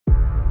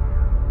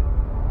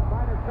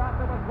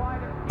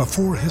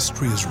Before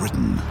history is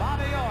written,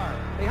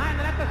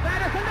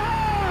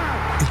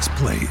 it's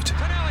played.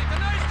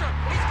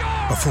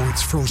 Before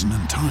it's frozen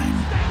in time,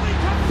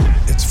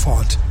 it's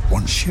fought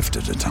one shift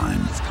at a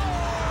time.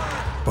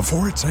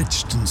 Before it's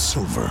etched in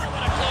silver,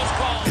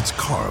 it's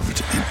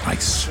carved in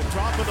ice.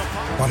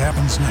 What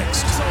happens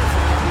next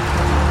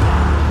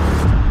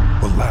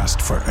will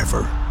last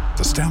forever.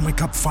 The Stanley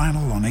Cup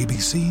Final on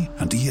ABC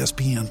and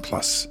ESPN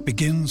Plus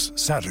begins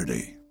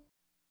Saturday.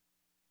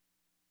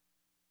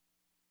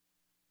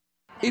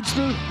 It's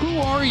the who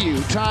are you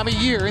time of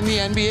year in the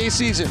NBA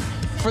season.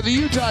 For the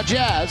Utah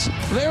Jazz,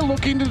 they're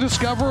looking to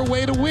discover a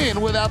way to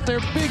win without their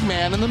big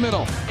man in the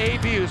middle.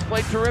 AB, who's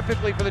played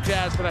terrifically for the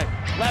Jazz tonight.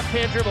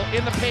 Left-hand dribble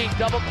in the paint,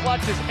 double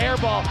clutches, air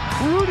ball.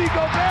 Rudy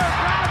Gobert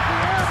grabs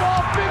the air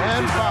ball,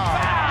 finishes the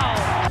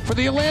foul. For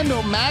the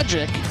Orlando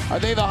Magic, are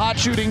they the hot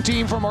shooting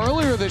team from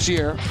earlier this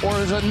year, or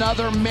is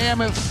another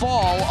mammoth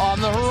fall on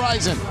the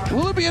horizon?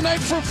 Will it be a night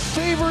for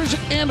Favors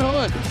and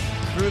Hood?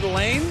 Through the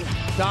lane,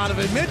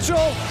 Donovan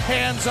Mitchell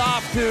hands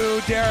off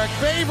to Derek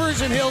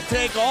Favors, and he'll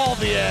take all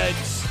the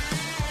eggs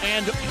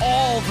and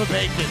all the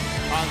bacon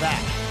on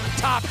that.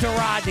 Top to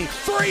Rodney.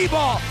 Three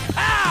ball.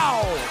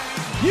 Ow!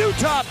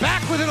 Utah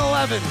back within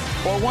 11.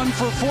 Or one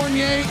for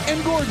Fournier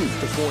and Gordon.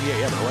 The Fournier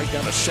ever right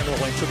down the center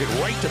lane, took it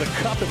right to the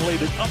cup and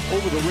laid it up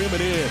over the rim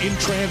and in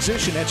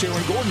transition, that's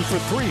Aaron Gordon for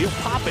three. He'll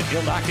pop it.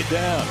 He'll knock it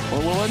down.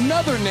 Or will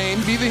another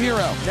name be the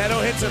hero? Neto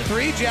hits a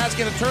three. Jazz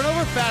get a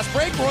turnover. Fast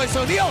break. Royce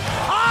O'Neal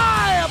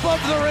high above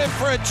the rim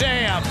for a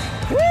jam.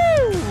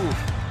 Woo!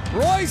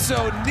 Royce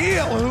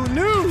O'Neal, who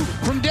knew?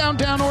 From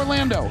downtown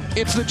Orlando,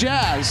 it's the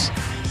Jazz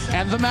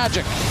and the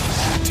Magic.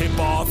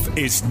 Tip-off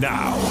is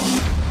now.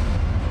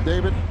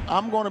 David,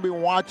 I'm going to be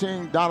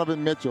watching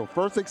Donovan Mitchell.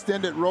 First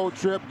extended road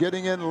trip,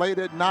 getting in late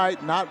at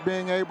night, not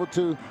being able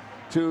to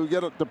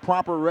get the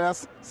proper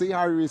rest. See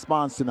how he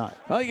responds tonight.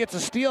 Well, he gets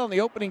a steal in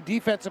the opening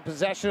defensive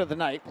possession of the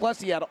night.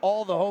 Plus, he had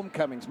all the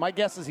homecomings. My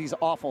guess is he's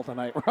awful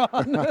tonight,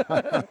 Ron.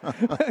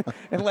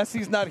 Unless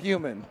he's not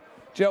human.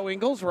 Joe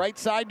Ingles, right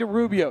side to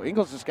Rubio.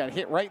 Ingles just got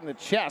hit right in the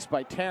chest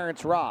by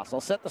Terrence Ross.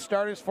 I'll set the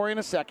starters for you in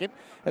a second.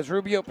 As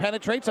Rubio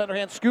penetrates,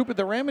 underhand scoop at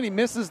the rim, and he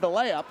misses the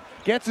layup.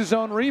 Gets his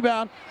own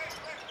rebound.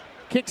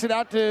 Kicks it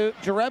out to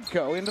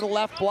Jerebko. Into the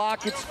left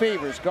block, it's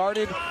Favors.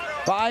 Guarded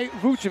by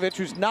Vucevic,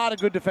 who's not a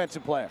good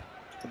defensive player.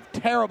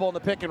 Terrible in the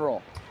pick and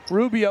roll.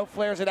 Rubio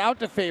flares it out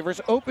to Favors.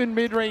 Open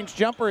mid-range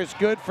jumper is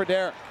good for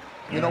Derek.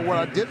 You know, what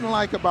I didn't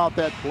like about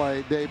that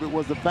play, David,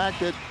 was the fact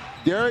that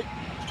Derek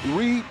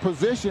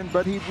repositioned,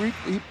 but he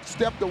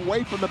stepped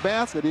away from the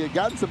basket. He had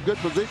gotten some good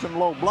position,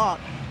 low block,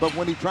 but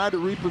when he tried to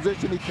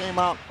reposition, he came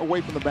out away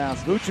from the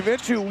basket.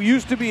 Vucevic, who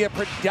used to be a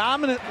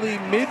predominantly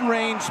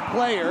mid-range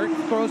player,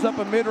 throws up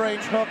a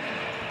mid-range hook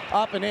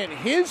up and in.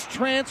 His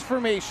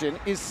transformation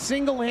is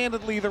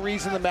single-handedly the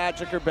reason the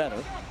Magic are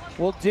better.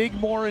 We'll dig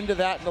more into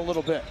that in a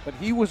little bit, but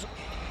he was,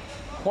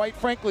 quite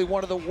frankly,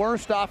 one of the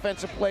worst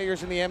offensive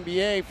players in the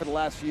NBA for the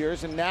last few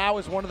years, and now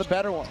is one of the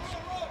better ones.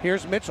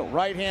 Here's Mitchell,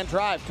 right-hand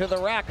drive to the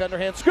rack,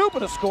 underhand scoop,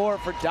 and a score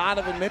for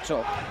Donovan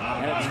Mitchell.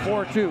 And it's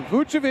 4-2.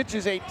 Vucevic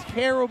is a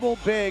terrible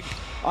big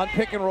on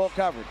pick-and-roll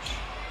coverage.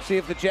 See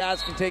if the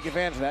Jazz can take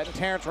advantage of that. And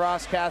Terrence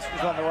Ross Casters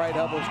on the right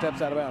elbow,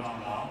 steps out of bounds.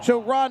 So,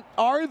 Ron,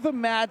 are the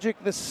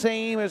Magic the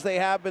same as they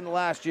have been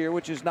last year,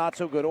 which is not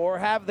so good, or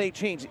have they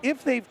changed?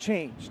 If they've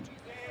changed,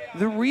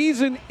 the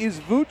reason is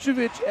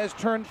Vucevic has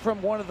turned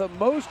from one of the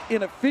most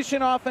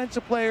inefficient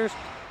offensive players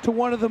to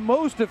one of the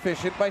most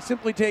efficient by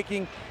simply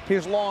taking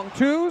his long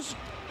twos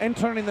and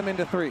turning them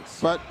into threes.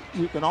 But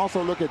you can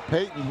also look at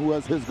Peyton, who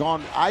has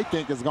gone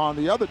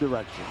the other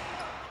direction.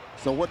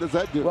 So what does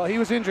that do? Well, he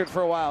was injured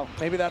for a while.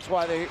 Maybe that's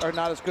why they are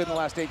not as good in the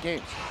last 8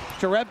 games.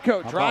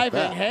 Jerebko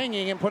driving,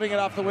 hanging, and putting it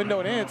off the window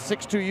and in. It's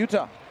 6-2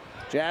 Utah.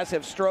 Jazz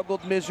have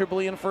struggled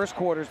miserably in first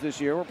quarters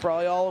this year. We're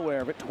probably all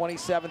aware of it.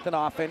 27th in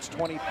offense,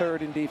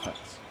 23rd in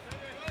defense.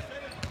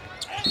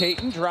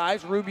 Peyton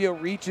drives. Rubio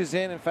reaches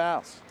in and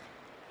fouls.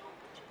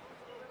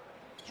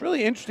 It's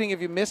really interesting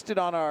if you missed it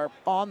on our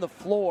On the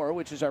Floor,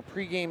 which is our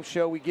pregame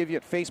show we give you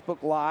at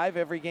Facebook Live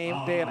every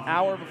game day, an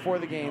hour before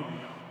the game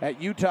at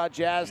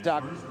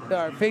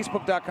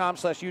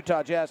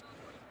Facebook.com/Utah Jazz.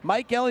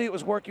 Mike Elliott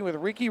was working with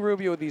Ricky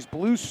Rubio with these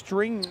blue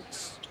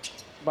strings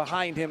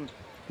behind him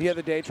the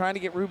other day, trying to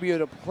get Rubio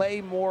to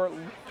play lower,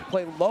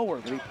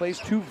 but he plays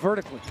too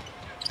vertically.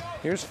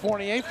 Here's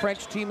Fournier,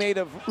 French teammate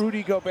of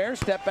Rudy Gobert.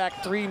 Step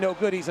back three, no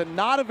good. He's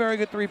not a very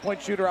good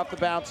three-point shooter off the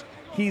bounce.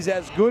 He's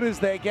as good as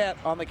they get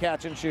on the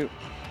catch and shoot.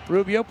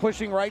 Rubio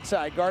pushing right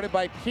side, guarded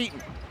by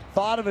Peyton.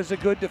 Thought of as a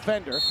good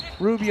defender.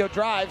 Rubio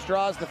drives,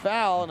 draws the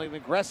foul, and an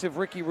aggressive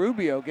Ricky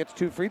Rubio gets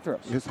 2 free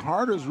throws. As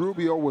hard as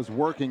Rubio was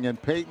working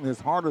and Peyton, as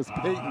hard as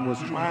Peyton was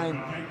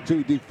trying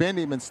to defend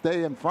him and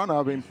stay in front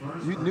of him,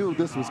 you knew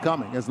this was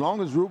coming. As long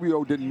as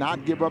Rubio did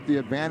not give up the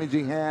advantage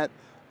he had,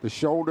 the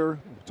shoulder,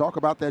 talk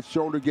about that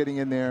shoulder getting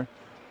in there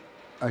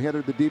ahead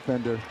of the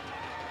defender,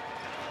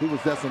 he was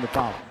destined to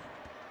foul.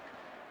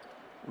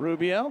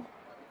 Rubio,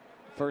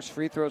 first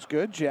free throw's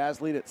good.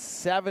 Jazz lead at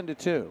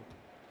 7-2.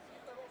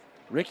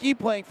 Ricky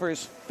playing for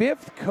his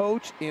 5th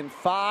coach in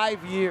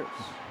 5 years.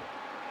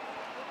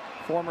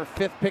 Former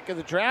 5th pick of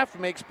the draft,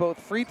 makes both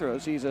free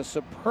throws. He's a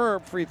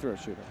superb free throw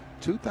shooter.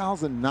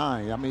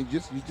 2009. I mean,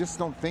 you just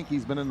don't think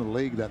he's been in the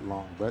league that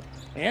long. But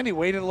and he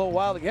waited a little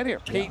while to get here.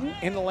 Payton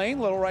in the lane,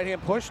 little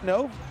right-hand push,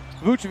 no.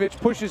 Vucevic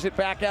pushes it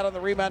back out on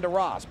the rebound to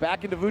Ross.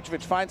 Back into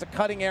Vucevic, finds a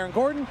cutting Aaron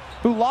Gordon,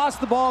 who lost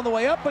the ball on the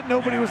way up, but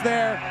nobody was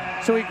there,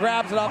 so he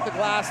grabs it off the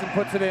glass and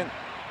puts it in.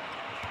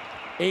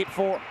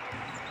 8-4.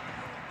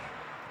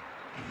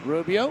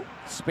 Rubio,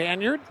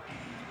 Spaniard,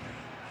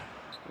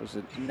 was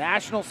a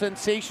national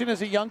sensation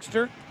as a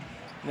youngster,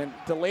 and then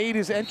delayed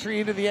his entry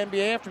into the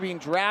NBA after being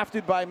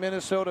drafted by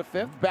Minnesota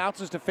 5th.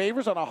 Bounces to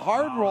Favors on a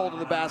hard roll to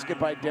the basket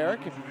by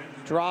Derek.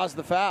 Draws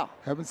the foul.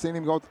 Haven't seen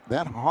him go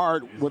that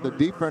hard with a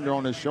defender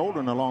on his shoulder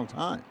in a long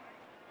time.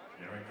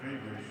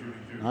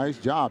 Nice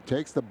job.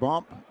 Takes the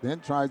bump, then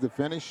tries to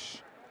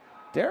finish.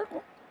 Derek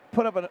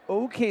put up an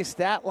okay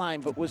stat line,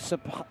 but was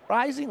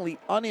surprisingly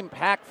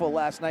unimpactful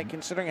last night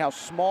considering how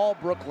small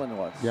Brooklyn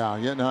was.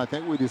 Yeah, no, I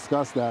think we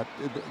discussed that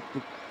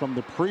from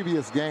the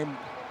previous game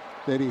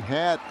that he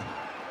had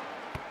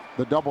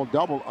the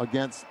double-double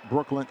against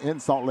Brooklyn in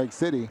Salt Lake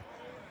City.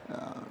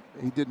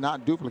 He did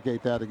not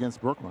duplicate that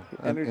against Brooklyn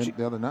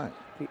the other night.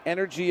 The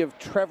energy of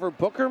Trevor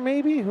Booker,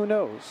 maybe? Who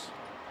knows?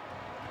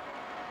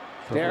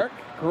 Derek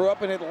grew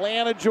up in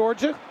Atlanta,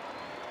 Georgia.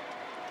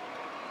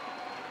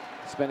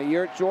 Spent a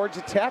year at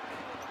Georgia Tech.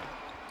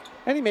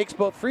 And he makes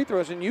both free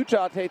throws, and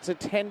Utah takes a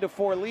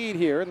 10-4 lead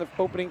here in the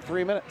opening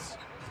 3 minutes.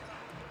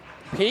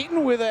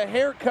 Payton with a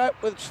haircut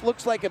which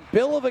looks like a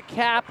bill of a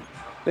cap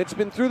that's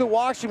been through the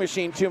washing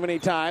machine too many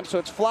times, so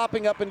it's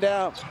flopping up and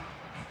down.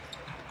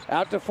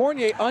 Out to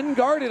Fournier,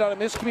 unguarded on a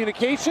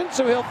miscommunication,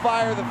 so he'll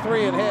fire the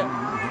three and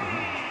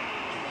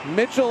hit.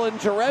 Mitchell and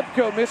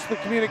Jerebko missed the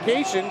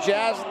communication.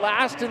 Jazz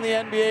last in the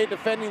NBA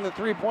defending the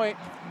three-point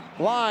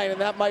line,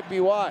 and that might be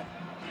why.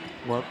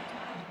 Well,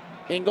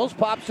 Ingles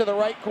pops to the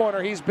right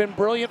corner. He's been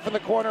brilliant from the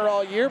corner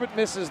all year, but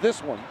misses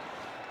this one.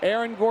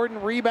 Aaron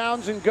Gordon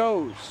rebounds and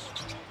goes.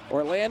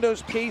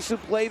 Orlando's pace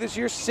of play this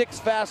year,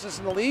 6th fastest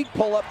in the league.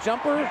 Pull-up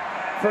jumper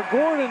for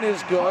Gordon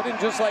is good, and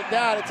just like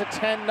that, it's a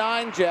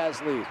 10-9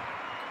 Jazz lead.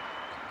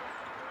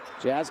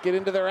 Jazz get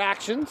into their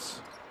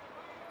actions.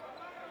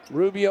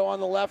 Rubio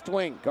on the left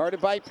wing, guarded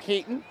by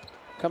Payton.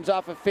 Comes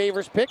off a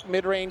Favors pick,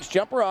 mid-range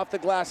jumper off the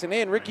glass and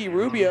in. Ricky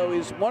Rubio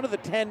is one of the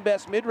 10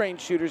 best mid-range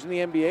shooters in the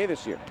NBA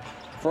this year.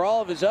 For all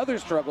of his other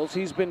struggles,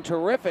 he's been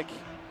terrific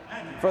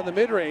from the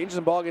mid-range.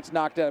 The ball gets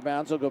knocked out of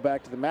bounds. He'll go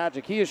back to the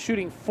Magic. He is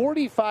shooting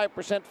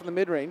 45% from the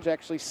mid-range,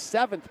 actually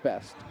 7th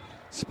best,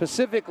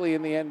 specifically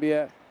in the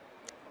NBA.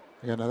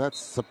 Yeah, now that's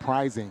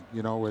surprising,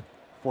 with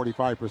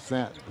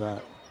 45%.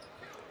 That.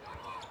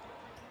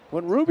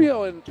 When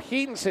Rubio and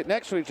Payton sit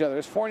next to each other,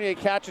 is Fournier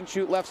catch and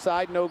shoot left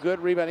side, no good,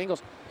 rebound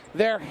Ingles.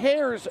 Their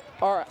hair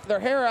are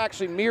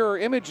actually mirror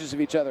images of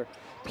each other.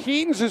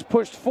 Payton's is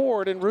pushed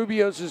forward and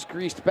Rubio's is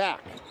greased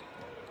back.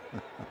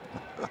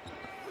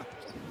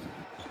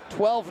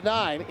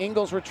 12-9,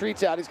 Ingles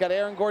retreats out. He's got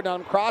Aaron Gordon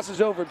on him,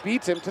 crosses over,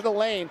 beats him to the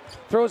lane,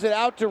 throws it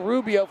out to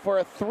Rubio for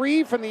a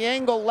three from the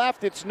angle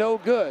left. It's no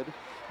good.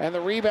 And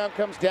the rebound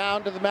comes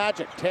down to the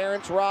Magic.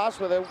 Terrence Ross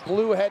with a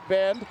blue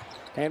headband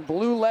and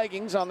blue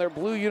leggings on their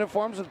blue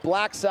uniforms with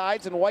black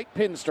sides and white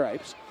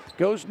pinstripes.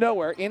 Goes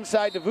nowhere,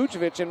 inside to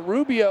Vucevic, and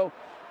Rubio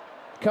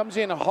comes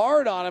in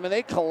hard on him, and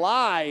they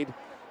collide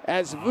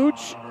as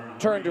Vuce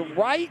turned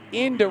right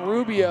into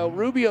Rubio.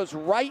 Rubio's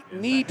right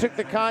knee took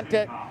the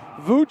contact.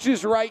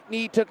 Vuce's right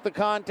knee took the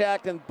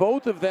contact, and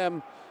both of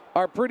them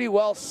are pretty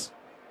well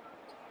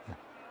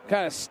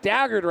kind of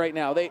staggered right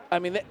now.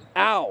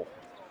 Ow.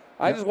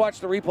 I just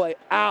watched the replay.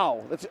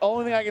 Ow. That's the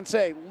only thing I can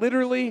say.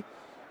 Literally,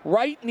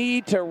 right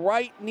knee to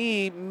right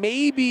knee,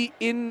 maybe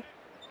in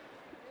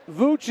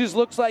Vuce's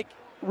looks like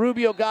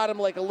Rubio got him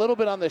like a little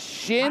bit on the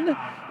shin,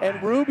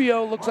 and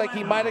Rubio looks like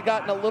he might have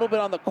gotten a little bit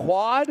on the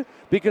quad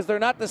because they're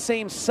not the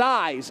same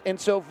size. And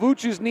so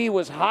Vuce's knee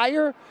was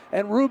higher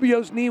and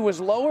Rubio's knee was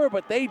lower,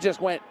 but they just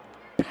went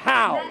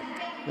pow.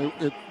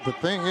 The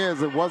thing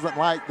is, it wasn't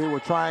like they were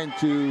trying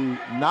to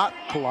not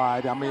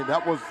collide. I mean,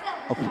 that was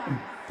a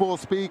full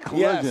speed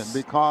collision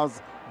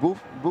because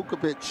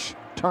Vucevic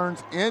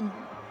turns into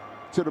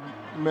the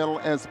middle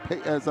as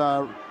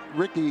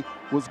Ricky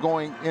was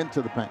going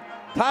into the paint.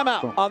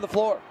 Timeout on the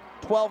floor.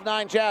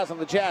 12-9 Jazz on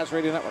the Jazz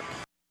Radio Network.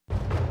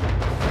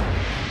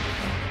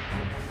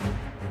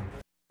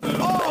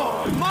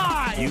 Oh,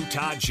 my!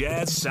 Utah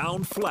Jazz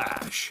Sound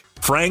Flash.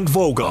 Frank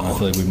Vogel. I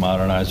feel like we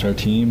modernized our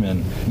team,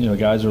 and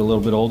guys are a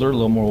little bit older, a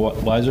little more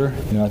wiser.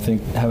 I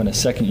think having a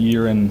second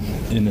year in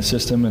the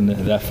system and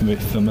that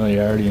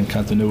familiarity and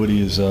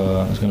continuity is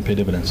going to pay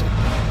dividends.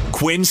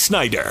 Quinn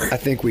Snyder. I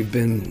think we've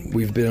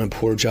been a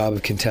poor job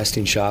of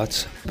contesting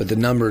shots, but the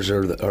numbers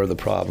are the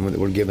problem. That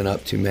we're giving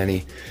up too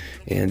many,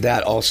 and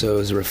that also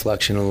is a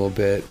reflection a little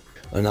bit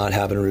of not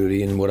having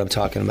Rudy. And what I'm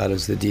talking about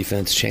is the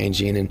defense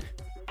changing. And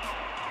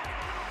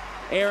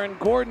Aaron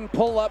Gordon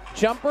pull-up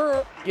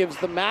jumper gives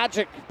the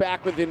Magic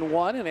back within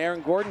one, and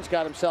Aaron Gordon's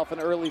got himself an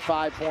early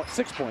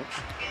 6 points.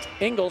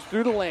 Ingles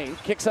through the lane,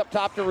 kicks up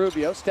top to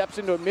Rubio, steps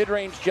into a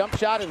mid-range jump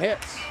shot and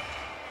hits.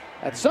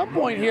 At some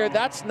point here,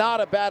 that's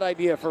not a bad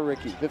idea for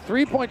Ricky. The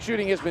three-point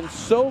shooting has been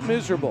so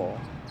miserable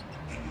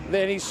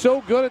that he's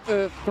so good at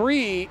the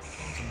three,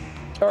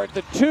 or at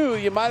the two,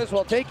 you might as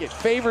well take it.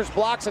 Favors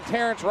blocks a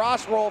Terrence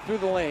Ross roll through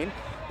the lane.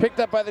 Picked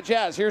up by the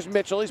Jazz. Here's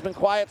Mitchell. He's been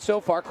quiet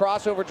so far.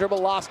 Crossover dribble,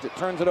 lost it.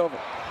 Turns it over.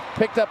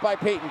 Picked up by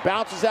Payton.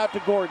 Bounces out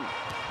to Gordon.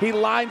 He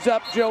lines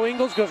up Joe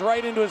Ingles, goes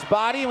right into his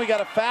body, and we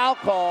got a foul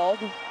called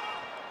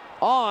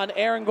on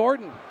Aaron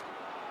Gordon.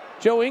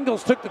 Joe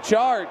Ingles took the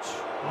charge.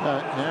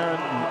 Aaron,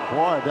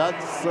 boy,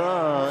 that's...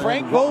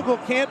 Frank Vogel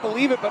can't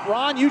believe it, but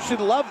Ron, you should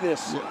love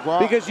this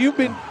because you've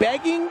been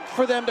begging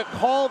for them to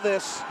call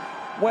this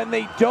when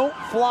they don't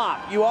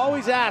flop. You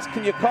always ask,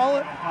 can you call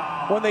it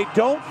when they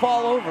don't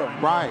fall over?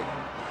 Right.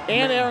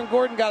 And Aaron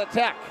Gordon got a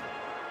tech.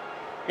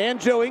 And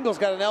Joe Ingles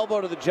got an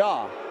elbow to the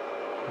jaw.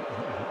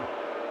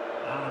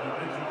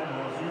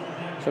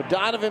 So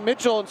Donovan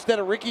Mitchell instead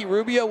of Ricky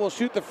Rubio will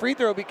shoot the free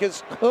throw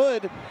because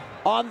Hood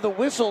on the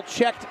whistle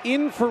checked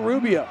in for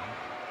Rubio.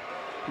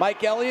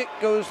 Mike Elliott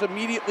goes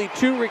immediately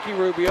to Ricky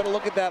Rubio to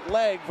look at that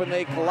leg when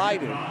they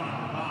collided.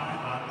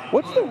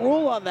 What's the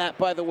rule on that,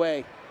 by the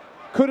way?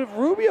 Could have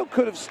Rubio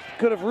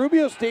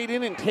stayed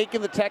in and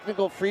taken the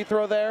technical free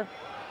throw there,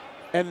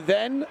 and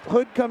then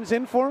Hood comes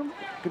in for him,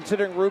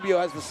 considering Rubio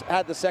has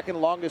had the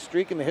second longest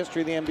streak in the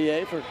history of the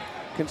NBA for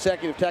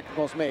consecutive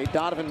technicals made.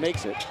 Donovan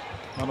makes it.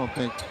 I don't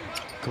think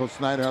Coach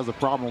Snyder has a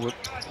problem with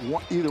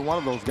either one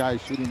of those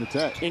guys shooting the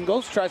tech.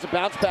 Ingles tries to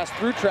bounce pass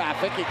through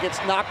traffic. It gets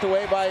knocked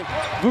away by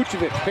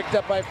Vucevic, picked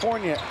up by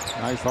Fournier.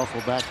 Nice hustle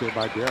back there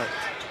by Derek.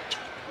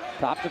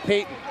 Top to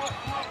Payton.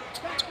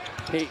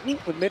 Payton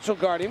with Mitchell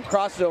guarding him,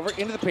 crosses over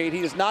into the paint.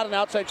 He is not an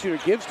outside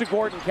shooter. Gives to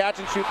Gordon, catch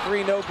and shoot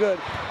three, no good.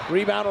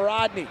 Rebound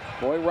Rodney.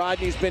 Boy,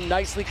 Rodney's been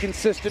nicely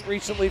consistent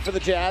recently for the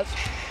Jazz.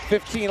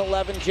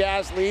 15-11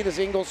 Jazz lead as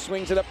Ingles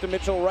swings it up to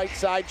Mitchell, right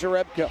side,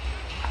 Jerebko.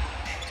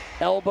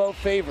 Elbow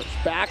Favors,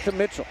 back to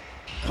Mitchell.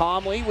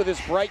 Calmly, with his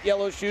bright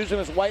yellow shoes and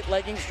his white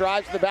leggings,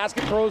 drives to the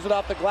basket, throws it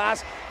off the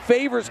glass.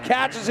 Favors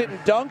catches it and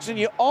dunks, and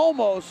you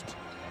almost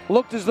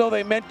looked as though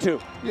they meant to.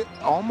 Yeah,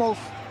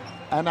 almost,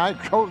 and I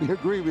totally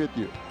agree with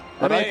you.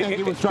 But I think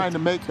he was trying to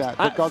make that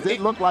because it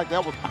looked like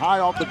that was high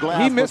off the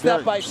glass. He missed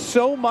that by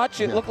so much,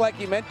 it looked like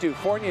he meant to.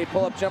 Fournier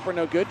pull-up jumper,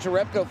 no good.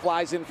 Jerebko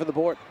flies in for the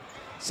board.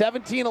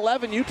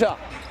 17-11 Utah.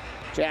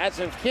 Jazz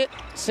have hit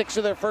 6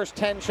 of their first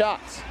 10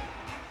 shots.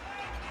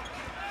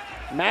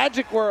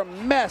 Magic were a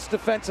mess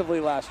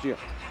defensively last year.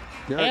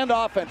 And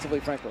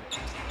offensively, frankly.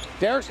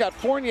 Derek's got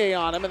Fournier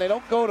on him, and they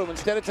don't go to him.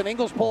 Instead, it's an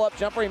Ingles pull-up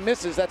jumper. He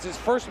misses. That's his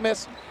first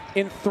miss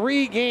in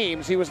 3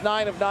 games. He was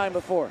 9 of 9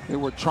 before. They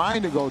were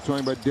trying to go to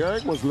him, but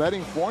Derek was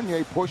letting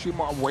Fournier push him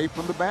away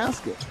from the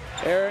basket.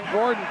 Aaron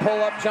Gordon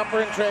pull-up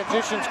jumper in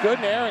transition's good,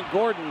 and Aaron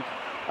Gordon,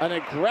 an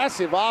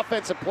aggressive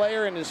offensive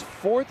player in his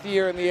 4th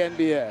year in the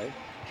NBA.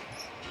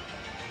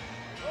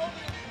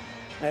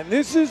 And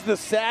this is the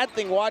sad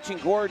thing watching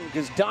Gordon,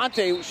 because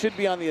Dante should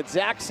be on the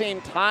exact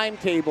same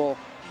timetable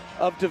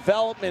of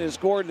development as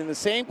Gordon in the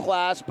same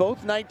class,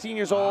 both 19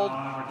 years old.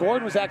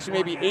 Gordon was actually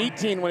maybe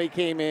 18 when he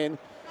came in.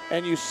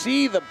 And you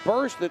see the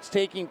burst that's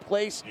taking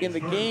place in the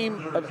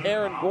game of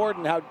Aaron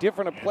Gordon, how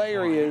different a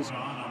player he is,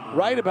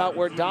 right about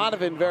where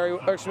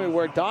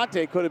where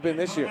Dante could have been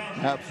this year.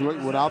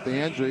 Absolutely, without the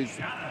injuries.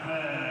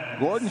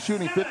 Gordon's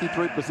shooting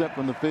 53%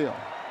 from the field.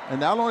 And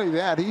not only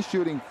that, he's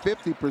shooting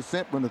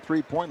 50% from the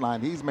three-point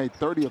line. He's made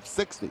 30 of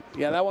 60.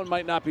 Yeah, that one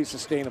might not be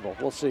sustainable.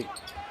 We'll see.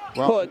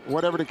 Well,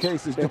 whatever the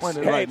case, he's doing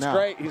it right now. It's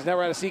great. He's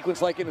never had a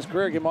sequence like it in his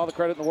career. Give him all the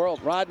credit in the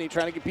world. Rodney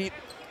trying to beat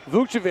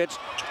Vucevic.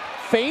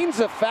 Feigns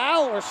a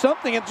foul or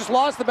something and just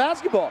lost the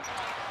basketball.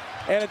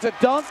 And it's a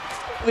dunk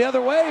the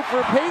other way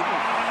for Payton.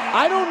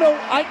 I don't know.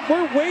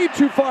 We're way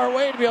too far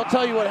away to be able to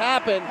tell you what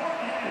happened.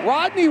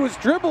 Rodney was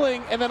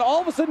dribbling and then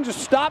all of a sudden just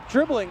stopped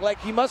dribbling, like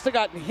he must have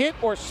gotten hit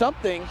or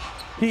something.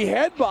 He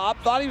head bobbed,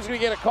 thought he was going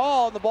to get a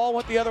call, and the ball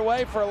went the other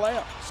way for a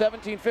layup.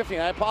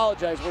 17-15. I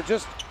apologize.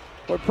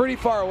 We're pretty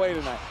far away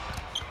tonight.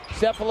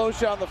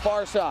 Sefolosha on the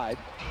far side.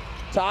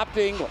 Top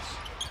to Ingles.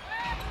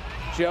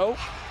 Joe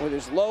with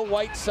his low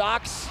white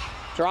socks.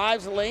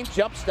 Drives the lane,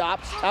 jump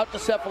stops, out to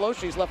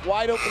Sefolosha. He's left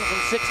wide open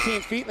from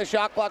 16 feet, and the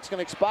shot clock's going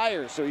to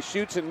expire, so he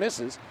shoots and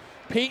misses.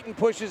 Payton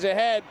pushes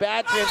ahead,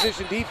 bad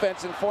transition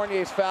defense, and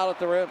Fournier's foul at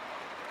the rim.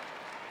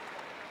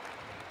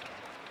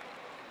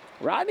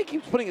 Rodney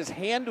keeps putting his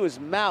hand to his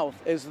mouth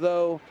as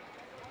though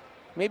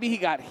maybe he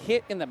got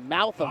hit in the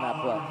mouth on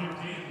that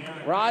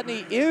play.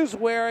 Rodney is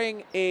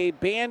wearing a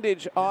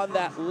bandage on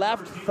that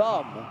left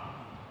thumb.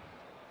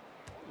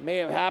 May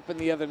have happened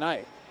the other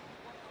night.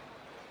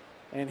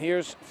 And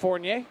here's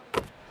Fournier.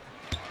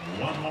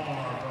 One more for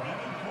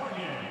Evan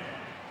Fournier.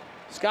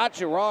 Scott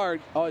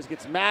Gerard always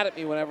gets mad at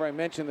me whenever I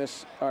mention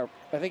this. Or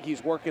I think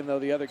he's working, though,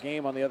 the other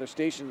game on the other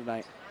station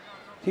tonight.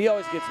 He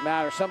always gets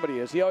mad, or somebody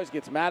is. He always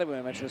gets mad at me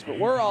when I mention this. But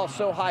we're all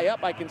so high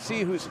up, I can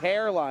see whose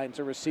hairlines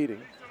are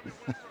receding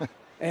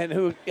and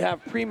who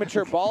have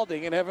premature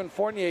balding. And Evan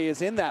Fournier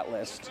is in that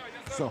list.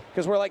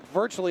 Because we're like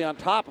virtually on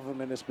top of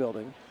him in this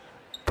building.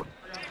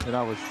 And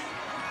I was...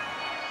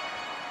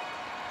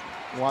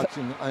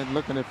 watching and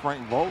looking at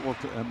Frank Vogel,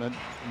 and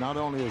not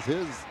only is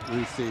his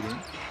receding,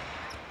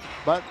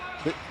 but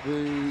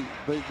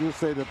they do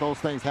say that those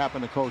things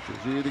happen to coaches.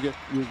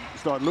 You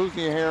start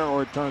losing your hair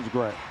or it turns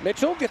gray.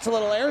 Mitchell gets a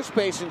little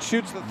airspace and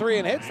shoots the three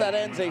and hits. That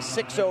ends a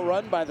 6-0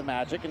 run by the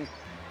Magic, and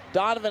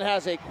Donovan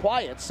has a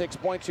quiet 6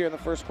 points here in the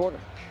first quarter.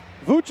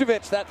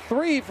 Vucevic, that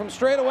three from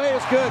straight away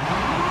is good.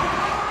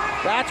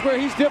 That's where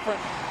he's different.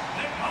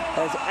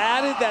 Has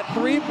added that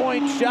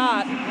three-point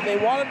shot. They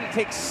want him to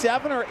take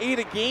 7 or 8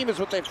 a game is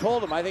what they've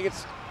told him. I think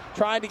it's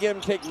trying to get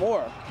him to take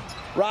more.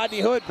 Rodney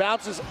Hood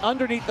bounces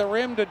underneath the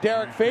rim to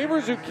Derek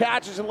Favors, who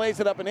catches and lays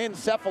it up and in.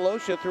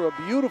 Cephalosha threw a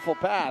beautiful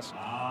pass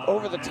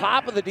over the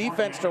top of the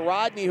defense to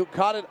Rodney, who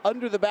caught it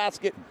under the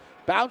basket,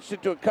 bounced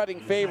it to a cutting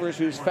Favors,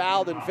 who's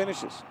fouled and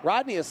finishes.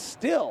 Rodney is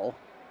still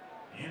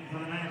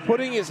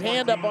putting his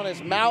hand up on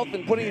his mouth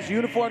and putting his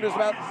uniform to his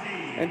mouth.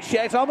 And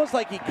it's almost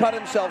like he cut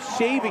himself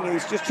shaving, and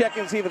he's just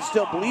checking to see if it's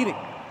still bleeding.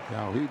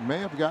 Yeah, he may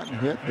have gotten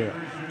hit there.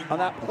 On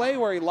that play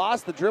where he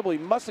lost the dribble, he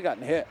must have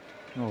gotten hit.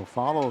 No,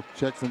 Follow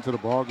checks into the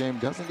ball game.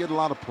 Doesn't get a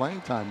lot of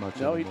playing time much.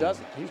 No, he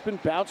doesn't. He's been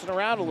bouncing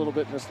around a little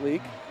bit in this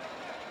league.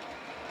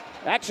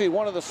 Actually,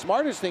 one of the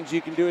smartest things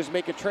you can do is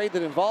make a trade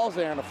that involves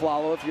Aaron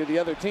Aflalo if you're the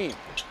other team.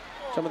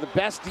 Some of the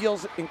best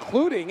deals,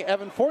 including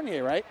Evan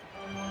Fournier, right?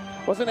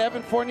 Wasn't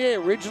Evan Fournier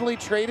originally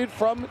traded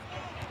from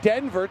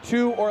Denver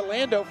to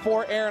Orlando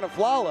for Aaron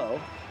Aflalo?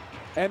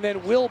 And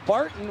then Will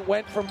Barton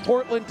went from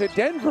Portland to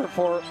Denver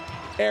for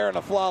Aaron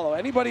Aflalo.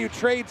 Anybody who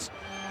trades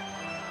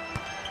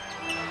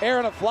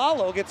Aaron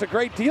Aflalo gets a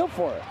great deal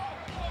for it.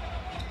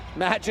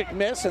 Magic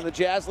miss, and the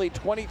Jazz lead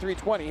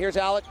 23-20. Here's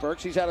Alec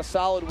Burks. He's had a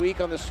solid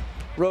week on this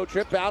road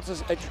trip.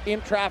 Bounces an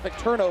in-traffic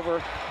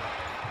turnover.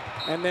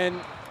 And then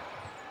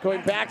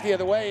going back the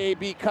other way,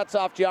 AB cuts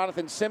off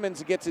Jonathan Simmons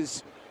and gets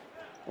his...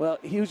 Well,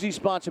 who's he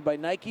sponsored by,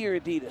 Nike or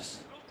Adidas?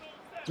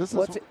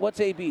 What's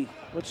AB?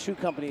 What shoe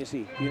company is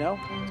he? You know?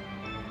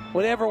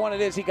 Whatever one it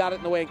is, he got it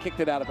in the way and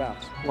kicked it out of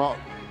bounds. Well,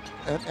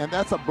 and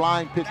that's a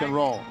blind pick and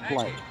roll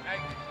play.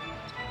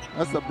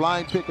 That's a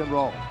blind pick and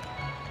roll.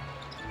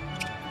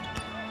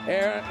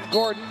 Aaron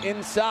Gordon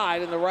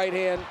inside, and the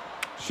right-hand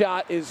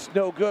shot is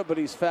no good, but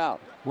he's fouled.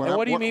 And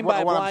what do you mean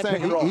by blind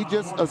pick and roll? He's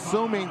just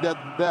assuming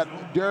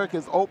that Derek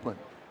is open,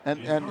 and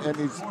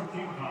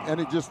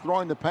he's just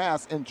throwing the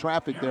pass in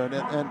traffic there.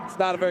 And it's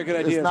not a very good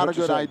idea. It's not a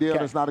good idea, okay.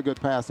 and it's not a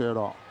good pass there at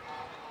all.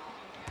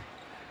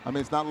 I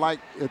mean, it's not like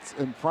it's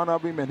in front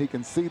of him and he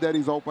can see that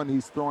he's open.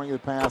 He's throwing the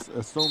pass,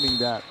 assuming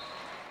that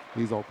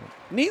he's open.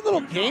 Neat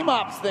little game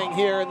ops thing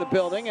here in the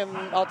building, and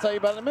I'll tell you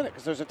about it in a minute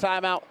because there's a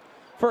timeout.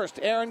 First,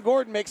 Aaron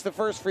Gordon makes the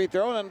first free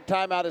throw, and a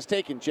timeout is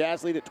taken.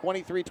 Jazz lead at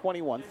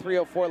 23-21.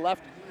 3:04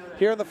 left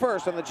here in the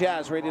first on the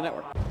Jazz Radio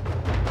Network.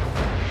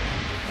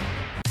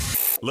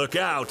 Look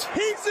out.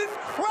 He's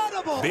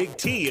incredible. Big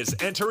T is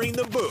entering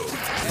the booth.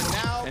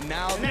 And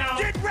now,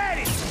 get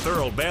ready.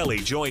 Thurl Bailey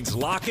joins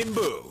Lock and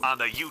Boo on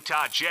the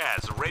Utah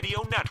Jazz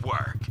Radio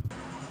Network.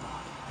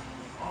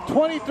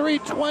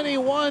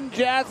 23-21,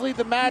 Jazz lead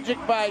the Magic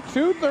by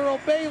 2. Thurl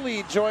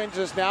Bailey joins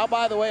us now.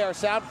 By the way, our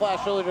Sound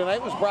Flash earlier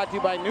tonight was brought to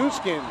you by Nu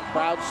Skin,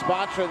 proud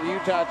sponsor of the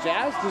Utah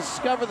Jazz.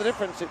 Discover the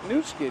difference at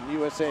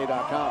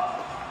NuSkinUSA.com.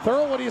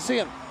 Thurl, what are you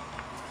seeing?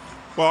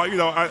 Well, you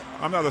know,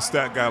 I'm not a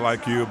stat guy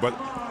like you, but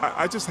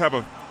I just have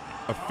a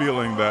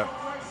feeling that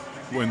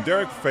when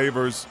Derek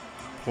Favors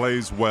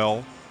plays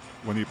well,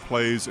 when he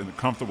plays in a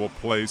comfortable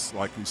place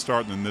like he's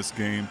starting in this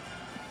game,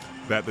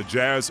 that the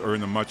Jazz are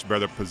in a much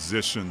better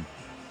position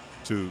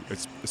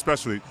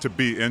especially to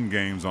be in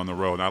games on the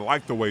road. And I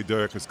like the way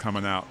Derek is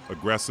coming out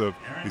aggressive.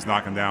 He's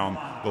knocking down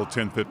little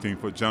 10,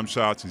 15-foot jump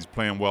shots. He's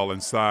playing well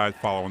inside,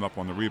 following up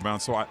on the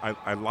rebound. So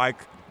I like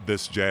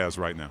this Jazz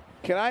right now.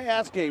 Can I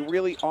ask a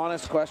really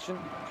honest question?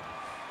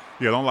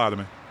 Yeah, don't lie to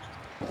me.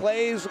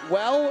 Plays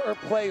well or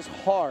plays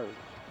hard?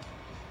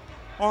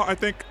 Well, I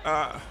think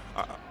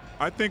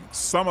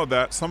some of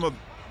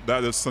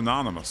that is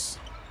synonymous.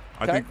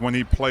 Okay. I think when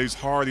he plays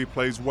hard, he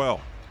plays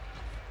well.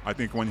 I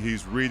think when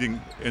he's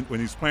when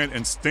he's playing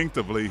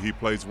instinctively, he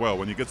plays well.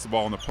 When he gets the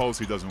ball in the post,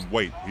 he doesn't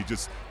wait. He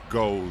just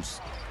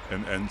goes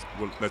and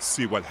well, let's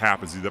see what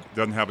happens. He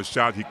doesn't have a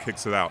shot, he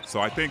kicks it out.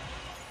 So I think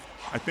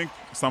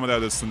some of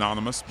that is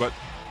synonymous, but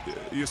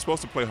you're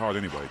supposed to play hard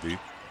anyway, D.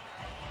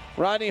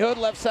 Rodney Hood,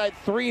 left side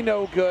three,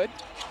 no good.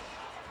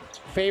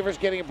 Favors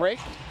getting a break.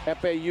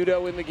 Epe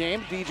Udoh in the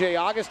game. DJ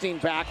Augustine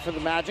back for the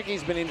Magic.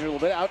 He's been injured a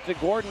little bit. Out to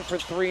Gordon for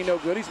three, no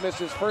good. He's missed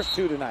his first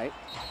two tonight.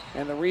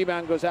 And the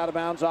rebound goes out of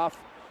bounds off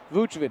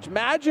Vucevic.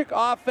 Magic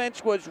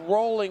offense was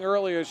rolling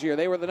earlier this year.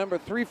 They were the number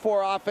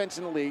 3-4 offense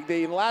in the league.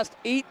 In the last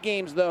 8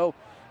 games, though,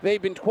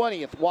 they've been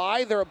 20th.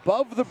 Why? They're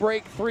above the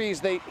break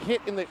threes. They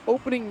hit in the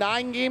opening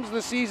 9 games of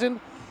the season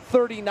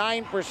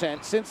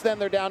 39%. Since then,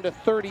 they're down to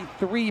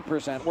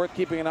 33%. Worth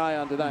keeping an eye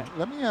on tonight.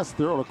 Let me ask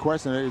Thurl a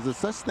question. Is there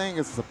such thing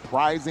as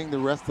surprising the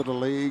rest of the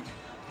league?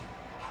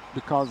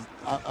 Because,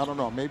 I don't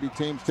know, maybe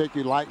teams take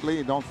you lightly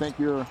and don't think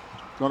you're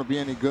going to be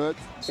any good.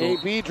 So.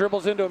 AB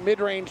dribbles into a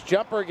mid-range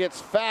jumper, gets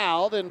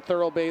fouled, and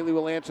Thurl Bailey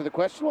will answer the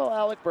question. Well,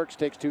 Alec Burks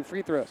takes 2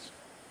 free throws.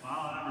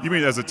 You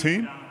mean as a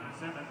team?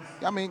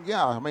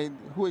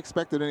 who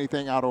expected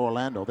anything out of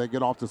Orlando? They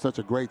get off to such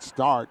a great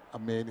start. I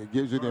mean, it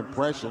gives you the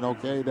impression,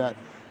 okay, that,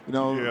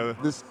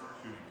 this.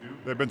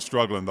 They've been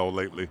struggling, though,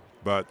 lately.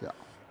 But,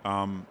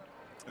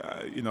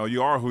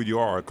 you are who you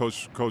are.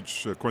 Coach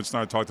Quinn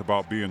Snyder talked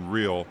about being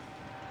real.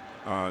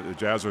 The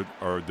Jazz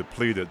are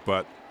depleted.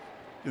 But,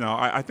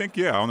 I think,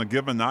 on a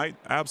given night,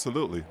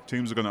 absolutely.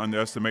 Teams are going to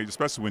underestimate,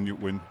 especially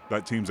when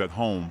that team's at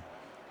home.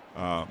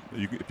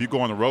 If you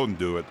go on the road and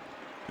do it,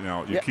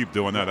 keep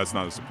doing that. That's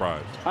not a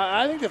surprise.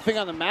 I think the thing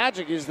on the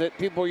Magic is that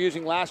people were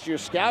using last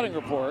year's scouting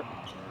report,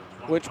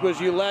 which was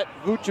you let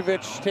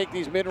Vucevic take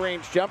these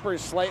mid-range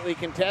jumpers slightly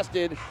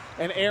contested,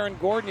 and Aaron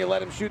Gordon, you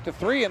let him shoot the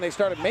three, and they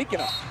started making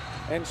them.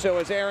 And so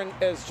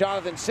as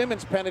Jonathan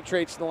Simmons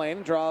penetrates the lane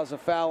and draws a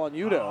foul on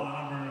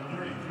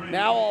Udoh,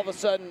 now all of a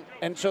sudden,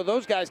 and so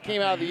those guys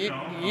came out of the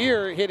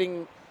year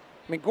hitting.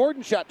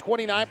 Gordon shot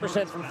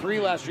 29% from three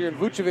last year, and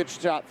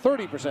Vucevic shot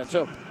 30%.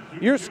 So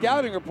your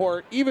scouting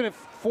report, even if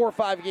 4 or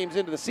 5 games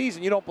into the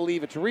season, you don't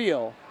believe it's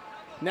real.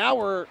 Now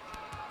we're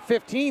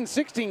 15,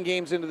 16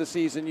 games into the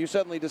season, you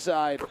suddenly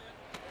decide,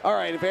 all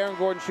right, if Aaron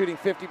Gordon's shooting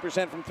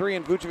 50% from three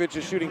and Vucevic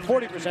is shooting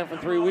 40% from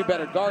three, we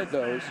better guard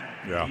those.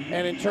 Yeah.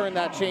 And in turn,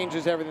 that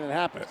changes everything that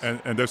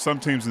happens. And there's some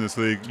teams in this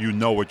league, you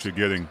know what you're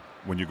getting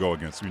when you go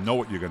against them. You know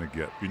what you're going to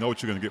get. You know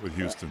what you're going to get with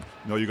Houston.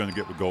 You know you're going to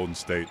get with Golden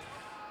State.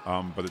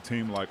 But a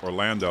team like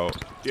Orlando,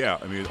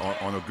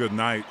 on a good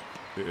night,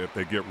 if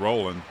they get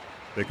rolling,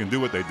 they can do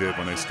what they did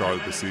when they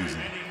started the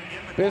season.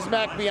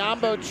 Bismack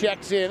Biyombo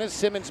checks in as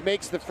Simmons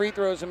makes the free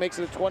throws and makes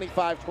it a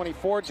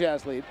 25-24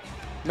 Jazz lead.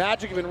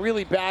 Magic have been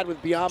really bad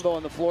with Biyombo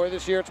on the floor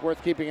this year. It's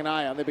worth keeping an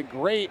eye on. They've been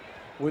great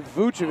with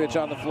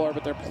Vucevic on the floor,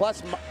 but they're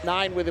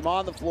 +9 with him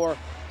on the floor,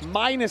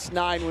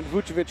 -9 when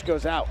Vucevic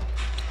goes out.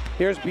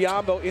 Here's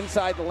Biyombo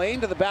inside the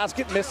lane to the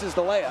basket, misses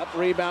the layup.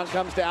 Rebound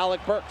comes to Alec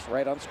Burks,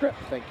 right on script.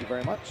 Thank you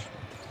very much.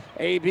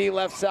 AB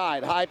left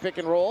side, high pick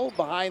and roll,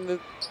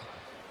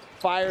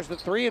 fires the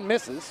three and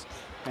misses.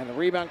 And the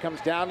rebound comes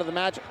down to the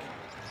Magic.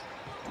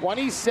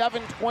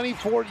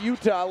 27-24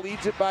 Utah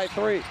leads it by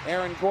 3.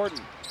 Aaron Gordon,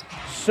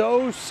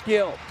 so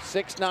skilled.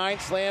 6'9",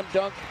 slam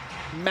dunk,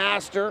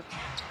 master.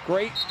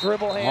 Great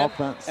dribble hand.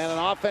 Offense. And an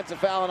offensive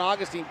foul on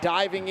Augustine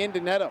diving into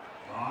Neto.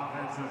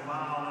 Offensive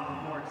foul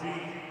number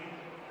 14.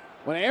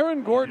 When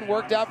Aaron Gordon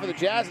worked out for the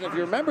Jazz, and if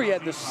you remember, he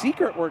had the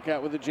secret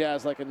workout with the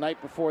Jazz like a night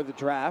before the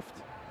draft,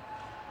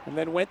 and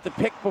then went the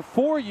pick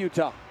before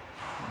Utah.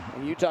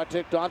 And Utah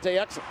took Dante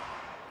Exum.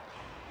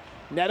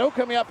 Neto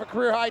coming up for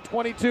career-high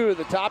 22,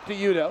 the top to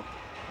Udoh.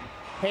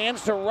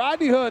 Hands to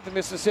Rodney Hood, the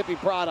Mississippi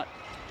product.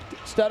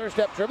 Stutter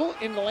step dribble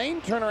in the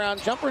lane,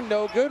 turnaround jumper,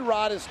 no good.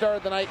 Rod has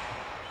started the night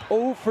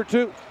 0 for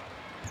 2.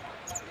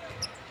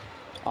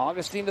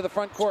 Augustine to the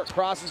front court,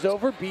 crosses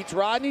over, beats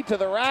Rodney to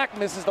the rack,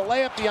 misses the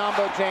layup,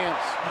 Biyombo jams.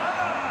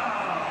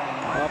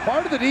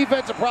 Part of the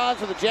defensive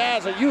problems for the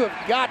Jazz are you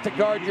have got to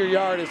guard your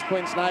yard, as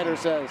Quinn Snyder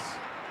says.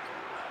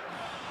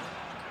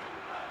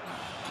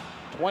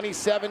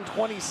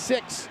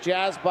 27-26,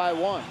 Jazz by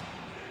 1.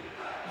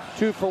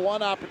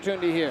 2-for-1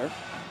 opportunity here.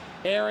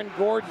 Aaron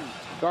Gordon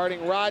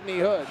guarding Rodney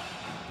Hood.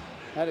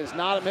 That is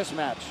not a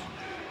mismatch.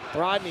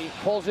 Rodney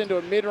pulls into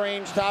a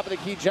mid-range, top of the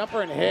key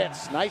jumper and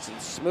hits. Nice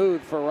and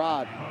smooth for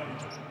Rod.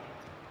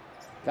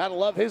 Gotta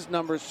love his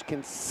numbers.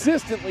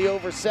 Consistently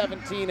over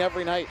 17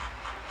 every night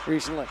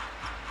recently.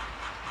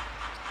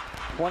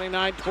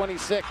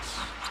 29-26.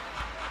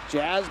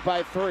 Jazz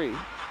by 3.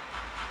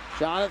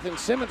 Jonathan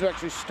Simmons, who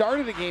actually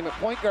started the game at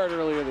point guard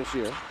earlier this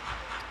year,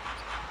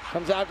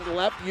 comes out to the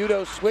left.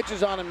 Udoh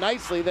switches on him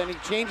nicely. Then he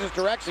changes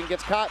direction,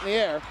 gets caught in the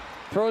air.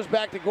 Throws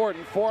back to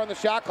Gordon. 4 on the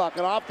shot clock.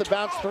 An off the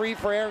bounce 3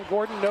 for Aaron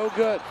Gordon. No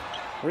good.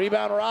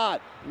 Rebound Rod.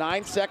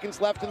 9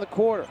 seconds left in the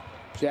quarter.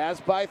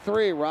 Jazz by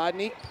 3.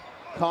 Rodney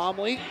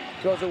calmly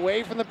goes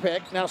away from the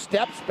pick. Now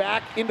steps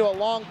back into a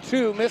long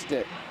 2. Missed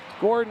it.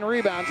 Gordon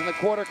rebounds and the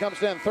quarter comes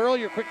to end. Thurl,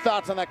 your quick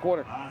thoughts on that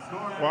quarter?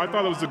 Well, I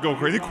thought it was a go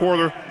crazy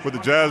quarter where the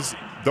Jazz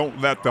don't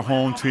let the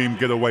home team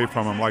get away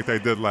from them like they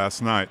did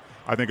last night.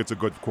 I think it's a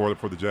good quarter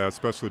for the Jazz,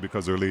 especially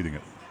because they're leading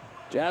it.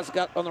 Jazz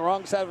got on the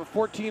wrong side of a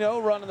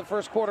 14-0 run in the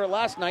first quarter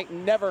last night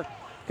and never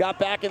got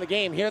back in the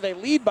game. Here they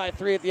lead by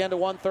 3 at the end of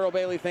 1. Thurl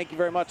Bailey, thank you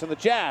very much on the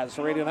Jazz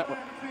Radio Network.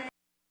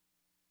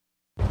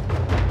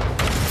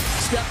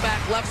 Step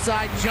back, left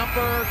side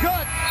jumper,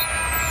 good.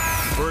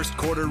 First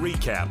quarter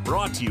recap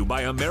brought to you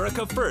by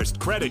America First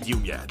Credit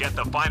Union. Get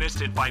the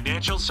finest in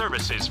financial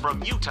services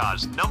from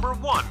Utah's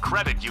 #1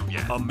 credit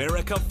union,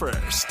 America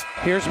First.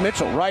 Here's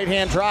Mitchell,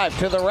 right-hand drive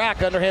to the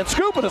rack, underhand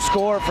scoop and a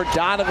score for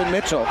Donovan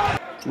Mitchell.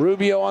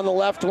 Rubio on the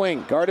left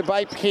wing, guarded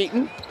by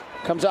Payton.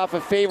 Comes off a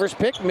Favors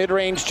pick,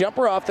 mid-range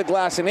jumper off the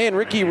glass and in.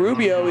 Ricky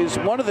Rubio is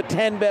one of the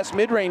 10 best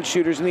mid-range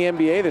shooters in the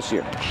NBA this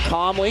year.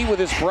 Calmly, with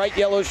his bright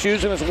yellow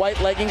shoes and his white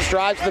leggings,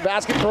 drives to the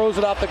basket, throws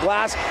it off the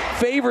glass.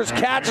 Favors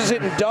catches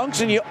it and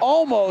dunks, and you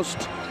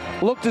almost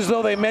looked as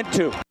though they meant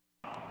to.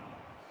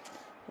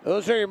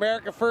 Those are your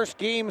America First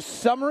game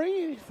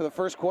summary for the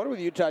first quarter with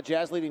Utah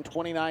Jazz leading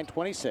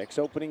 29-26.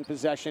 Opening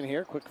possession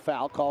here, quick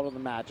foul called on the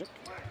Magic.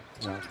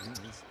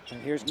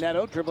 And here's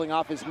Neto dribbling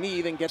off his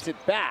knee, then gets it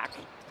back.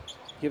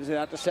 Gives it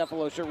out to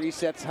Sefolosha,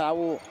 resets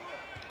Howell.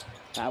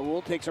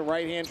 Howell takes a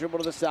right-hand dribble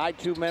to the side.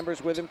 2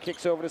 members with him,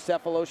 kicks over to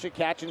Sefolosha.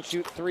 Catch and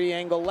shoot 3,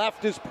 angle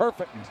left is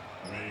perfect.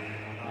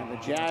 And the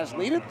Jazz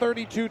lead at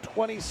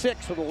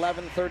 32-26 with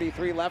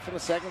 11:33 left in the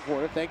second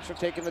quarter. Thanks for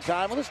taking the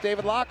time with us.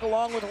 David Locke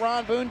along with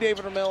Ron Boone,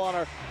 David Ramil on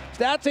our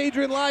stats.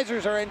 Adrian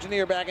Leiser's our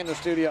engineer back in the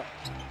studio.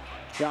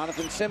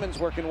 Jonathan Simmons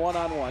working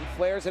one-on-one.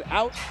 Flares it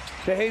out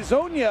to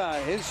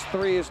Hezonja. His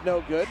 3 is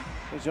no good.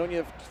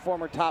 Hezonja,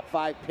 former top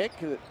 5 pick.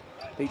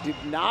 They did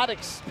not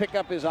pick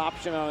up his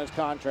option on his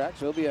contract,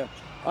 so he'll be an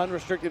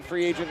unrestricted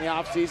free agent in the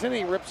offseason.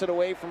 He rips it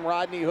away from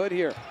Rodney Hood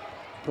here.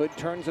 Hood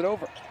turns it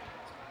over.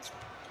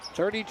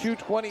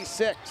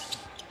 32-26.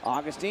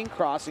 Augustine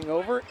crossing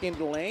over into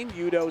the lane.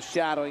 Udo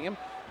shadowing him.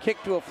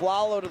 Kick to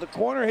Afflalo to the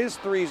corner. His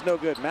 3 is no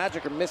good.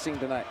 Magic are missing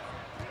tonight.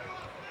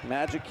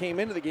 Magic came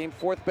into the game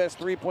 4th best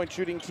three-point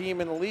shooting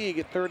team in the league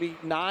at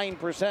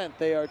 39%.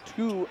 They are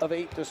 2 of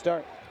 8 to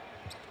start.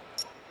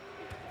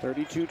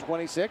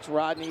 32-26.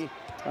 Rodney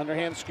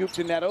underhand scoop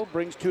to Neto.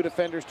 Brings 2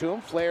 defenders to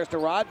him. Flares to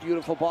Rod.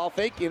 Beautiful ball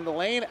fake in the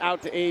lane.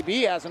 Out to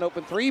AB. Has an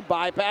open 3.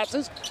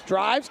 Bypasses.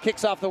 Drives.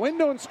 Kicks off the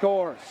window and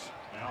scores.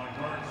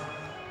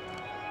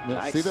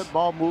 Nice. See that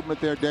ball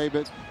movement there,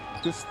 David?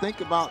 Just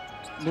think about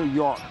New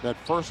York, that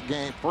first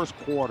game, first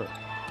quarter.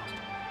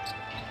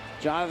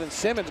 Jonathan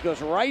Simmons goes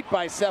right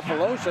by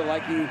Sefolosha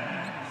like he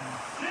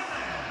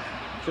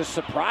just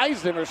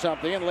surprised him or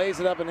something and lays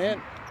it up and in.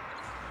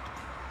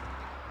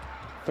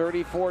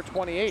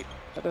 34-28.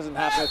 That doesn't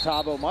happen to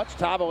Thabo much.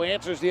 Thabo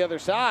answers the other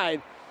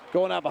side,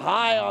 going up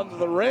high onto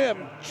the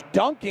rim,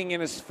 dunking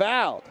and is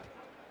fouled.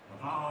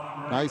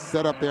 Nice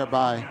setup there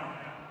by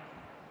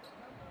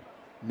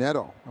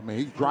Neto. I mean,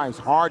 he drives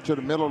hard to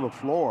the middle of the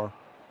floor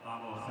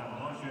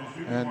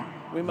and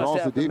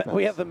draws the defense.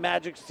 We have the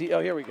Magic. Oh,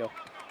 here we go.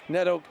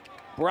 Neto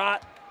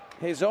brought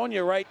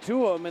Hezonja right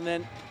to him, and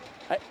then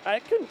I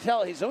couldn't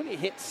tell.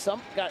 Hezonja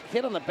got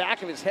hit on the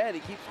back of his head.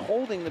 He keeps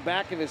holding the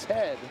back of his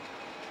head.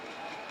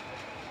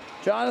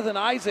 Jonathan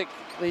Isaac,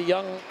 the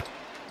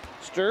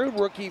youngster,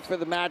 rookie for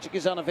the Magic,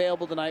 is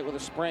unavailable tonight with a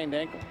sprained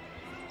ankle.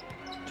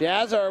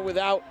 Jazz are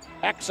without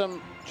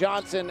Exum,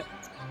 Johnson,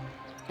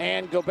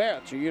 and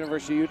Gobert. It's your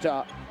University of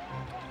Utah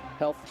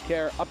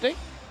healthcare update.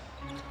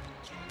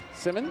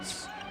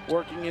 Simmons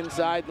working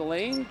inside the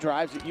lane,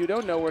 drives at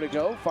Udo, nowhere to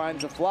go,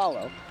 finds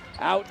Afflalo.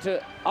 Out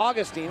to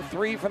Augustine,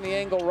 3 from the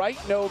angle right,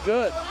 no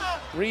good.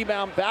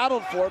 Rebound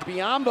battled for.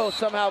 Biyombo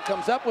somehow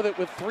comes up with it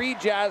with 3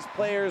 Jazz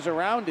players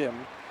around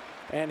him.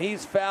 And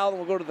he's fouled and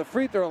will go to the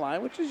free throw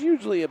line, which is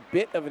usually a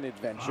bit of an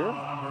adventure.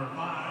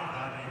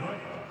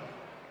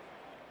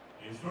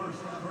 His first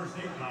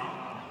team foul.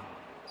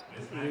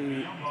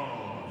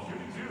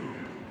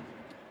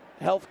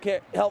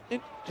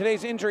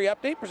 Today's injury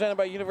update presented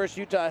by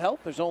University of Utah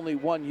Health. There's only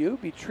one U.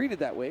 Be treated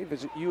that way.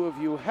 Visit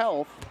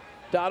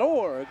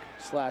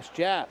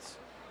uofuhealth.org/jazz.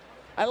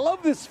 I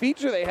love this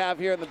feature they have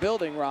here in the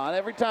building, Ron.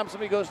 Every time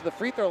somebody goes to the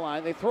free throw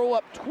line, they throw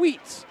up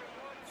tweets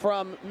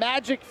from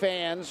Magic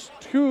fans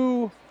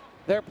to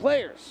their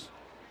players.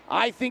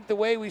 I think the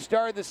way we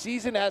started the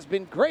season has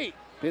been great.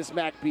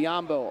 Bismack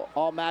Biyombo,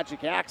 all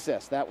Magic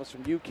access. That was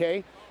from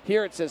UK.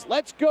 Here it says,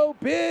 "Let's go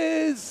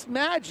Biz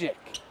Magic,"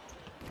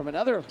 from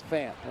another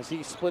fan as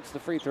he splits the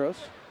free throws.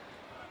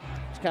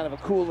 It's kind of a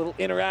cool little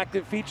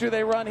interactive feature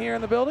they run here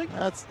in the building.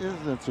 That is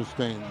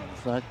interesting.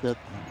 The fact that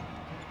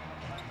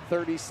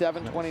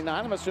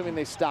 37-29. I'm assuming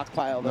they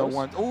stockpile those. No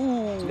one.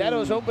 Ooh.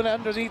 Neto's open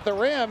underneath the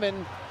rim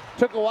and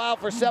took a while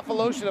for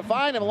Sefolosha to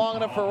find him, long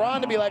enough for Ron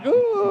to be like,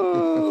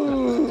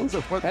 ooh.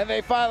 And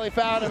they finally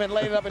found him and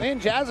laid it up and in.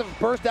 Jazz have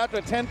burst out to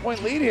a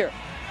 10-point lead here.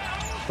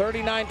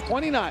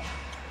 39-29.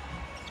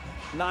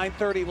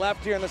 9:30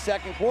 left here in the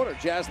second quarter.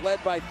 Jazz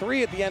led by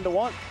 3 at the end of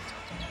 1.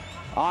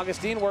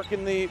 Augustine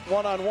working the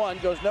one-on-one,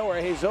 goes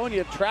nowhere.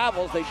 Hezonja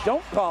travels. They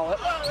don't call it.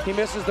 He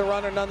misses the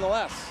runner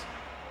nonetheless.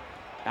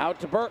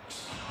 Out to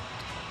Burks.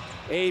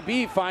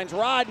 AB finds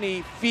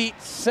Rodney. Feet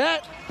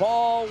set.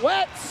 Ball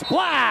wet.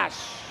 Splash!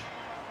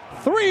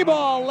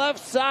 3-ball left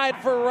side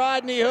for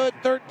Rodney Hood.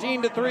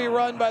 13-3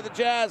 run by the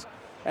Jazz.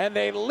 And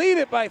they lead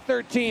it by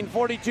 13.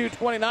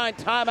 42-29.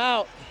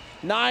 Timeout.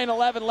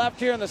 9:11 left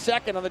here in the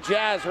second on the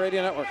Jazz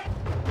Radio Network.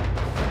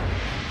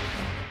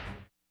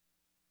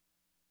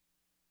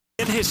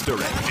 In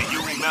history, do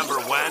you remember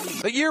when?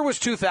 The year was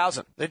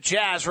 2000. The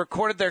Jazz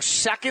recorded their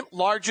second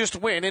largest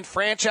win in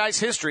franchise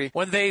history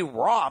when they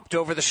romped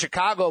over the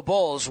Chicago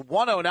Bulls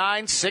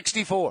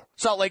 109-64.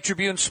 Salt Lake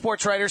Tribune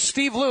sports writer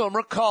Steve Loom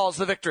recalls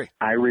the victory.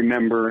 I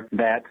remember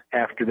that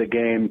after the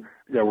game,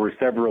 there were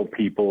several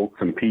people,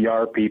 some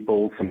PR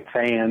people, some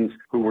fans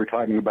who were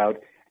talking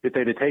about if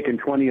they'd have taken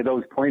 20 of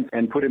those points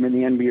and put them in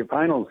the NBA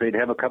Finals, they'd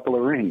have a couple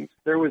of rings.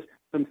 There was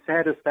some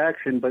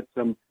satisfaction, but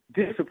some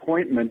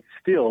disappointment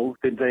still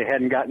that they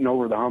hadn't gotten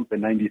over the hump in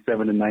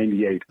 97 and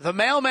 98. The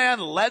mailman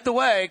led the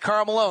way.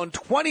 Karl Malone,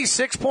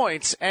 26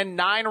 points and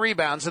 9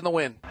 rebounds in the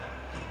win.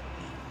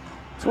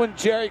 It's when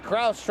Jerry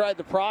Krause tried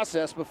the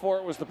process before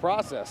it was the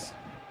process.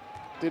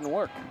 Didn't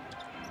work.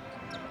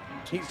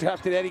 He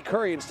drafted Eddie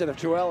Curry instead of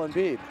Joel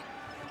Embiid.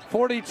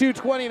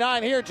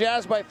 42-29 here.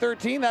 Jazz by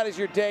 13. That is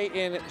your day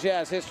in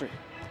Jazz history.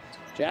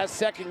 Jazz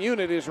second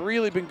unit has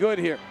really been good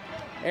here.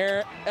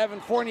 Evan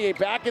Fournier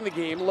back in the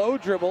game. Low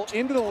dribble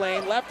into the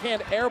lane.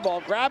 Left-hand air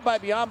ball. Grabbed by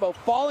Biyombo.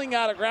 Falling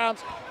out of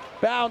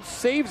bounds.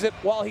 Saves it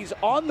while he's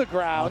on the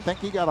ground. I think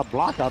he got a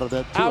block out of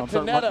that, too. Out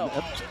to Neto.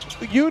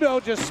 Udo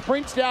just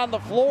sprints down the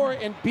floor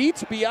and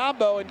beats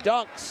Biyombo and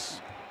dunks.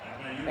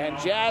 And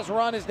Jazz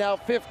run is now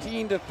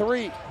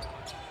 15-3.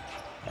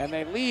 And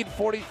they lead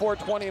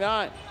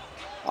 44-29.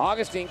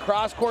 Augustine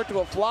cross court to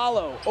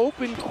Aflalo.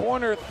 Open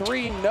corner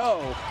three,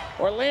 no.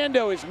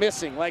 Orlando is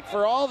missing. Like,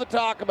 for all the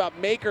talk about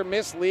make or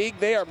miss league,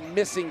 they are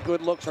missing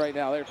good looks right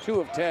now. They're 2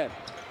 of 10.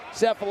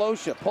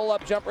 Cephalosha,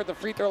 pull-up jumper at the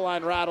free throw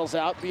line, rattles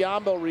out.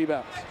 Biyombo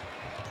rebounds.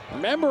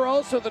 Remember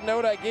also the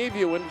note I gave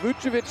you. When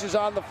Vucevic is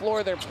on the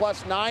floor, they're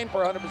 +9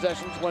 per 100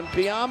 possessions. When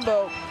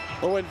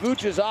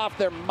Vuce is off,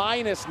 they're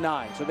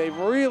 -9. So they've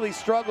really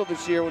struggled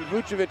this year when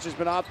Vucevic has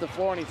been off the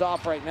floor, and he's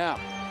off right now.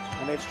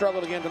 And they've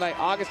struggled again tonight.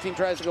 Augustine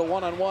tries to go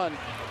one-on-one.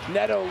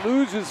 Neto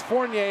loses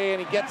Fournier, and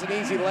he gets an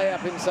easy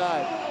layup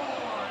inside.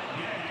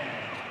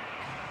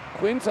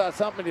 Quinn saw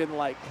something he didn't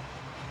like.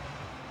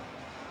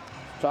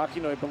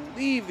 Talking to, I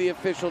believe, the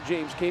official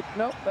James Capers.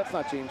 No, that's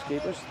not James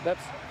Capers.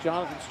 That's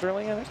Jonathan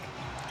Sterling, I think.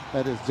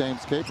 That is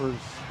James Capers.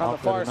 On the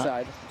far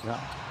side. Yeah.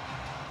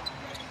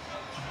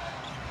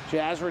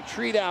 Jazz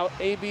retreat out.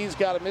 AB's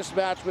got a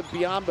mismatch with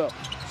Biyombo.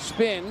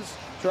 Spins,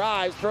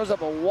 drives, throws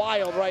up a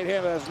wild right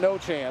hand that has no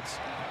chance.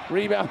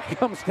 Rebound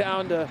comes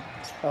down to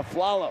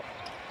Aflalo.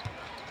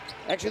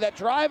 Actually, that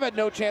drive had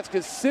no chance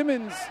because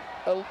Simmons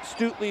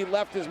astutely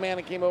left his man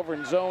and came over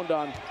and zoned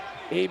on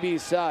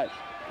AB's side.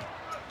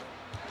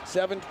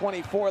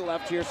 7:24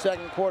 left here,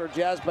 second quarter.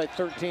 Jazz by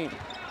 13.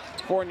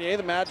 Fournier,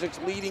 the Magic's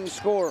leading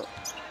scorer.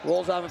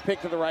 Rolls off a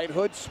pick to the right.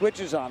 Hood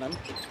switches on him.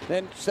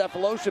 Then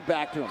Cephalosha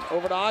back to him.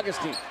 Over to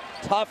Augustine.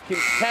 Tough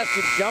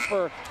contested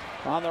jumper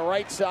on the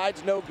right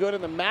side's no good.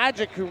 And the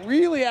Magic, who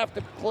really have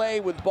to play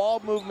with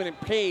ball movement and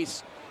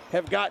pace,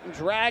 have gotten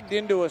dragged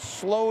into a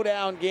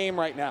slow-down game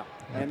right now.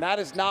 And that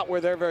is not where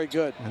they're very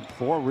good. And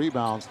 4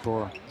 rebounds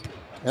for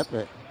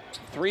Epic.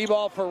 3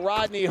 ball for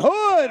Rodney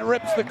Hood.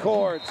 Rips the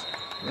cords.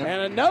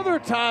 And another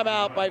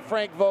timeout by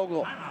Frank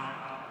Vogel.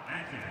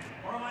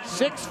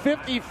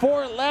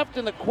 6:54 left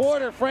in the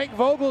quarter. Frank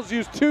Vogel's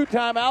used 2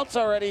 timeouts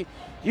already.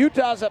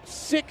 Utah's up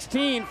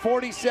 16,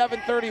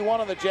 47-31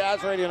 on the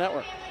Jazz Radio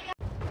Network.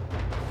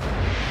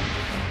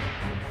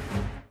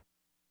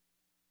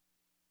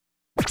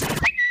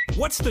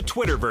 What's the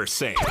Twitterverse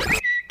saying?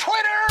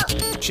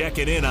 Twitter! Check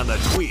it in on the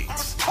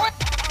tweets.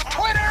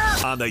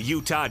 Twitter! On the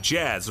Utah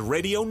Jazz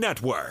Radio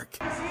Network.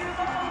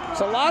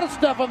 It's a lot of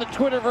stuff on the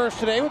Twitterverse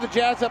today with the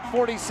Jazz up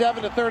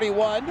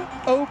 47-31.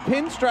 O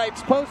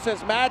Pinstripes post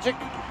says Magic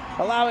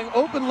allowing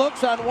open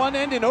looks on one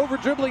end and over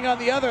dribbling on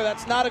the other.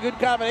 That's not a good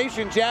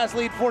combination. Jazz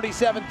lead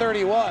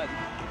 47-31.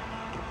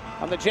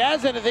 On the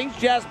Jazz end of things,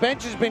 Jazz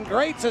bench has been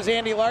great, says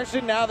Andy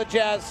Larson. Now the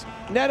Jazz,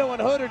 Neto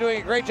and Hood are doing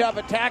a great job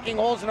attacking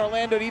holes in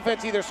Orlando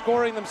defense, either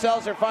scoring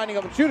themselves or finding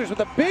open shooters. But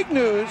the big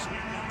news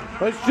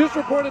was just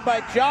reported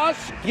by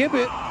Josh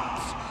Gibbons,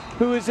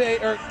 who is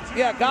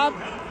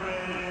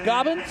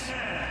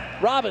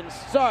Robbins,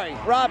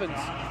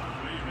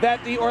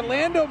 that the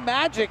Orlando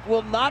Magic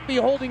will not be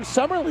holding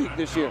Summer League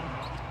this year.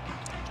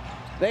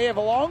 They have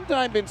a long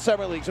time been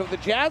Summer League, so if the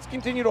Jazz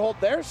continue to hold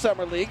their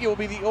Summer League, it will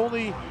be the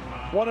only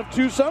one of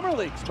 2 Summer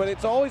Leagues. But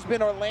it's always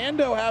been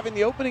Orlando having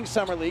the opening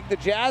Summer League. The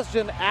Jazz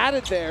then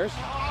added theirs,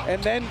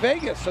 and then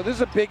Vegas. So this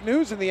is a big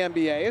news in the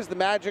NBA as the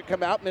Magic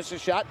come out, miss a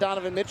shot.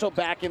 Donovan Mitchell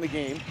back in the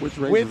game with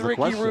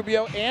Ricky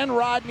Rubio and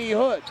Rodney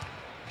Hood.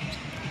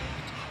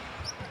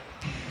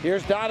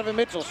 Here's Donovan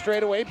Mitchell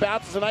straight away,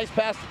 bounces a nice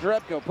pass to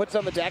Jerebko, puts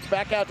on the deck,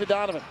 back out to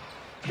Donovan.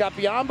 Got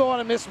Biyombo on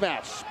a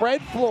mismatch,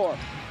 spread floor,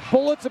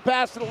 bullets a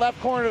pass to the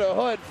left corner to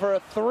Hood for a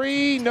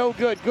 3, no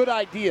good, good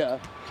idea.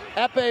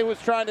 Epe was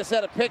trying to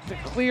set a pick to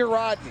clear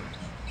Rodney.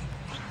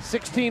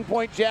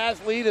 16-point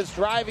Jazz lead is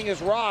driving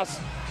as Ross.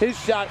 His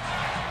shot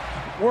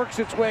works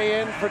its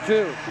way in for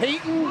 2.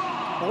 Payton,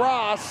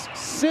 Ross,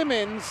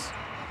 Simmons,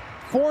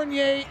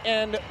 Fournier,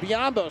 and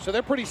Biyombo. So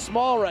they're pretty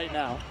small right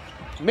now.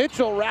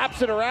 Mitchell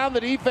wraps it around the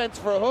defense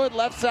for Hood.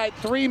 Left side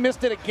 3,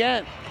 missed it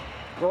again.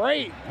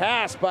 Great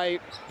pass by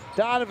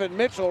Donovan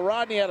Mitchell.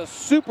 Rodney had a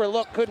super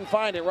look, couldn't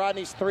find it.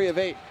 Rodney's 3 of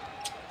 8.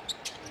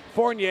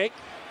 Fournier,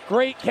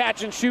 great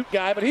catch and shoot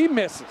guy, but he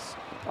misses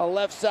a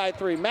left side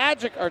 3.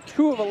 Magic are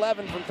 2 of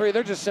 11 from 3.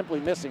 They're just simply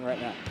missing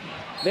right now.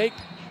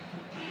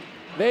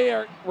 They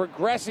are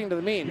regressing to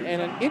the mean.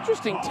 And an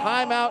interesting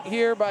timeout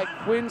here by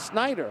Quinn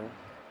Snyder.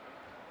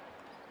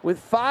 With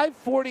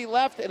 5:40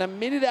 left and a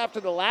minute after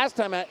the last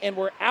timeout, and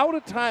we're out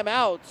of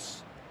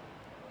timeouts.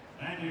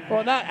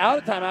 Well, not out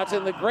of timeouts,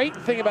 and the great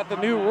thing about the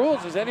new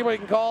rules is anybody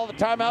can call the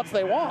timeouts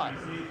they want.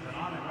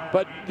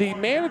 But the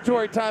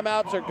mandatory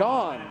timeouts are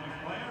gone.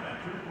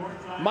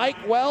 Mike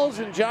Wells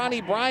and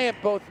Johnny Bryant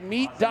both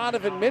meet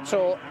Donovan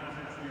Mitchell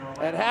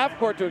at half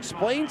court to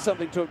explain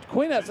something to him.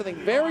 Quinn has something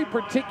very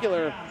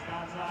particular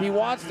he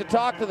wants to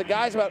talk to the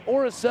guys about,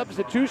 or a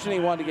substitution he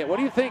wanted to get. What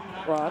do you think,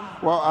 Ron?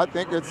 Well, I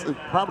think it's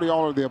probably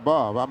all of the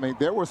above. I mean,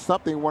 there was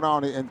something went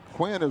on, and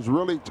Quinn is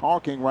really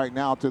talking right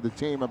now to the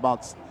team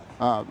about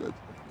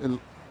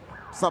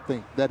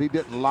something that he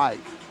didn't like.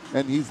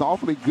 And he's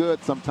awfully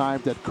good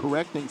sometimes at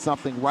correcting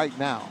something right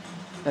now.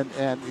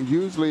 And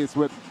usually it's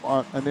with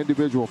an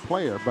individual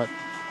player. But,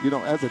 you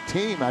know, as a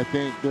team, I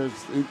think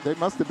they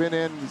must have been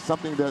in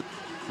something that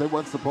they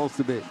weren't supposed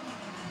to be.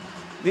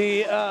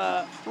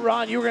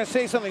 Ron, you were going to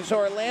say something. So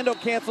Orlando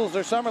cancels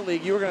their summer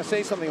league. You were going to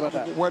say something about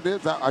that. What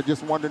is? I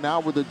just wonder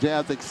now, will the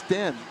Jazz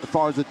extend as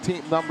far as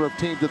the number of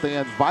teams that they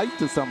invite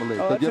to summer league?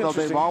 But, you know,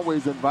 they've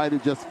always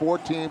invited just 4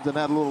 teams and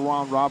had a little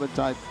round robin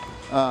type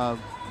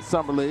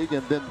summer league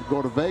and then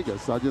go to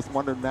Vegas. So I just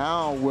wonder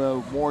now,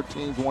 will more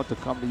teams want to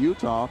come to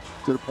Utah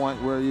to the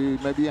point where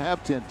maybe you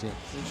have 10 teams?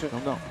 I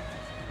don't know.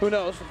 Who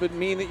knows? It would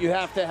mean that you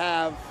have to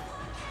have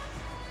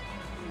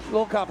a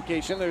little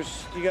complication. Need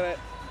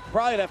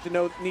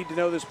to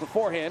know this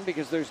beforehand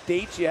because there's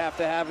dates you have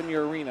to have in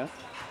your arena.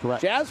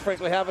 Correct. Jazz,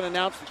 frankly, haven't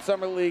announced the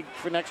summer league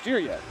for next year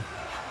yet,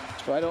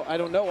 so I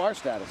don't know our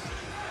status.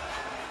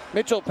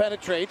 Mitchell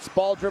penetrates,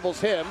 ball dribbles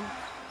him,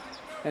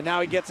 and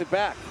now he gets it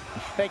back.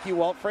 Thank you,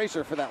 Walt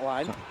Frazier, for that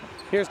line.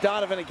 Here's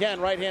Donovan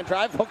again, right-hand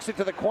drive, hooks it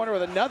to the corner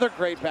with another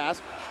great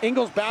pass.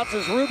 Ingles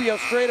bounces Rubio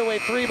straightaway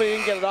 3, but he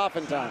didn't get it off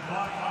in time.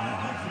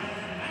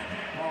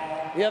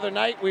 The other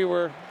night we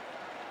were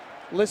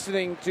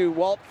listening to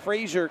Walt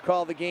Frazier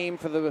call the game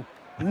for the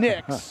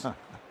Knicks,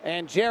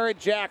 and Jared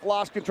Jack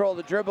lost control of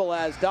the dribble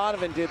as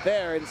Donovan did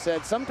there and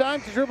said,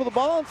 sometimes you dribble the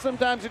ball and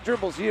sometimes it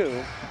dribbles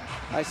you.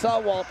 I saw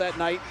Walt that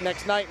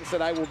next night and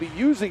said, I will be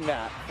using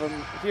that from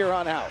here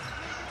on out.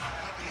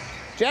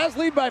 Jazz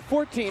lead by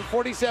 14,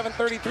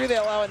 47-33. They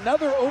allow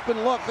another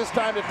open look, this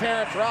time to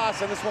Terrence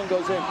Ross, and this one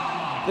goes in.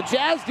 The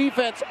Jazz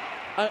defense,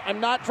 I'm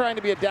not trying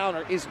to be a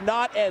downer, is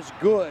not as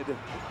good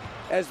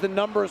as the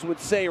numbers would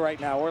say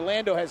right now.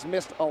 Orlando has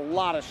missed a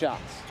lot of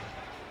shots.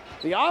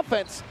 The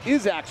offense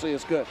is actually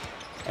as good.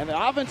 And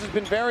the offense has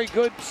been very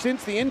good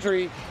since the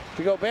injury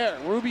to Gobert.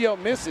 Rubio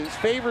misses,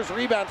 Favors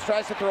rebounds,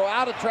 tries to throw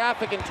out of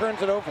traffic and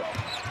turns it over.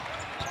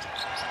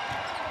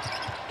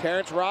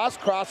 Terrence Ross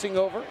crossing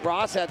over.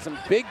 Ross had some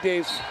big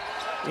days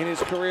in his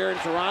career in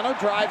Toronto.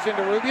 Drives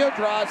into Rubio,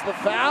 draws the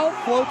foul,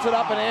 floats it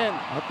up and in.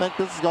 I think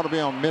this is going to be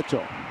on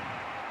Mitchell.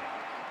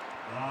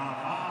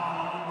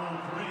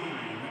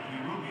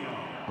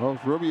 Oh,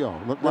 it's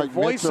Rubio. Looked like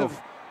Mitchell.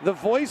 The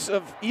voice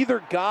of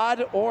either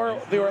God or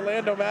the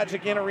Orlando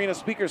Magic in-arena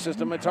speaker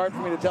system, it's hard for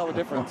me to tell the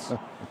difference,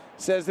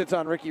 says it's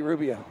on Ricky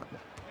Rubio.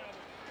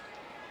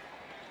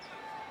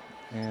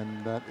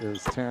 And that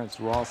is Terrence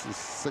Ross's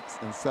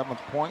 6th and 7th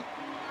point.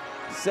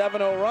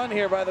 7-0 run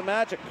here by the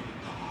Magic.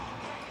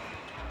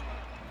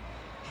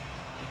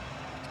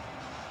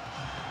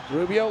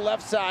 Rubio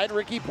left side.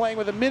 Ricky playing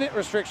with a minute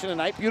restriction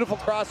tonight. Beautiful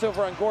crossover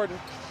on Gordon.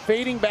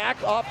 Fading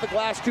back off the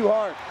glass too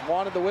hard.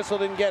 Wanted the whistle,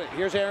 didn't get it.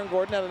 Here's Aaron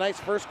Gordon, had a nice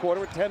first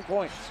quarter with 10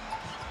 points.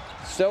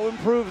 So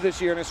improved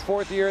this year in his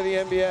 4th year of the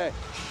NBA.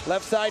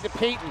 Left side to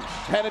Payton.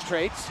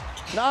 Penetrates.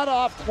 Not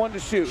off, one to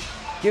shoot.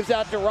 Gives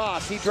out to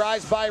Ross. He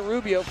drives by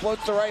Rubio.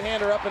 Floats the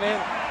right-hander up and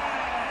in.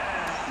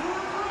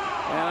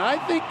 And I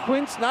think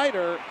Quinn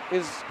Snyder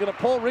is going to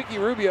pull Ricky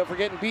Rubio for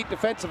getting beat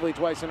defensively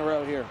twice in a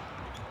row here.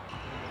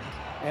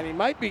 And he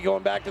might be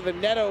going back to the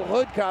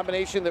Neto-Hood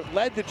combination that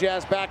led the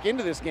Jazz back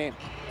into this game.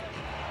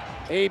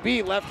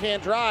 AB,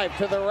 left-hand drive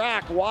to the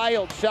rack.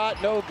 Wild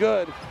shot, no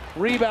good.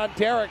 Rebound,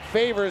 Derek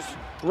Favors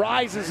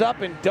rises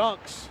up and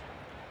dunks.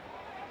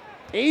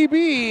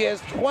 AB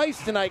has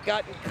twice tonight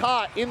gotten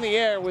caught in the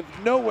air with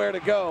nowhere to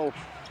go,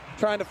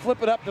 trying to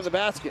flip it up to the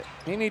basket.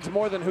 He needs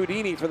more than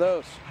Houdini for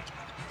those.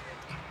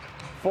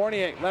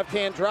 Fournier,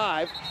 left-hand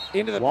drive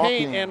into the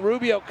paint, and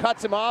Rubio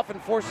cuts him off and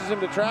forces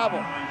him to travel.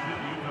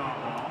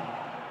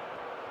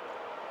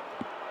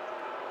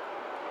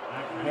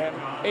 And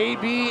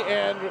AB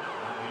and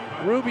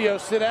Rubio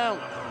sit down.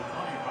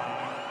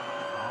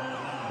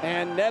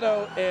 And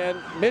Neto and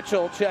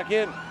Mitchell check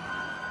in.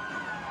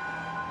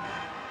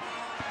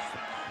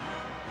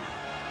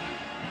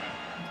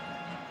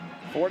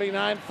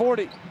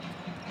 (49-40).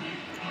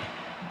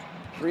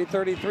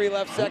 3:33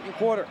 left, second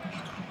quarter.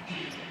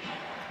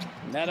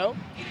 Neto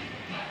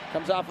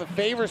comes off a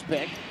Favors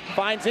pick,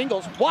 finds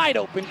Ingles, wide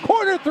open,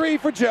 corner 3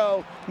 for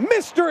Joe.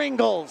 Mr.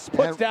 Ingles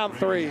puts down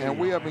 3. And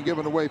we haven't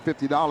given away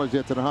 $50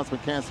 yet to the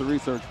Huntsman Cancer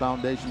Research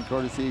Foundation,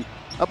 courtesy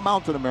of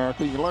Mountain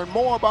America. You can learn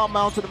more about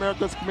Mountain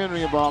America's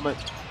community involvement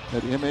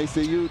at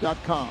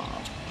macu.com.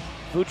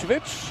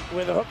 Vucevic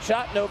with a hook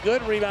shot, no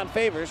good. Rebound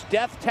Favors.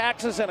 Death,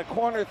 taxes, and a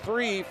corner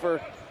 3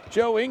 for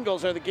Joe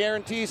Ingles are the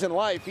guarantees in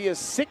life. He is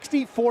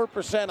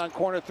 64% on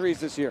corner 3s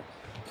this year.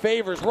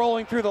 Favors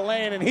rolling through the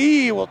lane, and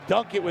he will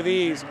dunk it with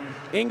ease.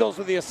 Ingles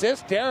with the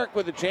assist, Derek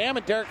with the jam,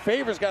 and Derek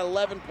Favors got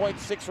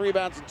 11.6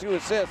 rebounds and 2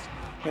 assists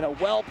in a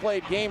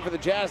well-played game for the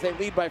Jazz. They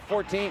lead by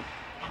 14.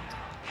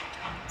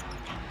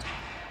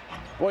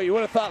 Boy, you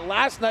would have thought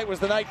last night was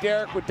the night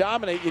Derek would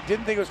dominate. You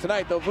didn't think it was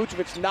tonight, though.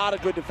 Vucevic's not a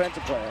good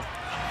defensive player.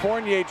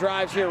 Fournier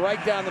drives here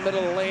right down the middle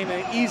of the lane,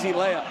 an easy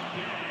layup.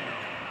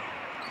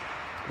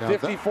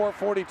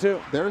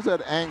 54-42. There's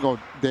that angle,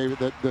 David,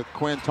 that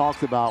Quinn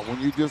talks about when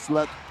you just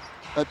let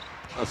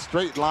a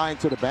straight line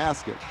to the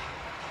basket.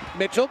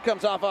 Mitchell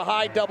comes off a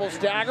high double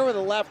stagger with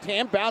a left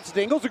hand, bounces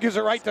to Ingles, who gives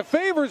it right to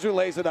Favors, who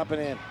lays it up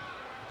and in.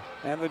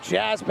 And the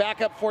Jazz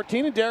back up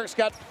 14, and Derek's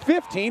got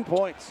 15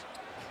 points.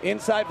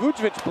 Inside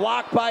Vucevic,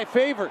 blocked by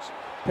Favors,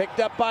 picked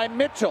up by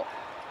Mitchell.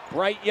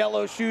 Bright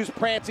yellow shoes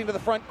prancing to the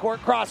front court,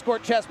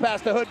 cross-court chest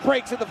pass to Hood,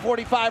 breaks at the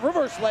 45,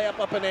 reverse layup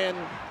up and in.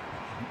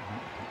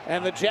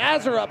 And the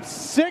Jazz are up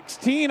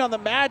 16 on the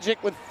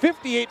Magic with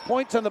 58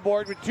 points on the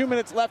board with 2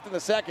 minutes left in the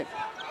second.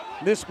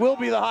 This will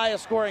be the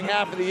highest scoring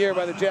half of the year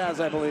by the Jazz,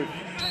 I believe.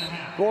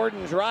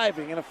 Gordon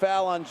driving and a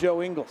foul on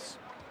Joe Ingles.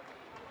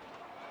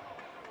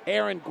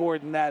 Aaron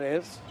Gordon, that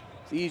is.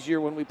 It's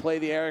easier when we play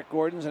the Eric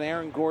Gordons and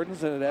Aaron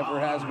Gordons than it ever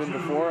has been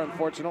before,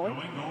 unfortunately.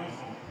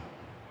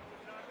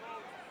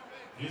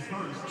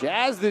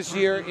 Jazz this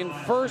year in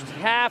first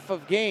half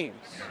of games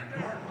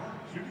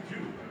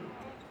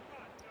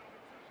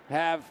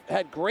have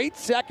had great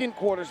second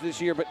quarters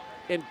this year, but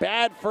in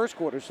bad first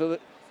quarters. So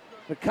that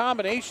the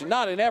combination,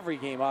 not in every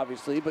game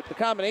obviously, but the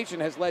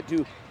combination has led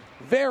to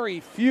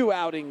very few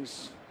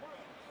outings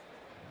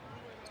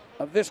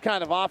of this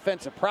kind of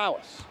offensive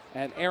prowess.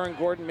 And Aaron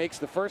Gordon makes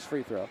the first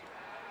free throw.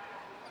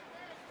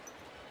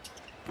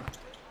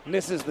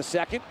 Misses the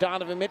second.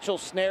 Donovan Mitchell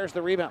snares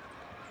the rebound.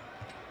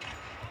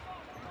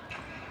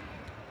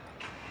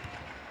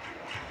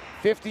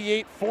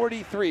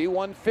 58-43,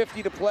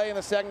 150 to play in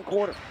the second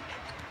quarter.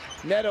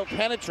 Neto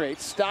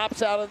penetrates,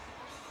 stops out of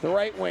the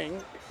right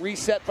wing,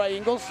 reset by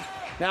Ingles.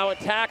 Now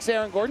attacks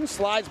Aaron Gordon,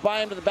 slides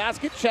by him to the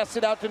basket, chests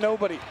it out to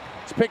nobody.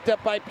 It's picked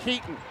up by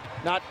Peyton.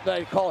 Not that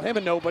I call him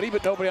a nobody,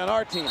 but nobody on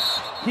our team.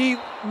 He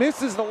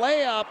misses the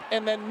layup,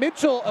 and then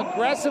Mitchell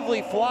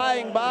aggressively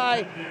flying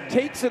by,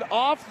 takes it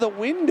off the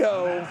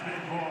window,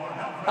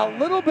 a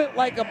little bit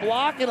like a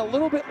block and a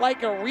little bit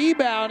like a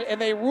rebound,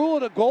 and they rule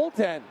it a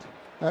goaltend.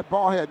 That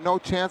ball had no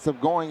chance of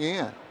going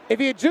in. If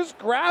he had just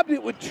grabbed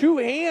it with two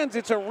hands,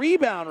 it's a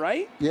rebound,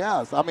 right?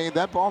 Yes. I mean,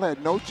 that ball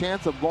had no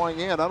chance of going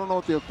in. I don't know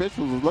what the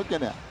officials were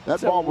looking at.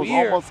 That ball was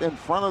almost in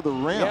front of the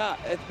rim. Yeah,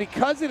 it's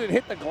because it had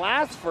hit the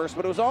glass first,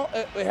 but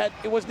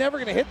it was never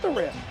going to hit the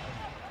rim.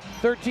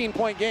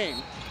 13-point game.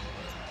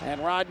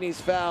 And Rodney's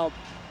fouled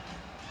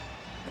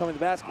coming to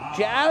the basket.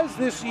 Jazz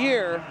this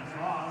year,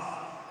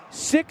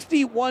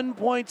 61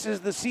 points is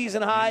the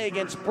season high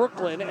against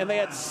Brooklyn, and they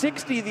had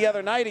 60 the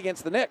other night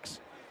against the Knicks.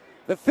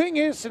 The thing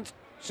is,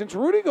 since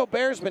Rudy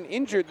Gobert's been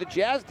injured, the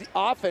Jazz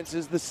offense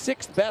is the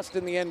sixth best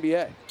in the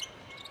NBA.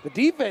 The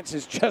defense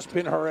has just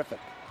been horrific.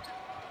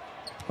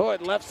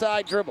 Hood, left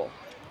side dribble.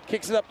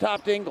 Kicks it up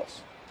top to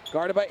Ingles.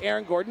 Guarded by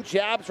Aaron Gordon.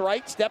 Jabs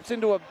right, steps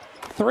into a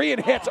three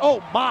and hits.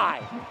 Oh,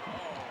 my.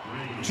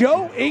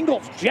 Joe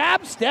Ingles,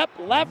 jab, step,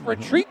 left,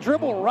 retreat,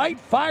 dribble right,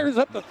 fires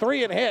up the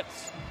three and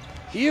hits.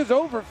 He is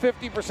over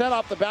 50%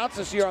 off the bounce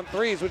this year on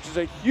threes, which is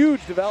a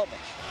huge development.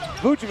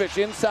 Vucevic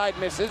inside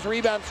misses,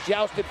 rebounds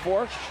jousted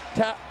for,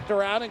 tapped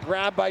around and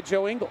grabbed by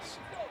Joe Ingles.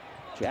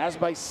 Jazz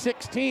by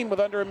 16 with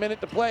under a minute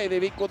to play.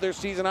 They've equaled their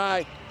season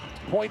high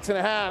points and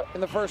a half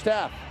in the first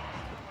half.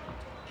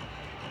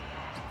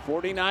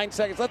 49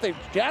 seconds left. The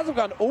Jazz have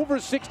gone over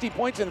 60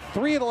 points in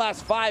 3 of the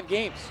last 5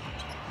 games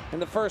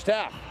in the first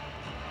half.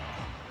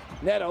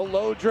 Neto,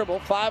 low dribble,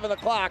 5 on the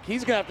clock.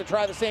 He's going to have to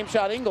try the same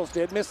shot Ingles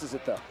did. Misses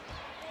it, though.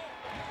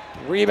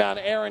 Rebound,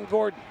 Aaron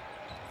Gordon.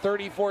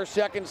 34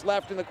 seconds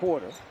left in the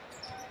quarter.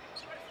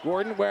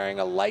 Gordon wearing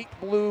a light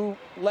blue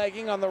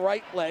legging on the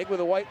right leg with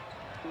a white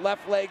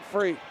left leg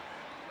free.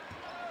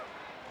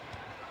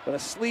 But a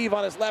sleeve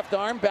on his left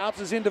arm,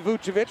 bounces into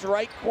Vucevic.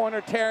 Right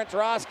corner, Terrence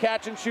Ross,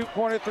 catch and shoot.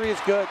 Corner three is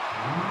good.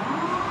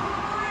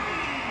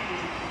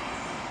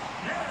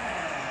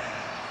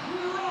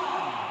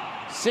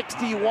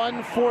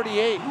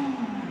 (61-48).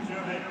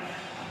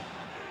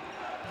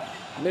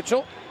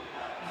 Mitchell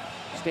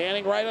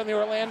standing right on the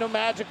Orlando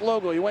Magic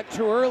logo. He went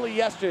too early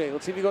yesterday.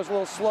 Let's see if he goes a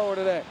little slower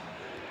today.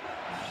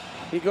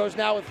 He goes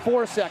now with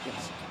 4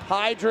 seconds.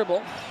 High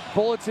dribble,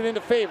 bullets it into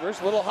Favors.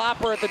 Little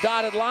hopper at the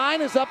dotted line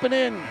is up and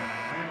in.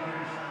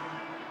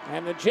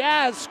 And the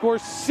Jazz score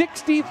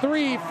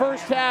 63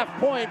 first half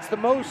points, the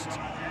most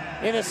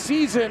in a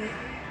season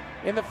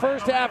in the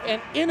first half.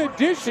 And in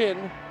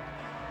addition,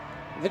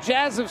 the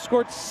Jazz have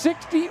scored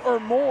 60 or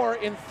more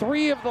in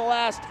 3 of the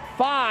last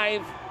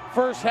 5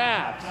 first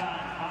halves.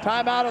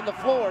 Timeout on the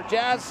floor.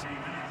 Jazz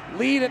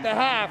lead at the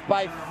half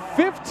by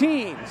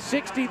 15,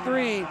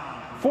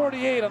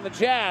 63-48 on the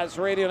Jazz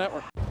Radio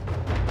Network.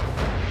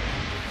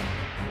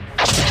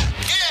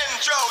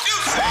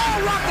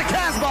 Rock the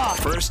Casbah.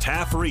 First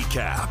half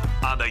recap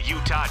on the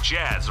Utah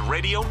Jazz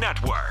Radio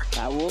Network.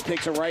 Raul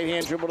takes a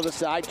right-hand dribble to the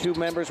side. 2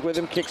 members with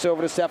him. Kicks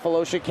over to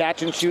Cephalosha.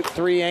 Catch and shoot.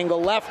 3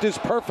 angle left is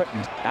perfect.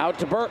 Out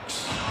to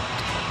Burks.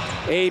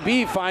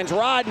 AB finds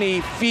Rodney.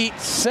 Feet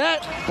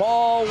set.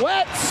 Ball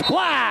wet.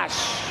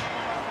 Splash.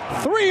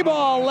 3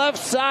 ball left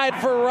side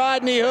for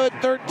Rodney Hood.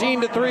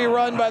 13-3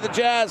 run by the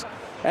Jazz.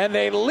 And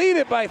they lead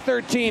it by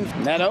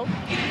 13. Neto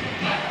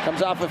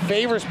Comes off a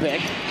Favors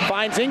pick,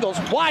 finds Ingles,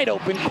 wide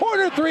open,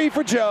 corner three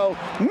for Joe.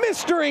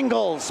 Mr.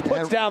 Ingles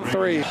puts down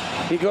 3.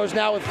 He goes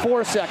now with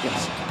 4 seconds.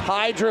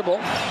 High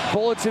dribble,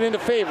 bullets it into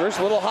Favors.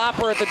 Little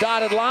hopper at the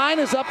dotted line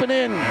is up and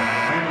in.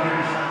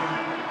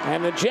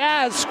 And the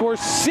Jazz score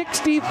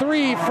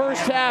 63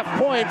 first half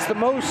points, the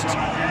most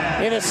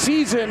in a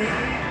season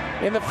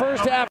in the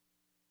first half.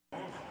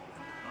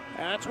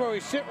 And that's where we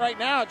sit right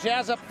now.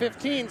 Jazz up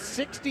 15,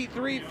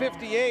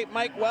 63-58.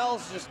 Mike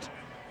Wells just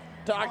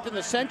talked in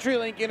the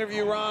CenturyLink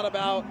interview, Ron,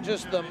 about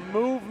just the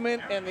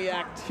movement and the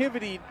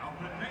activity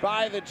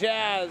by the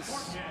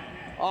Jazz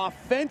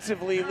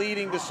offensively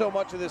leading to so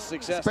much of this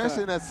success.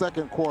 Especially in that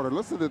second quarter.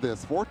 Listen to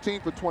this.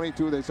 14 for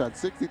 22. They shot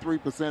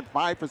 63%,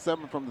 5 for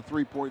 7 from the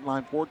three-point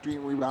line,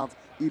 14 rebounds,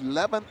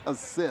 11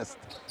 assists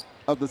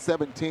of the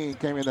 17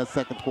 came in that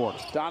second quarter.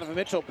 Donovan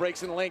Mitchell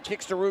breaks in the lane,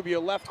 kicks to Rubio.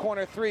 Left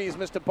corner three. He's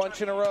missed a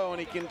bunch in a row, and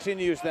he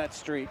continues that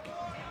streak.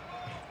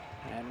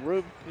 And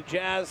the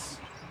Jazz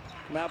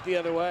come out the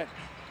other way.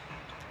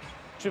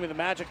 Excuse me, the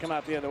Magic come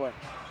out the other way.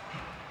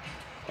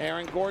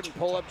 Aaron Gordon,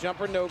 pull-up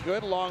jumper, no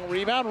good. Long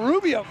rebound.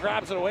 Rubio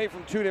grabs it away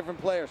from 2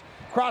 different players.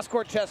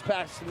 Cross-court chest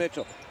pass to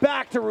Mitchell.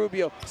 Back to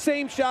Rubio.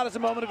 Same shot as a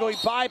moment ago. He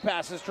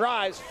bypasses,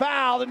 drives,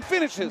 fouled, and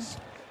finishes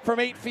from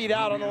 8 feet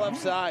out on the left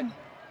side.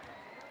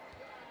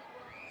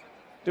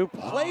 Do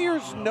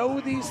players know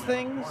these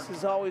things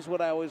is always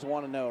what I always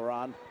want to know,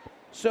 Ron.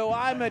 So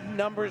I'm a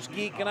numbers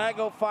geek, and I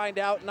go find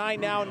out, and I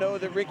now know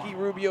that Ricky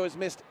Rubio has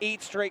missed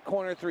 8 straight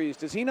corner threes.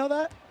 Does he know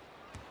that?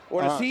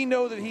 Or does he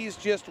know that he's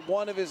just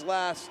one of his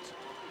last,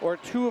 or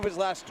 2 of his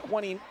last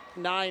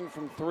 29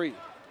 from 3?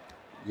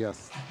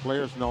 Yes,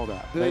 players know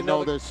that. They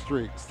know their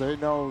streaks. They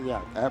know,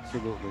 yeah,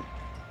 absolutely.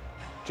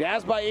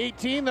 Jazz by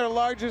 18, their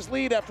largest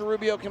lead after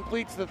Rubio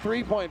completes the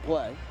three-point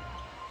play.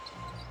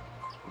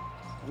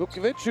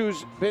 Vucevic,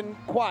 who's been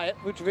quiet.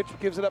 Vucevic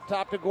gives it up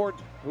top to Gordon,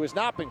 who has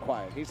not been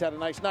quiet. He's had a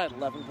nice night,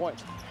 11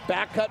 points.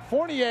 Back cut,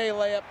 Fournier,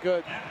 layup,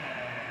 good.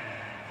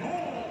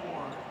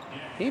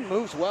 He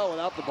moves well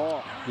without the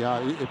ball.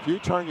 Yeah, if you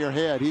turn your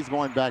head, he's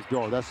going back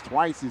door. That's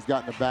twice he's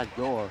gotten the back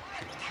door.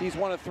 He's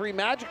one of 3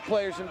 Magic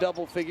players in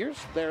double figures.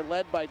 They're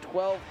led by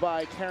 12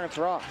 by Terrence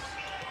Ross.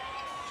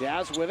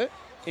 Jazz with it.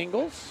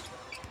 Ingles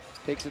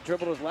takes a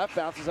dribble to his left,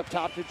 bounces up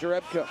top to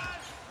Jerebko.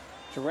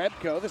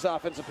 Jerebko, this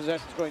offensive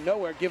possession is going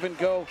nowhere. Give and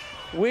go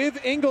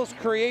with Ingles,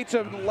 creates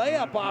a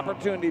layup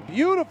opportunity.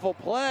 Beautiful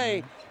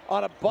play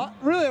on a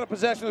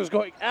possession that was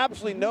going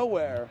absolutely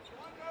nowhere,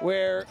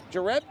 where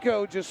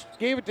Jerebko just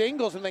gave it to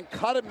Ingles and then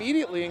cut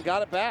immediately and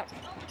got it back.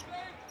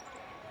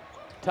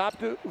 Top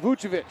to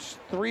Vucevic.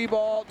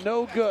 3-ball,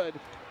 no good.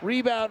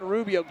 Rebound,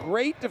 Rubio.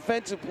 Great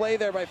defensive play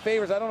there by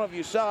Favors. I don't know if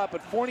you saw it,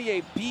 but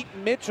Fournier beat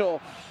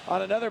Mitchell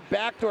on another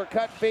backdoor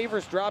cut.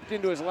 Favors dropped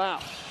into his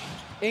lap.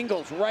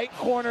 Ingles, right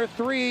corner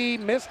 3,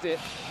 missed it.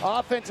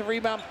 Offensive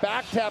rebound,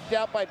 back tapped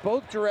out by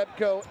both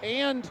Jerebko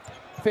and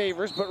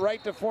Favors, but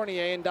right to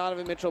Fournier, and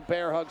Donovan Mitchell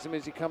bear hugs him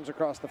as he comes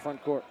across the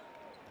front court.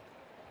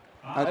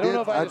 I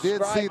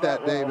did see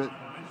that, David.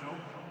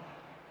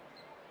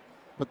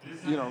 But,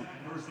 you know,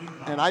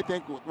 and I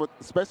think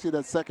especially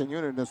that second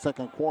unit in the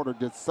second quarter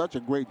did such a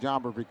great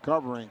job of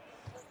recovering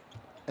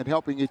and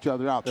helping each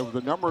other out. There was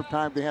a number of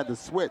times they had to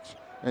switch,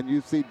 and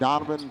you see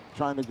Donovan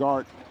trying to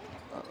guard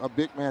a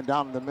big man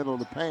down in the middle of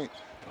the paint,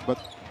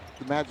 but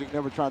the Magic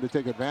never tried to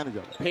take advantage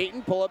of it.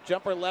 Payton, pull-up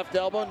jumper, left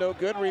elbow, no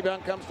good.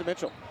 Rebound comes to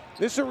Mitchell.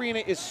 This arena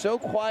is so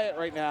quiet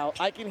right now,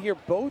 I can hear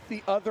both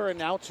the other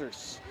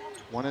announcers.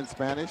 One in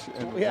Spanish.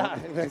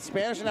 The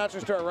Spanish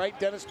announcers to our right,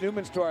 Dennis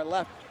Newman's to our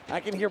left. I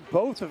can hear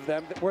both of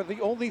them. We're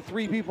the only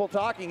 3 people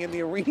talking in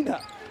the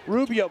arena.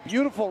 Rubio,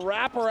 beautiful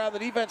wrap around the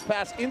defense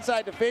pass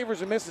inside to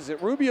Favors and misses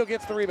it. Rubio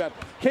gets the rebound,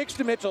 kicks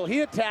to Mitchell.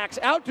 He attacks,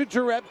 out to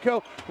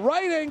Jerebko.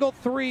 Right angle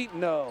 3,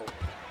 no.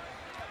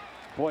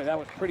 Boy, that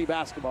was pretty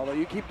basketball, though.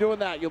 You keep doing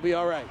that, you'll be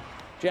all right.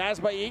 Jazz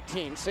by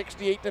 18,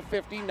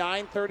 68-50,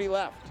 9:30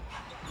 left.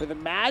 For the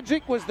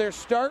Magic, was their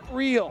start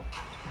real?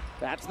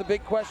 That's the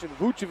big question.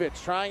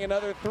 Vucevic trying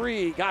another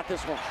 3. Got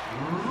this one.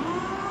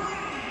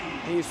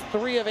 He's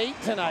 3 of 8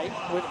 tonight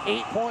with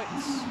 8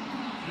 points.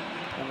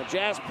 And the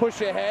Jazz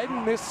push ahead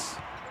and miss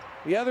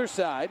the other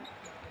side.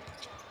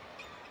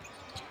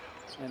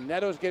 And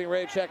Neto's getting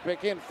ready to check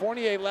back in.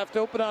 Fournier left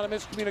open on a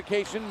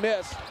miscommunication.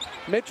 Miss.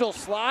 Mitchell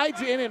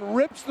slides in and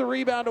rips the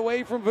rebound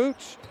away from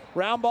Vooch.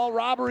 Round ball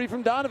robbery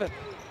from Donovan.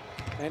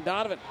 And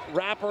Donovan,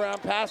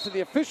 wraparound pass to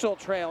the official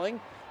trailing.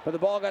 But the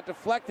ball got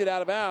deflected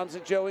out of bounds,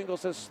 and Joe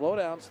Ingles says, slow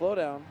down, slow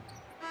down.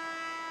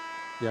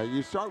 Yeah,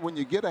 you start when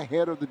you get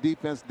ahead of the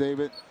defense,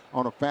 David,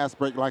 on a fast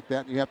break like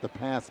that, and you have to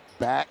pass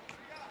back.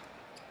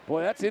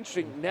 Boy, that's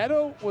interesting.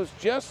 Neto was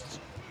just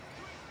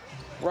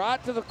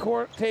brought to the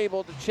court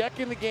table to check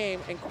in the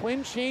game, and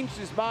Quinn changed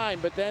his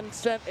mind, but then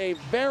sent a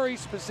very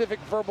specific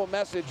verbal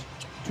message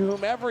to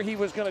whomever he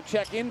was going to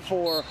check in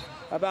for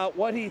about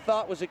what he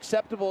thought was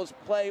acceptable as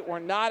play or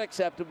not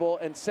acceptable,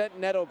 and sent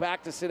Neto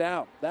back to sit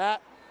down.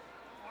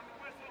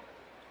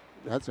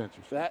 That's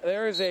interesting.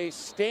 There is a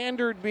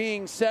standard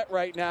being set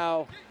right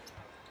now,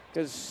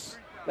 because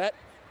that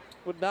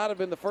would not have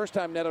been the first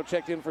time Neto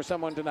checked in for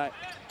someone tonight.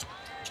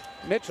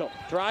 Mitchell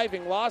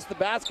driving, lost the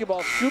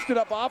basketball, scooped it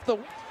up off the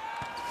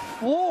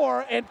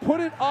floor and put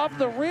it off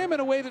the rim in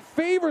a way that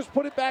Favors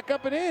put it back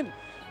up and in.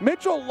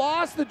 Mitchell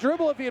lost the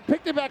dribble. If he had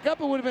picked it back up,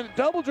 it would have been a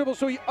double dribble,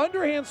 so he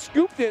underhand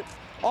scooped it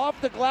off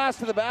the glass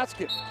to the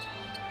basket.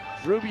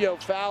 Rubio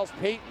fouls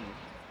Payton,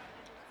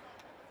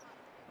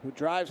 who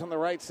drives on the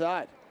right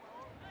side.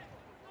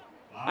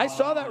 I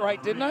saw that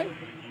right, didn't I?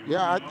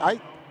 Yeah,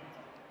 I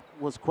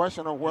was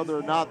questioning whether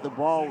or not the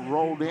ball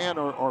rolled in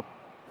or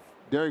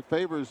Derek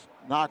Favors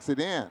knocks it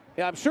in.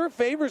 Yeah, I'm sure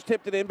Favors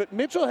tipped it in, but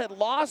Mitchell had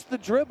lost the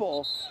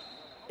dribble,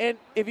 and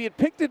if he had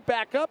picked it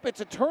back up, it's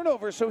a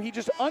turnover, so he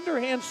just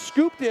underhand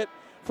scooped it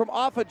from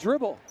off a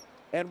dribble.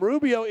 And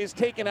Rubio is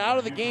taken out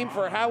of the game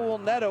for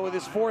Raul Neto with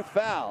his 4th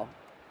foul.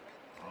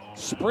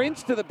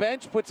 Sprints to the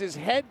bench, puts his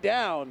head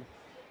down.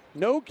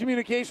 No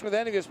communication with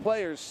any of his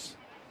players.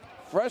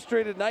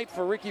 Frustrated night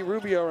for Ricky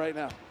Rubio right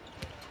now.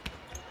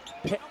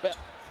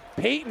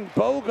 Payton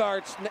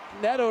bogarts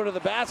Neto to the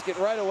basket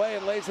right away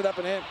and lays it up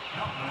and in.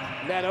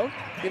 Neto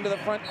into the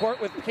front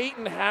court with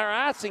Payton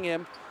harassing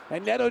him,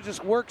 and Neto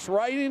just works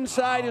right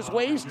inside his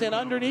waist and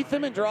underneath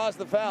him and draws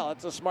the foul.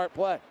 It's a smart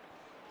play.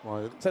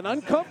 It's an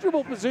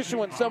uncomfortable position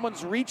when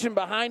someone's reaching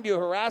behind you,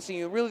 harassing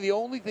you. Really, the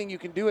only thing you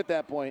can do at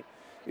that point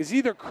is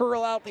either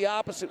curl out the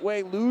opposite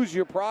way, lose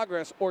your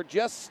progress, or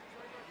just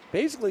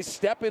basically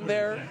step in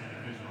there.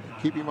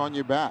 Keep him on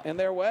your back. In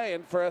their way.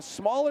 And for a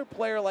smaller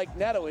player like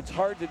Neto, it's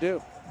hard to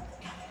do.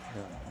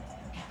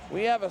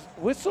 We have a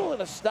whistle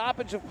and a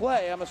stoppage of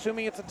play. I'm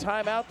assuming it's a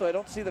timeout, though I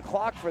don't see the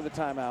clock for the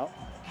timeout.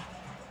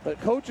 But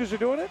coaches are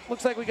doing it.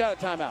 Looks like we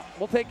got a timeout.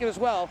 We'll take it as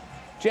well.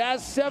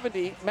 Jazz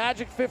 70,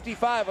 Magic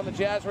 55 on the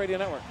Jazz Radio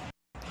Network.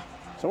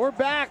 So we're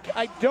back.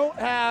 I don't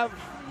have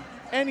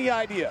any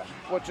idea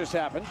what just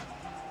happened.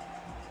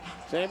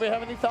 Does anybody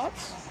have any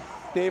thoughts?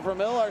 Dave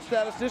Ramil, our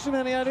statistician,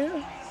 any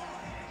idea?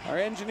 Our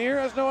engineer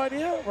has no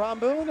idea. Ron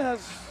Boone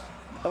has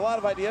a lot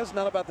of ideas,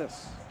 none about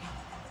this.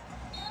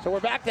 So we're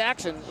back to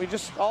action. We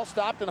just all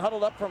stopped and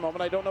huddled up for a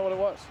moment. I don't know what it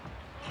was.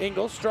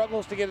 Ingles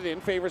struggles to get it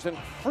in, Favors and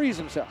frees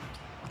himself.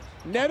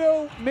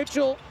 Neto,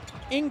 Mitchell,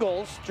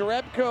 Ingles,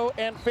 Jerebko,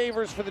 and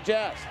Favors for the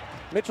Jazz.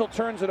 Mitchell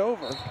turns it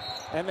over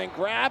and then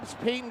grabs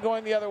Payton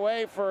going the other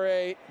way for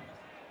a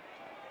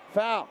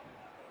foul.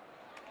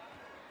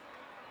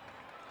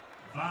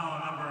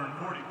 Foul number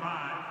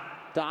 45.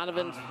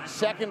 Donovan's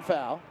second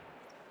foul.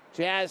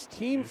 Jazz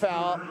team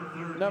foul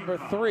number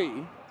 3.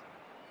 You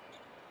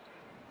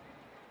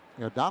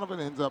know, Donovan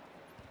ends up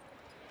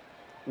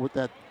with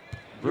that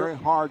very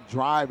hard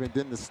drive and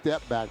then the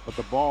step back, but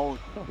the ball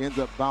ends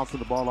up bouncing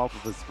the ball off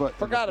of his foot.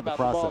 Forgot about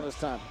the ball this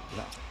time.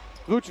 Yeah.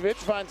 Vucevic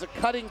finds a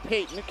cutting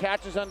Payton,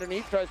 catches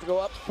underneath, tries to go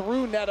up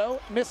through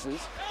Neto, misses,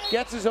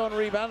 gets his own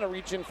rebound, a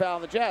reach-in foul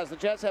on the Jazz. The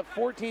Jazz have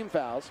 14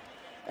 fouls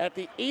at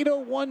the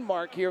 8:01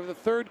 mark here of the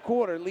third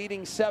quarter,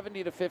 leading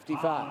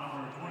 70-55.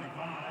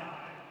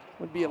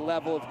 Would be a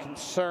level of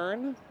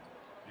concern.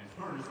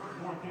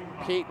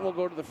 Payton will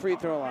go to the free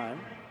throw line.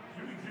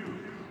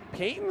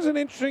 Payton's an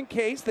interesting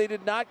case. They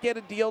did not get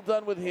a deal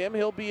done with him.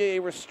 He'll be a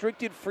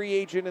restricted free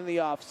agent in the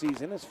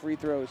offseason. His free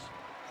throw's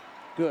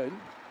good.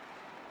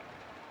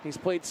 He's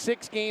played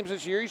 6 games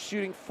this year. He's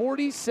shooting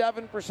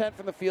 47%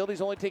 from the field.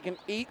 He's only taken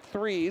 8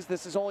 threes.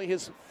 This is only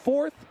his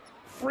 4th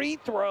free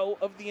throw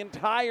of the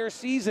entire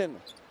season.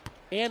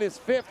 And his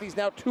 5th. He's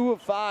now 2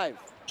 of 5.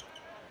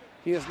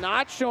 He has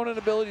not shown an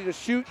ability to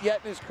shoot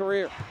yet in his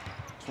career.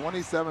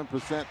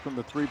 27% from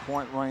the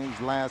three-point range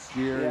last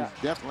year. Yeah.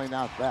 He's definitely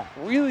not that.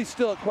 Really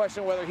still a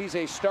question whether he's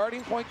a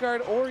starting point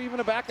guard or even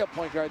a backup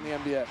point guard in the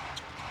NBA.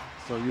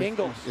 So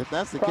Ingles, if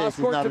that's the case,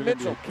 he's cross-court not to an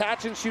Mitchell. NBA.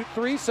 Catch and shoot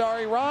 3.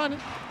 Sorry, Ron.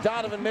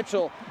 Donovan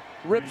Mitchell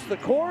rips the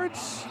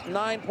cords.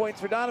 9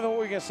 points for Donovan. What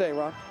were you going to say,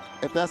 Ron?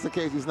 If that's the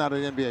case, he's not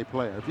an NBA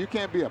player. If you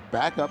can't be a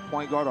backup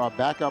point guard or a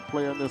backup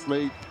player in this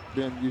league,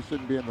 then you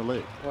shouldn't be in the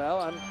league. Well,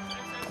 I'm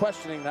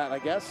questioning that, I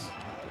guess.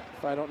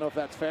 I don't know if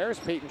that's fair as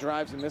Payton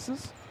drives and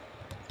misses.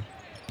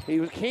 He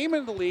came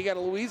into the league out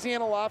of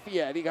Louisiana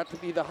Lafayette. He got to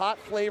be the hot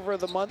flavor of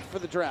the month for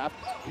the draft.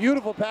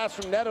 Beautiful pass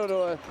from Neto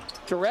to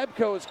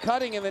Jerebko is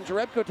cutting, and then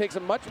Jerebko takes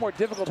a much more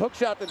difficult hook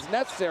shot than's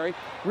necessary.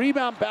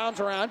 Rebound bounds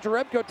around.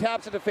 Jerebko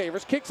taps it to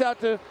Favors. Kicks out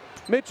to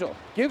Mitchell.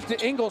 Gives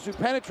to Ingles, who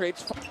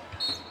penetrates.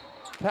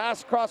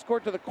 Pass cross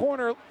court to the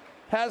corner.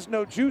 Has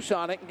no juice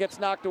on it and gets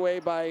knocked away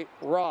by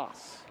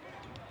Ross.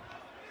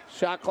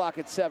 Shot clock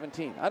at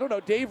 17. I don't know.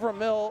 Dave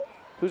Ramil,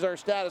 who's our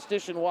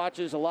statistician,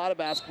 watches a lot of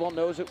basketball,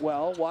 knows it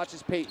well,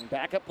 watches Payton.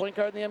 Backup point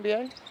guard in the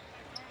NBA?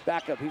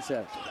 Backup, he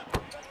says.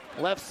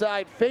 Left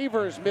side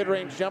Favors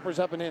mid-range jumpers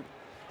up and in.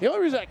 The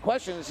only reason I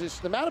question is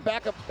the amount of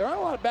backup. There aren't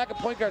a lot of backup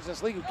point guards in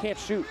this league who can't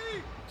shoot.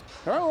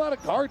 There aren't a lot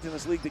of guards in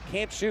this league that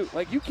can't shoot.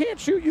 Like, you can't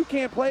shoot, you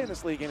can't play in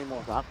this league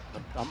anymore. I'm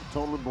a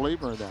total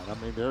believer in that. I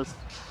mean, there's...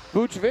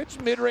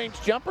 Vucevic,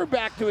 mid-range jumper,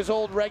 back to his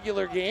old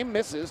regular game,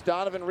 misses.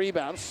 Donovan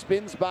rebounds,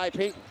 spins by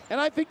Payton.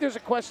 And I think there's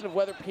a question of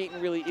whether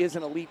Payton really is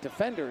an elite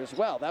defender as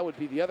well. That would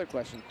be the other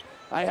question.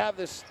 I have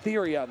this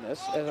theory on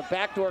this. As a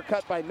backdoor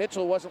cut by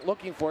Mitchell, wasn't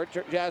looking for it.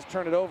 Jazz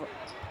turn it over.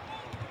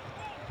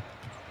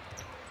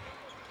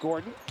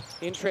 Gordon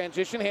in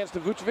transition, hands to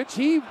Vucevic.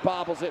 He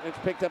bobbles it, and it's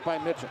picked up by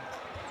Mitchell.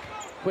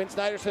 Quinn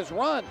Snyder says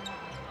run.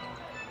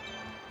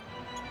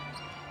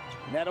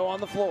 Neto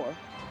on the floor.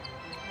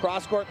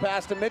 Cross-court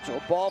pass to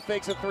Mitchell. Ball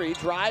fakes a three.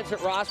 Drives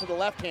at Ross with the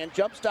left hand.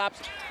 Jump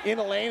stops in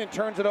the lane and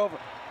turns it over.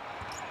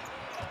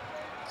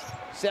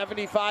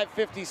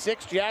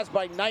 75-56. Jazz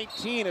by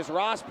 19 as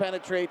Ross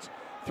penetrates.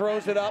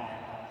 Throws it up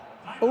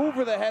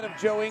over the head of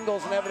Joe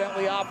Ingles and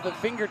evidently off the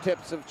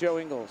fingertips of Joe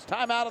Ingles.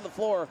 Timeout on the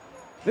floor.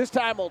 This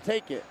time we'll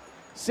take it.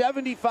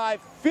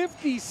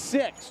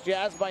 75-56.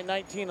 Jazz by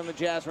 19 on the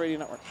Jazz Radio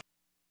Network.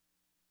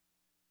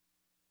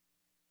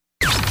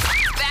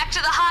 Back to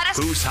the hottest.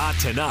 Who's hot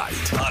tonight?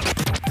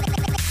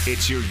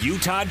 It's your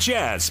Utah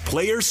Jazz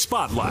Player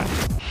Spotlight.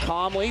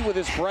 Calmly, with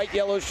his bright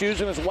yellow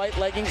shoes and his white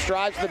leggings,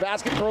 drives to the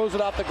basket, throws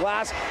it off the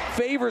glass.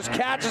 Favors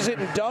catches it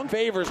and dunks.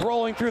 Favors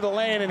rolling through the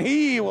lane, and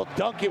he will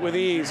dunk it with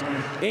ease.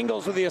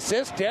 Ingles with the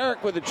assist,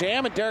 Derek with the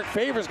jam, and Derek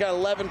Favors got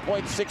 11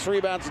 points, 6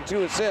 rebounds, and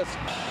 2 assists.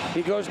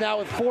 He goes now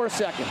with 4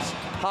 seconds.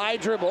 High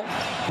dribble,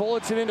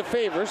 bullets it into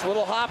Favors.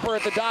 Little hopper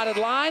at the dotted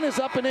line is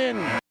up and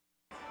in.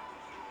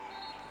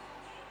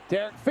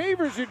 Derek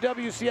Favors, your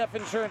WCF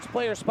Insurance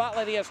Player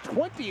Spotlight. He has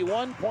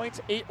 21 points,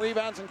 8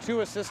 rebounds, and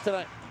 2 assists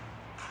tonight.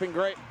 It's been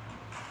great.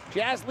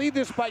 Jazz lead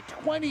this by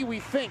 20,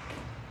 we think.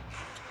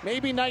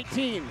 Maybe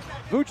 19.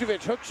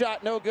 Vucevic, hook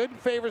shot, no good.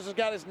 Favors has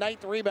got his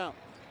 9th rebound.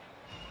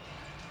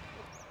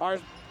 Our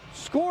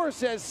score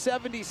says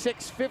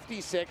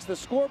 76-56. The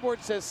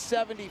scoreboard says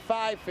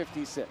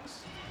 75-56.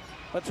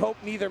 Let's hope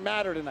neither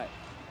matter tonight.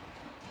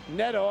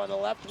 Neto on the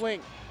left wing.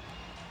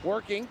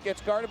 Working,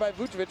 gets guarded by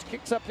Vucevic,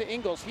 kicks up to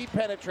Ingles. He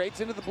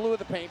penetrates into the blue of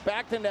the paint.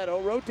 Back to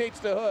Neto, rotates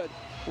to Hood.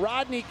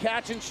 Rodney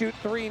catch and shoot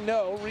 3,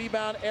 no.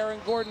 Rebound,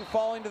 Aaron Gordon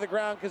falling to the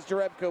ground because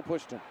Jerebko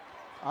pushed him.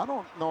 I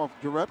don't know if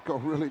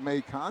Jerebko really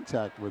made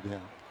contact with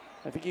him.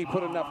 I think he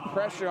put enough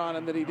pressure on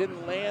him that he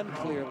didn't land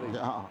clearly.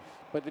 Yeah.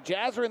 But the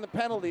Jazz are in the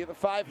penalty at the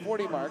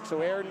 5:40 mark,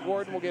 so Aaron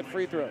Gordon will get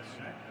free throws.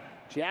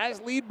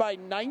 Jazz lead by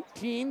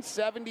 19,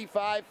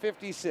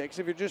 75-56.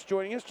 If you're just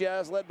joining us,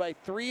 Jazz led by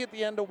 3 at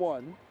the end of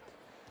 1.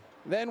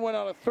 Then went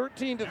on a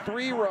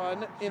 13-3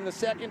 run in the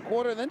second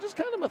quarter, and then just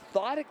kind of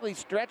methodically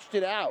stretched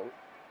it out.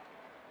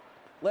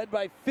 Led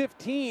by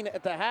 15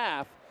 at the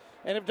half,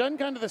 and have done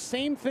kind of the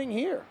same thing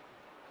here.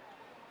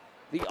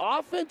 The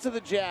offense of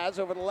the Jazz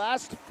over the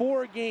last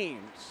 4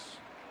 games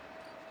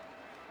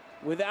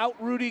without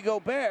Rudy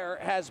Gobert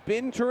has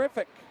been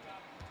terrific.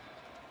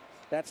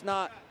 That's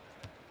not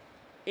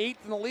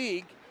 8th in the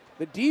league.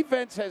 The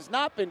defense has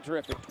not been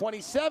terrific,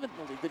 27th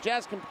in the league. The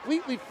Jazz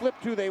completely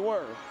flipped who they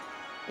were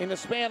in the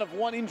span of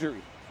 1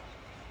 injury.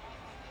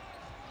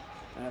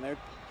 And they're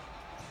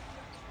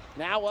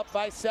now up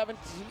by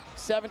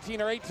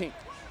 17 or 18.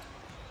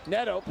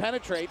 Neto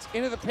penetrates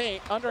into the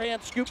paint,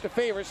 underhand scoop to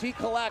Favors. He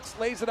collects,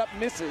 lays it up,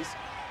 misses.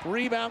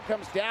 Rebound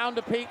comes down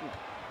to Payton.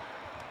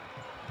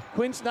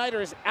 Quinn Snyder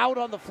is out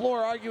on the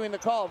floor arguing the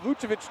call.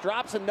 Vucevic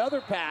drops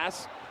another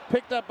pass,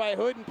 picked up by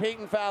Hood, and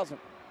Payton fouls him.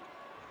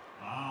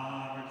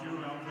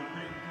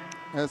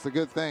 That's a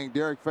good thing.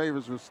 Derek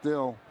Favors was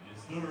still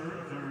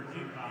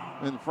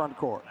in the front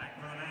court.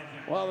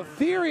 Well, the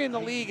theory in the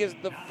league is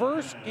the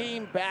first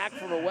game back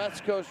from a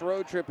West Coast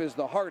road trip is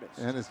the hardest.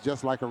 And it's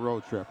just like a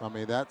road trip. I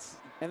mean,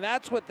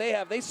 that's what they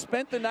have. They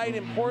spent the night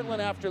in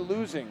Portland after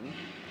losing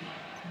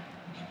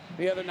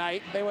the other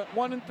night. They went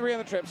 1-3 on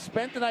the trip,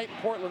 spent the night in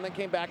Portland, then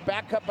came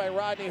back up by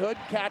Rodney Hood,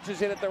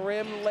 catches it at the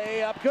rim,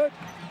 layup, good.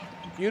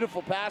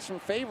 Beautiful pass from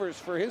Favors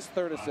for his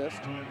 3rd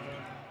assist.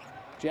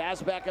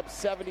 Jazz back up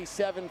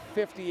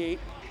 77-58.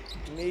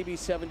 Maybe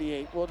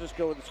 78. We'll just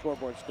go with the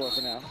scoreboard score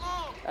for now.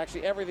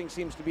 Actually, everything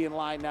seems to be in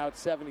line now.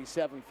 It's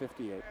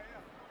 77-58.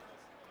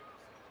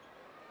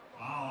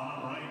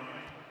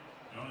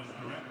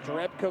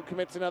 Jerebko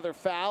commits another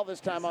foul, this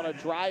time on a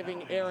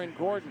driving Aaron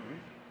Gordon.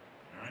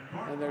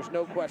 And there's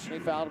no question he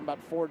fouled him about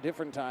 4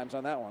 different times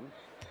on that one.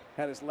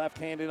 Had his left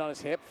hand in on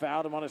his hip,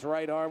 fouled him on his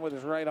right arm with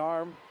his right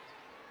arm.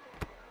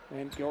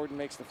 And Gordon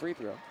makes the free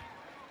throw.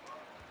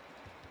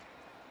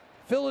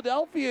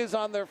 Philadelphia is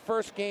on their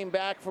first game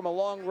back from a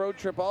long road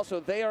trip also.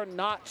 They are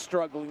not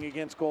struggling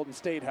against Golden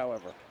State,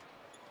 however.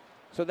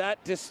 So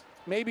that just,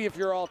 maybe if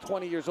you're all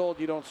 20 years old,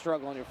 you don't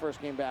struggle on your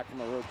first game back from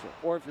a road trip,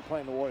 or if you're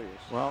playing the Warriors.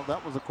 Well,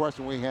 that was a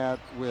question we had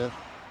with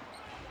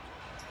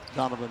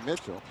Donovan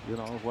Mitchell,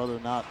 whether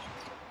or not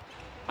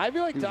I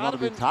feel like he's going to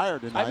be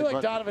tired tonight. I feel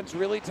like Donovan's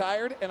really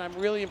tired, and I'm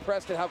really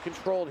impressed at how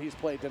controlled he's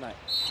played tonight.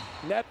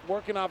 Net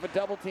working off a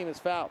double team is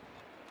fouled.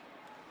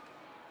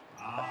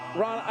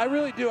 Ron, I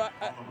really do.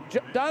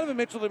 Donovan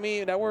Mitchell, to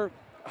me, now we're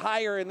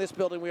higher in this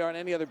building we are in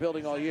any other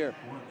building all year.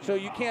 So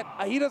you can't,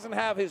 he doesn't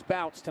have his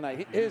bounce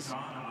tonight.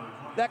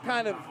 That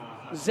kind of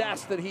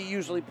zest that he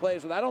usually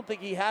plays with. I don't think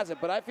he has it,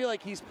 but I feel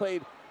like he's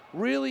played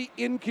really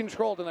in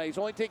control tonight. He's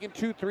only taken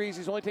 2 threes.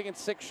 He's only taken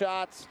 6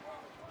 shots.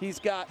 He's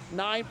got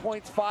 9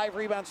 points, 5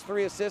 rebounds,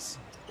 3 assists.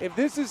 If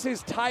this is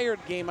his tired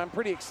game, I'm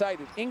pretty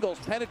excited. Ingles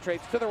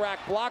penetrates to the rack,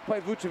 blocked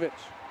by Vucevic.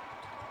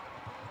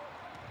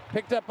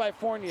 Picked up by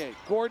Fournier.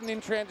 Gordon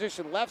in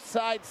transition. Left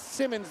side,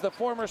 Simmons, the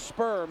former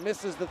Spur,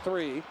 misses the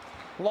 3.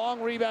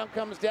 Long rebound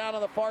comes down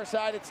on the far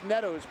side. It's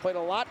Neto, who's played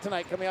a lot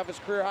tonight, coming off his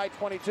career-high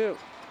 22.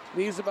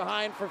 Leaves it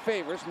behind for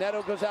Favors.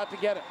 Neto goes out to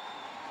get it.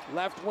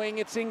 Left wing,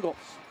 it's Ingles.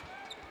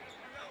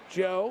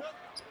 Joe,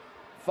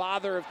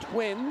 father of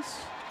twins,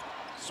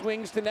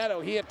 swings to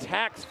Neto. He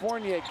attacks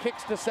Fournier,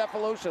 kicks to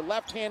Cephalosha.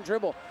 Left-hand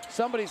dribble.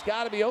 Somebody's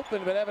got to be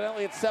open, but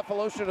evidently it's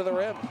Cephalosha to the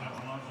rim.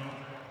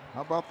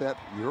 How about that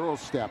Euro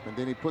step, and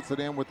then he puts it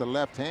in with the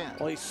left hand.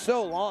 Well, he's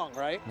so long,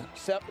 right?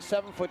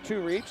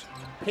 7'2" reach.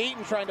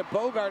 Payton trying to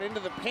bogart into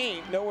the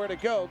paint, nowhere to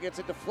go, gets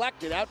it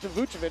deflected out to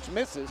Vucevic,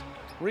 misses.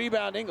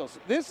 Rebound Ingles.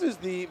 This is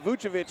the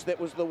Vucevic that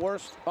was the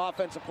worst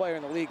offensive player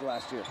in the league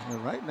last year.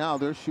 And right now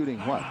they're shooting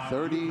what?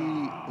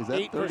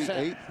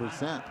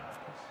 38%.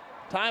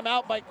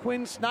 Timeout by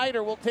Quinn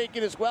Snyder. We'll take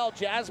it as well.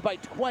 Jazz by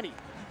 20,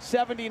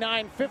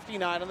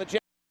 79-59 on the Jazz.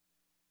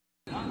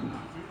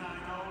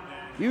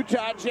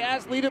 Utah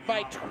Jazz lead it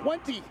by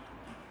 20.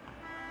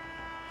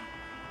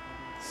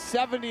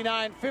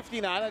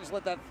 79-59. I just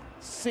let that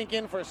sink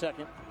in for a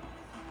second.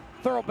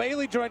 Thurl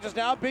Bailey joins us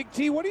now. Big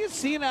T, what are you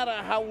seeing out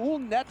of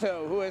Raul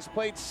Neto, who has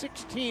played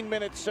 16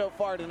 minutes so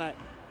far tonight?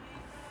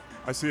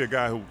 I see a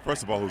guy who,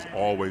 first of all, who's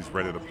always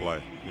ready to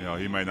play. You know,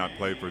 he may not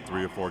play for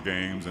 3 or 4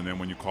 games, and then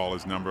when you call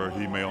his number,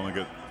 he may only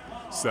get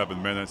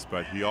 7 minutes,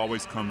 but he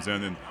always comes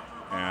in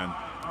and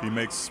he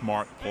makes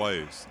smart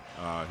plays.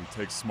 He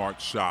takes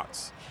smart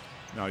shots.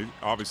 Now,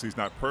 obviously he's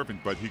not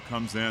perfect, but he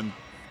comes in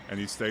and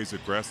he stays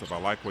aggressive. I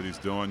like what he's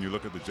doing. You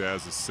look at the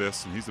Jazz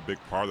assists, and he's a big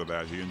part of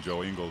that. He and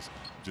Joe Ingles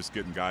just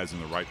getting guys in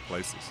the right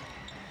places.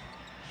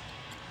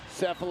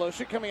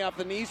 Cephalosha coming off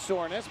the knee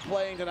soreness,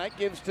 playing tonight,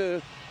 gives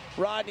to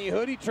Rodney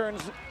Hood. He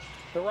turns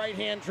the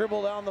right-hand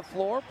dribble down the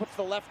floor, puts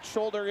the left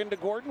shoulder into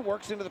Gordon,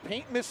 works into the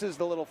paint, misses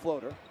the little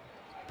floater.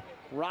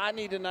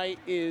 Rodney tonight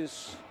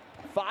is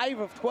 5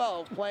 of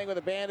 12, playing with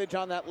a bandage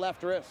on that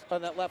left wrist,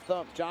 on that left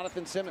thumb.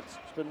 Jonathan Simmons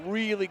has been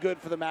really good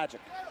for the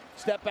Magic.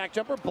 Step back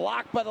jumper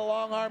blocked by the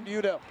long-armed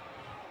Udo.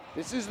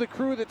 This is the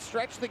crew that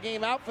stretched the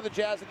game out for the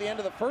Jazz at the end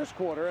of the first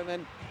quarter, and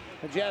then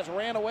the Jazz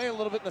ran away a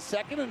little bit in the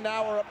second, and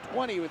now we're up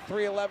 20 with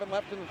 3:11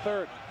 left in the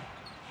third.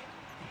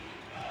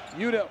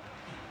 Udo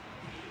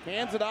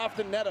hands it off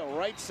to Neto.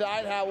 Right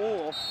side,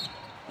 Raul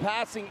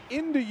passing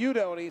into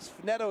Udo, and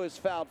Neto is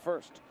fouled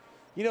first.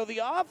 You know,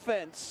 the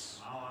offense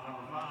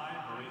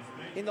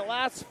in the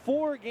last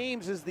 4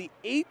 games is the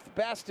 8th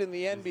best in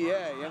the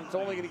NBA, and it's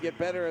only going to get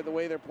better the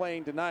way they're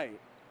playing tonight.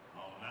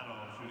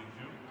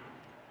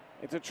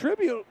 It's a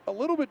tribute a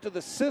little bit to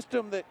the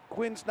system that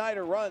Quinn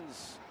Snyder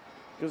runs,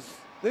 because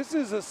this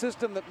is a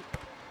system that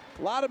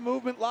a lot of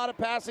movement, a lot of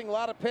passing, a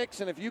lot of picks,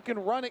 and if you can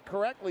run it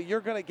correctly,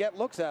 you're going to get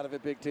looks out of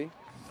it, Big T.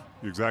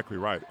 You're exactly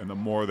right, and the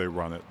more they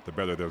run it, the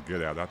better they'll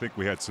get at it. I think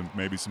we had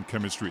maybe some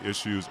chemistry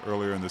issues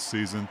earlier in the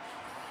season,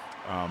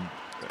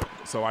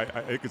 so I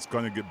think it's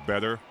going to get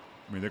better.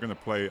 I mean, they're going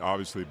to play,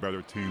 obviously,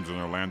 better teams in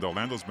Orlando.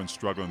 Orlando's been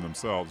struggling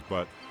themselves,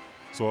 but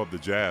so have the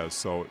Jazz.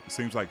 So it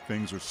seems like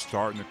things are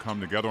starting to come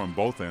together on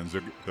both ends.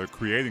 They're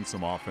creating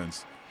some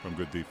offense from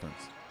good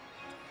defense.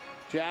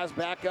 Jazz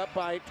back up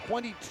by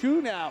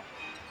 22 now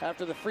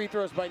after the free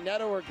throws by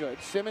Neto are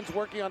good. Simmons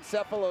working on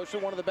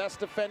Cephalosha, one of the best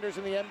defenders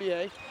in the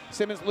NBA.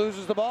 Simmons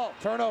loses the ball.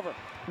 Turnover.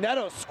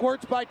 Neto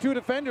squirts by 2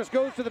 defenders,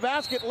 goes to the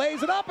basket,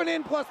 lays it up and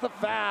in, plus the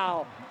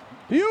foul.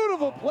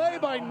 Beautiful play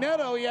by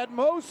Neto. He had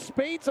Mo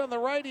Spates on the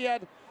right. He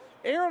had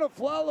Aaron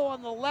Aflalo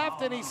on the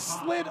left, and he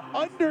slid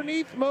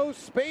underneath Mo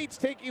Spates,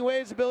 taking away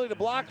his ability to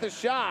block the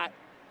shot,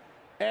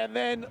 and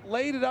then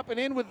laid it up and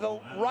in with the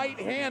right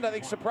hand, I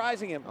think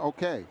surprising him.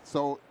 Okay,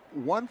 so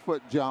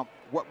 1-foot jump,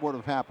 what would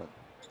have happened?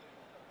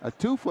 A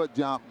 2-foot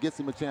jump gets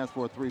him a chance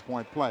for a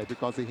 3-point play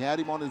because he had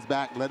him on his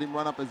back, let him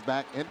run up his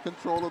back, in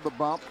control of the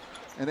bump,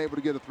 and able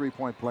to get a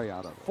 3-point play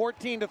out of it.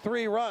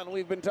 14-3 run.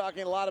 We've been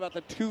talking a lot about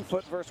the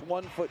 2-foot versus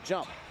 1-foot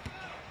jump.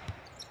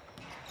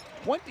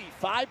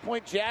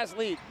 25-point Jazz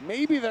lead,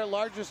 maybe their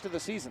largest of the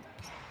season.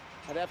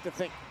 I'd have to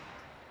think.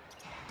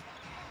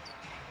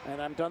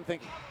 And I'm done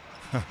thinking.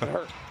 It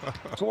hurt.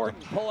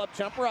 Gordon, pull-up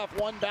jumper off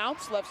one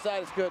bounce. Left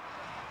side is good.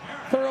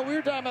 Thurl, we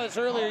were talking about this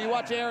earlier. You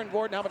watch Aaron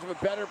Gordon, how much of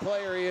a better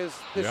player he is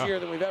this year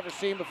than we've ever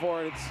seen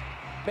before. And it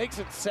makes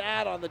it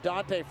sad on the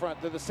Dante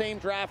front. They're the same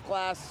draft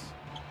class.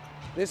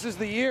 This is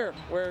the year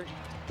where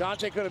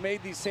Dante could have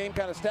made these same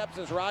kind of steps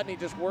as Rodney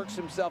just works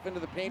himself into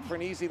the paint for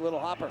an easy little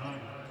hopper.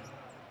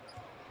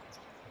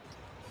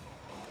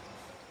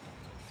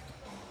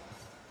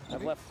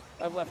 I've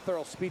left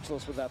Thurl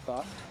speechless with that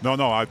thought.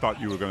 No, I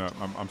thought you were going to.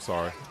 I'm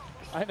sorry.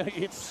 I know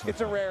it's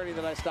a rarity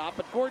that I stop,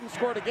 but Gordon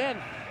scored again.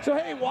 So,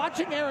 hey,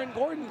 watching Aaron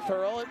Gordon,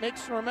 Thurl, it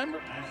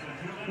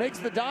makes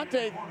the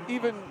Dante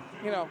even,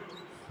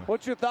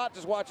 what's your thought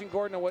just watching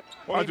Gordon and what?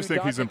 Well, I just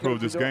think he's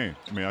improved his game.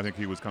 I mean, I think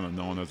he was kind of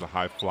known as a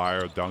high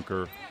flyer,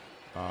 dunker.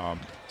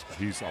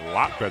 He's a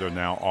lot better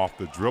now off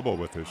the dribble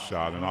with his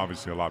shot, and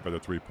obviously a lot better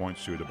 3-point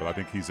shooter. But I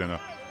think he's in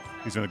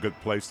a good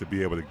place to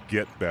be able to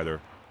get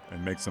better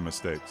and make some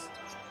mistakes.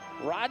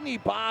 Rodney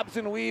bobs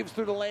and weaves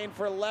through the lane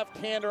for a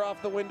left-hander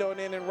off the window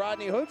and in, and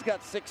Rodney Hood's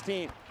got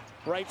 16.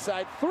 Right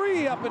side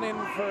 3 up and in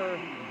for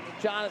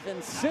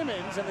Jonathan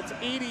Simmons, and it's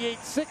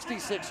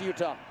 88-66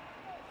 Utah.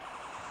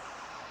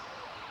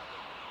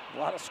 A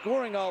lot of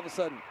scoring all of a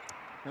sudden.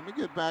 Let me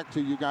get back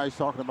to you guys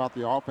talking about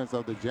the offense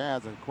of the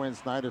Jazz and Quinn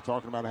Snyder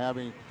talking about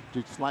having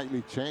to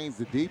slightly change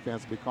the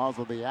defense because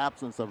of the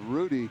absence of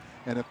Rudy.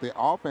 And if the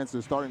offense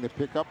is starting to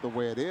pick up the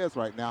way it is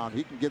right now, and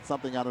he can get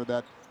something out of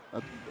that,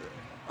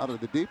 out of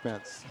the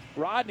defense.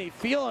 Rodney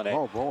feeling it.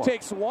 Oh, boy.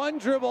 Takes one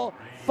dribble,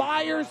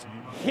 fires,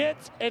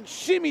 hits, and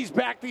shimmies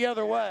back the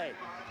other way.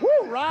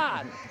 Woo,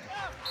 Rod.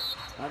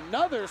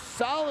 Another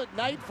solid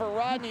night for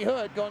Rodney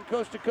Hood, going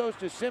coast to coast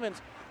to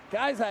Simmons.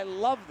 Guys, I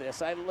love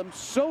this. I'm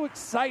so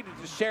excited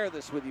to share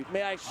this with you.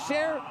 May I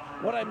share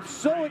what I'm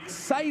so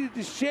excited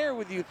to share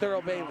with you,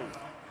 Thurl Bailey?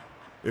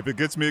 If it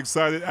gets me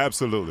excited,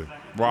 absolutely.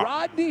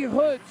 Rodney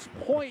Hood's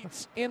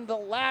points in the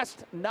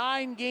last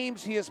 9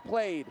 games he has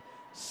played: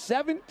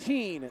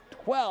 17,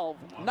 12,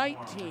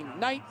 19,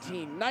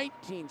 19,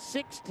 19,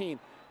 16,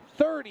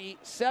 30,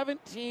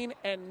 17,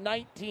 and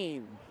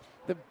 19.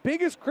 The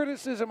biggest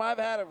criticism I've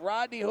had of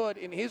Rodney Hood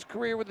in his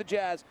career with the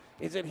Jazz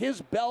is that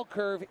his bell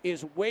curve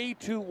is way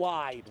too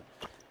wide.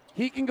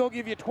 He can go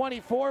give you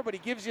 24, but he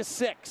gives you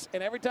 6.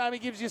 And every time he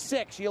gives you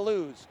 6, you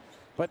lose.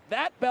 But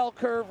that bell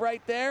curve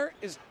right there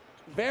is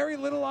very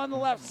little on the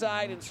left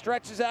side and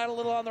stretches out a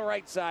little on the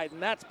right side,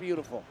 and that's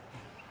beautiful.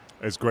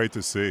 It's great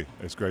to see.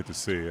 It's great to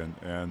see.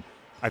 And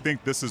I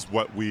think this is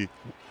what we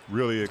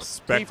really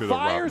expected of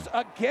Rodney. He fires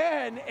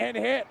again and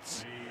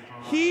hits.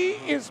 He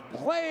is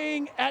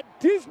playing at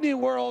Disney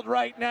World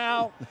right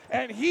now,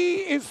 and he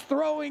is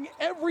throwing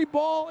every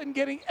ball and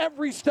getting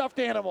every stuffed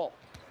animal.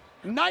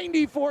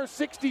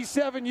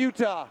 94-67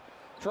 Utah.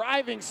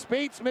 Driving,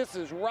 Spates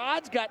misses.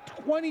 Rod's got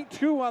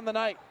 22 on the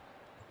night.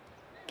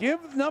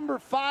 Give number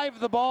 5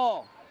 the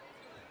ball.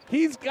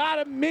 He's got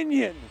a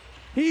minion.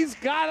 He's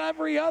got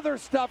every other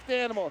stuffed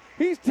animal.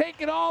 He's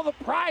taking all the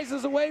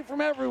prizes away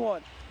from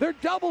everyone. They're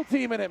double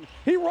teaming him.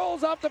 He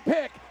rolls off the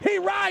pick. He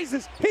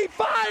rises. He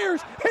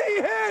fires.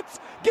 He hits.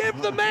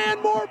 Give the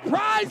man more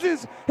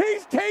prizes.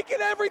 He's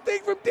taking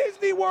everything from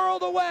Disney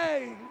World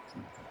away.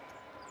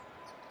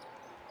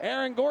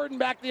 Aaron Gordon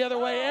back the other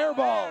way. Air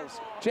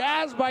balls.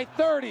 Jazz by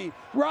 30.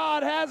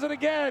 Rod has it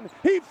again.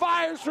 He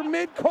fires from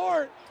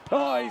midcourt.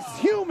 Oh, he's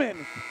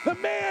human. The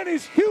man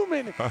is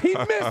human. He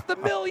missed the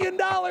 $1 million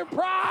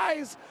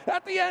prize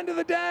at the end of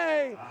the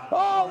day.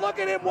 Oh, look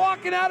at him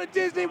walking out of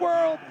Disney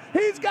World.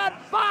 He's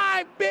got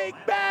 5 big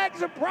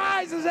bags of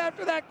prizes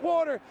after that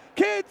quarter.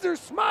 Kids are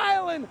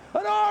smiling.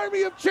 An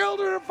army of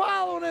children are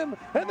following him.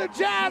 And the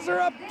Jazz are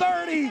up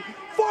 30.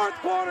 Fourth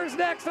quarter's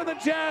next on the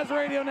Jazz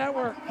Radio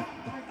Network.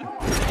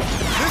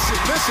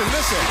 Listen.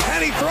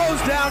 And he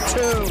throws down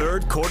 2.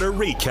 Third quarter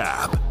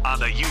recap on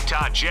the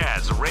Utah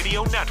Jazz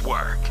Radio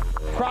Network.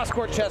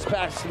 Cross-court chest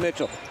pass to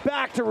Mitchell.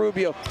 Back to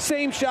Rubio.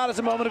 Same shot as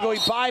a moment ago. He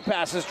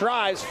bypasses,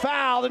 drives,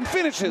 fouled, and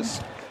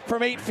finishes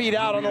from 8 feet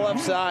out on the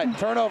left side.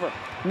 Turnover.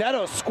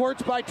 Neto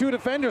squirts by 2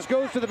 defenders,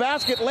 goes to the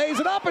basket, lays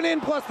it up and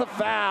in, plus the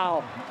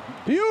foul.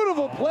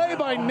 Beautiful play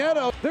by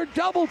Neto. They're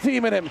double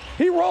teaming him.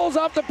 He rolls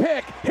off the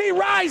pick. He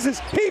rises.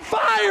 He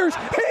fires.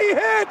 He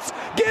hits.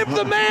 Give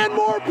the man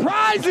more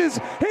prizes.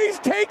 He's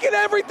taking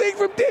everything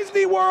from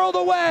Disney World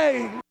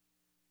away.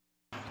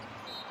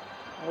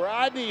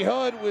 Rodney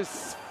Hood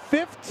was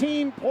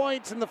 15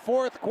 points in the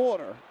fourth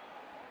quarter,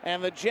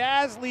 and the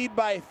Jazz lead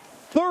by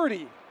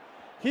 30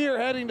 here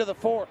heading to the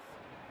fourth.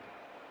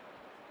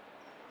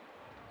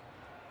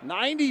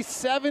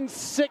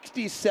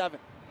 97-67.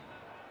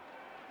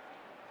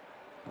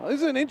 Well,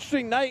 this is an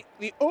interesting night.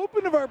 The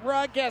open of our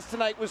broadcast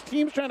tonight was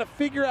teams trying to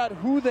figure out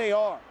who they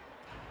are.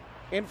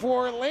 And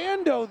for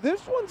Orlando,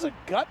 this one's a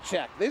gut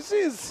check. They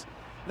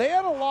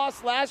had a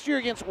loss last year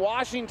against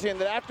Washington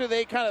that after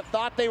they kind of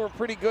thought they were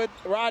pretty good,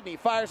 Rodney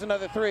fires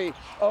another 3.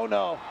 Oh,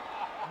 no.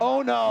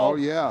 Oh, no. Oh,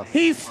 yeah.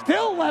 He's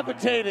still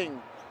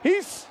levitating.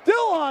 He's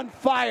still on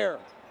fire.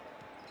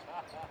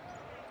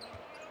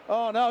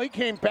 Oh, no, he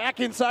came back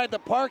inside the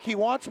park. He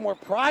wants more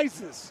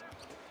prizes.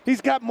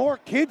 He's got more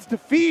kids to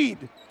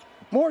feed.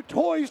 More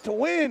toys to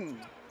win.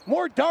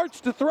 More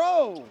darts to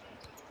throw.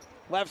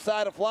 Left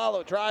side of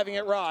Flalo, driving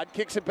at Rod.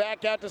 Kicks it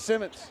back out to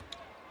Simmons.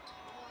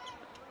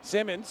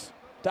 Simmons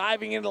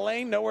diving into the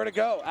lane, nowhere to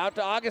go. Out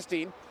to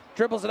Augustine.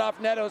 Dribbles it off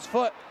Neto's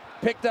foot.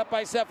 Picked up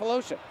by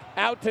Cephalosha.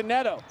 Out to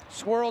Neto.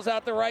 Swirls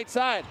out the right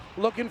side.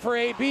 Looking for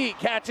AB.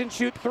 Catch and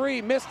shoot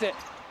 3. Missed it.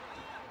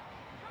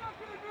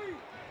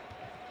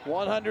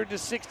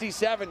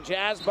 100-67.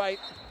 Jazz by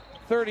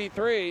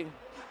 33.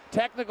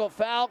 Technical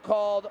foul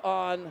called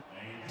on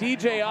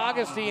DJ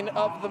Augustine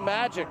of the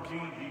Magic.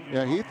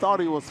 Yeah, he thought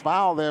he was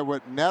fouled there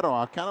with Neto.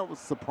 I kind of was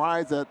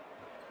surprised that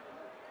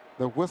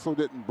the whistle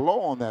didn't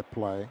blow on that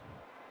play.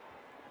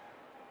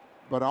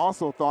 But I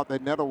also thought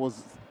that Neto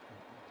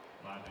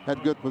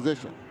had good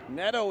position.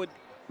 Neto with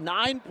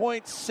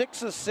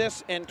 9.6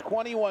 assists in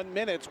 21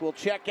 minutes will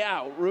check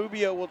out.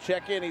 Rubio will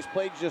check in. He's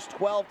played just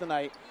 12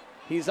 tonight.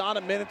 He's on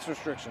a minutes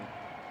restriction.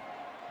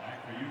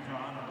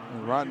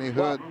 And Rodney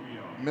Hood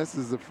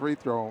misses the free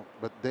throw,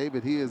 but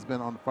David, he has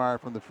been on fire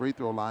from the free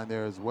throw line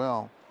there as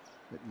well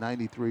at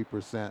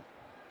 93%.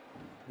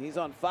 He's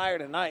on fire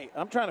tonight.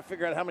 I'm trying to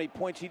figure out how many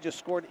points he just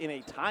scored in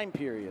a time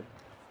period.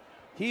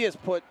 He has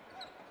put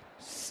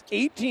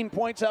 18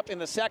 points up in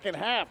the second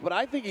half, but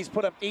I think he's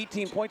put up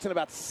 18 points in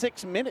about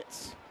 6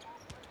 minutes.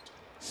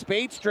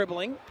 Speights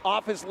dribbling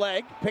off his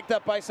leg, picked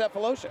up by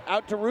Sefolosha.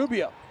 Out to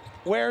Rubio.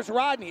 Where's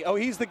Rodney? Oh,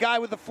 he's the guy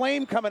with the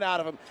flame coming out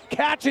of him.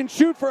 Catch and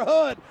shoot for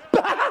Hood.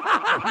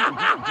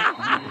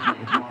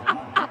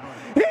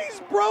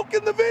 He's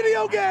broken the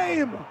video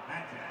game.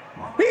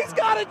 He's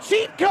got a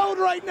cheat code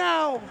right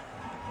now.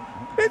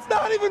 It's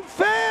not even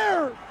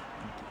fair.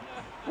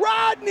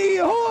 Rodney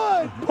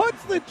Hood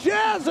puts the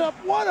Jazz up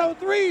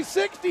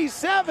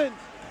 103-67.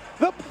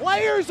 The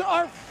players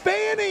are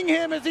fanning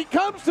him as he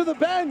comes to the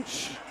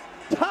bench.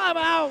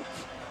 Timeout.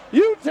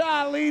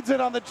 Utah leads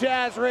it on the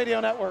Jazz Radio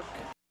Network.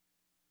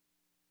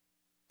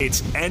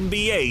 It's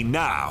NBA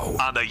Now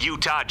on the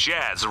Utah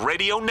Jazz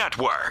Radio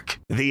Network.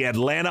 The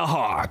Atlanta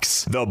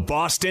Hawks, the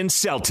Boston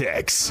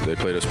Celtics. They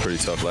played us pretty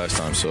tough last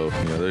time, so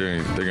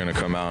they're going to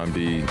come out and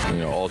be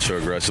ultra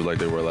aggressive like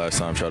they were last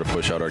time. Try to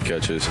push out our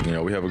catches.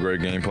 We have a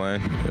great game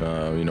plan.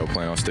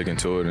 Plan on sticking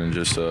to it and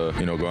just go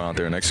out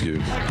there and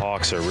execute.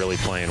 Hawks are really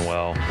playing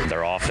well.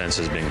 Their offense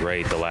has been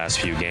great the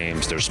last few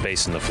games. They're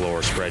spacing the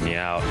floor, spreading you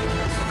out,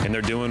 and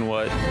they're doing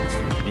what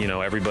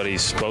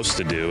everybody's supposed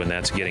to do, and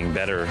that's getting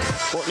better.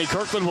 Courtney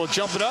Kirkland will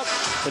jump it up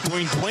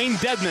between Dwayne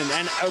Dedmon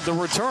and the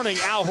returning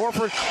Al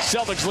Horford.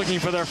 Celtics looking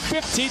for their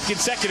 15th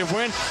consecutive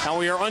win, and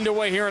we are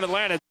underway here in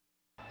Atlanta.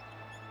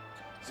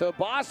 So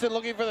Boston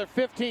looking for their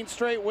 15th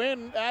straight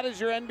win. That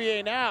is your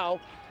NBA Now.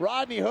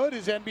 Rodney Hood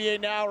is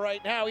NBA Now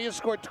right now. He has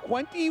scored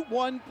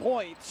 21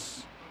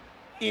 points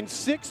in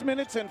 6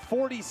 minutes and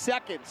 40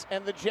 seconds,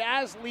 and the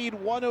Jazz lead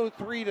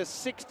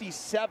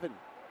 103-67.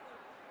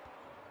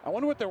 I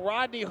wonder what the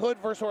Rodney Hood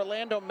versus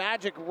Orlando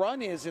Magic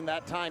run is in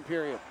that time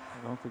period.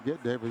 Don't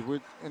forget, David,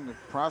 we're in the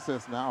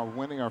process now of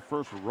winning our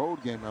first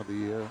road game of the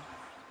year.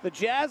 The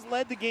Jazz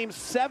led the game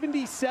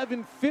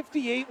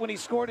 77-58 when he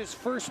scored his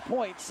first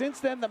point.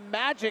 Since then, the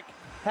Magic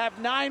have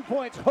 9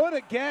 points. Hood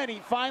again, he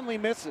finally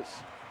misses.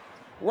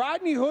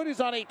 Rodney Hood is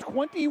on a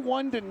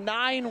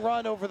 21-9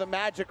 run over the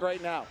Magic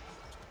right now.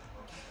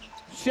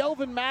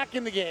 Shelvin Mack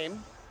in the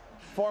game,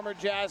 former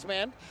Jazz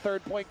man,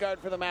 third point guard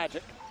for the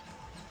Magic.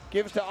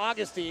 Gives to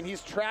Augustine.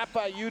 He's trapped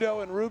by Udo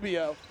and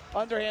Rubio.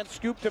 Underhand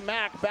scoop to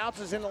Mack.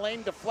 Bounces in the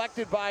lane,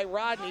 deflected by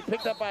Rodney.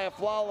 Picked up by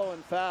Aflalo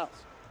and fouls.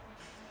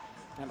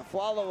 And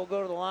Aflalo will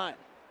go to the line.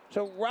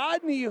 So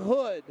Rodney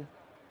Hood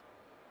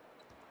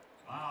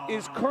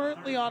is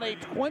currently on a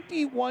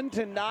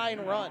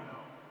 21-9 run.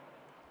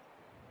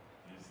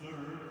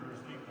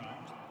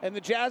 And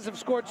the Jazz have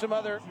scored some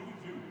other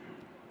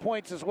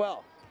points as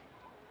well.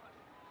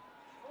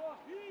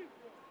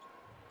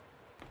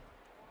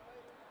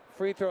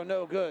 Free throw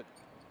no good.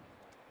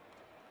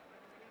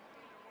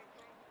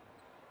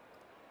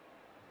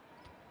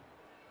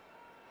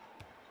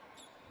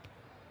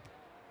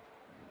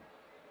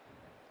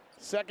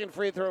 Second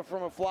free throw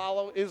from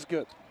Aflalo is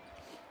good.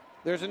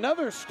 There's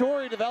another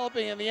story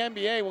developing in the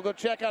NBA. We'll go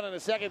check out in a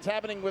second. It's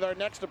happening with our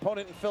next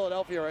opponent in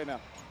Philadelphia right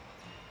now.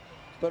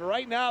 But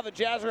right now, the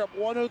Jazz are up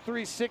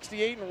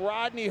 103-68, and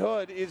Rodney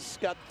Hood is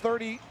got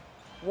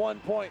 31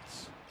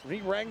 points. He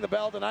rang the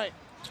bell tonight.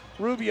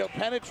 Rubio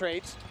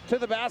penetrates to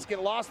the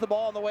basket, lost the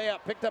ball on the way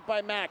up, picked up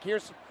by Mack.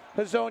 Here's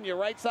Hazonia,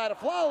 right side of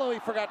Aflalo. He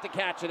forgot to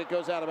catch it. It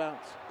goes out of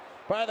bounds.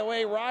 By the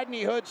way,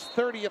 Rodney Hood's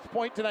 30th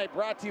point tonight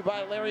brought to you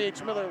by Larry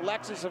H. Miller,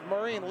 Lexus of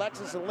Murray, and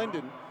Lexus of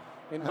Linden.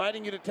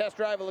 Inviting you to test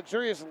drive a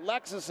luxurious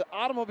Lexus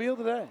automobile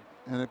today.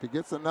 And if he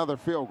gets another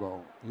field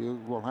goal, he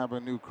will have a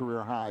new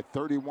career high.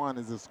 31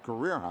 is his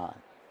career high.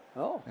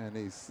 Oh. And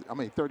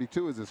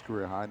 32 is his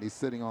career high, and he's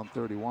sitting on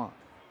 31.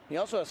 He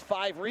also has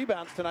 5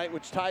 rebounds tonight,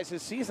 which ties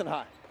his season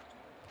high.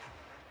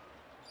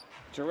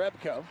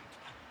 Jerebko.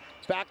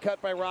 Back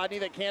cut by Rodney.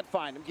 They can't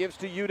find him. Gives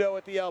to Udo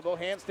at the elbow.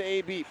 Hands to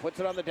AB. Puts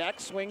it on the deck.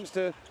 Swings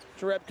to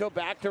Jerebko.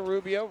 Back to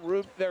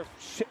Rubio. They're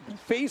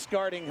face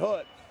guarding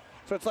Hood.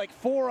 So it's like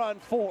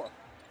 4-on-4.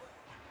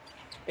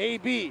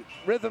 AB.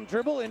 Rhythm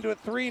dribble into a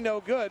 3.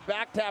 No good.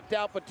 Back tapped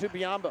out, but to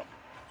Biyombo.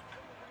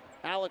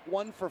 Alec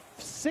 1 for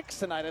 6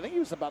 tonight. I think he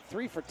was about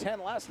 3 for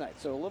 10 last night.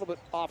 So a little bit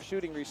off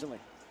shooting recently.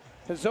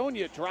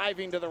 Hazonia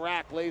driving to the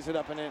rack. Lays it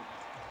up and in.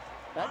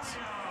 That's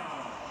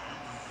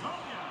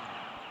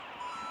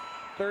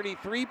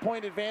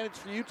 33-point advantage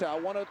for Utah,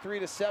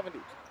 103-70.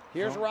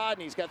 Here's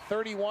Rodney. He's got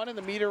 31 and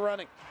the meter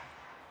running.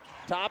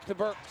 Top to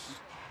Burks.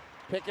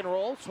 Pick and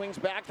roll. Swings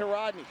back to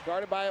Rodney.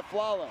 Guarded by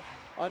Aflalo.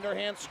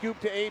 Underhand scoop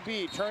to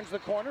AB. Turns the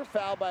corner.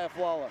 Foul by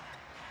Aflalo.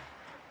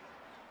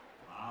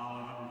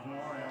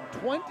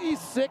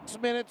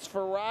 26 minutes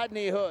for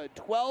Rodney Hood.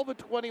 12 of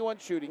 21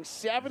 shooting.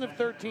 7 of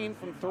 13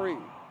 from 3.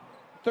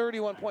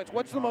 31 points.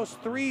 What's the most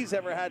threes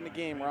ever had in a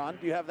game, Ron?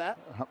 Do you have that?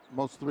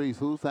 Most threes,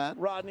 who's that?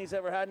 Rodney's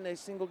ever had in a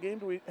single game.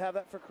 Do we have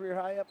that for career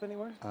high up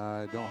anywhere?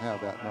 I don't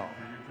have that, no.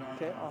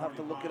 Okay, I'll have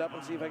to look it up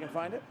and see if I can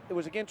find it. It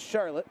was against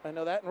Charlotte. I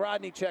know that. And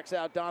Rodney checks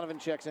out. Donovan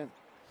checks in.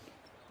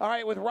 All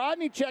right, with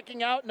Rodney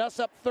checking out and us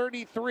up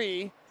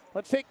 33,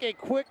 let's take a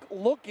quick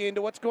look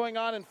into what's going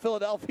on in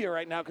Philadelphia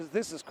right now, because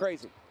this is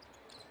crazy.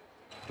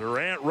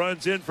 Durant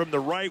runs in from the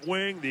right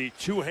wing, the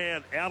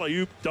two-hand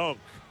alley-oop dunk.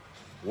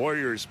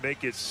 Warriors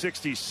make it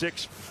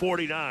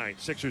 66-49.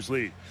 Sixers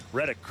lead.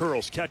 Redick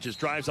curls, catches,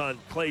 drives on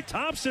Klay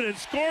Thompson and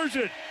scores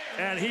it.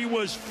 And he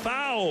was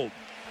fouled.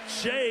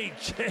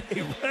 J.J.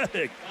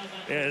 Redick.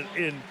 An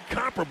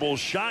incomparable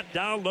shot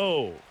down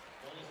low.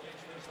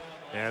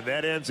 And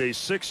that ends a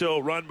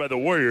 6-0 run by the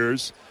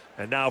Warriors.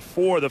 And now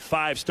 4 of the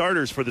 5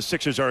 starters for the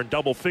Sixers are in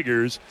double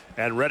figures.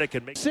 And Redick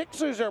can make...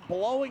 Sixers are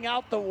blowing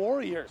out the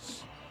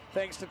Warriors.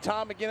 Thanks to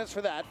Tom McGinnis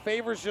for that.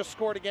 Favors just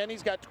scored again.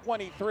 He's got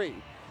 23.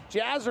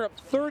 Jazz are up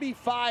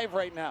 35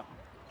 right now.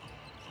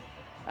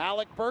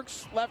 Alec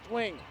Burks, left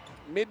wing.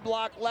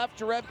 Mid-block left,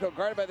 Jerebko,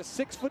 guarded by the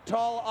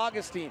 6-foot-tall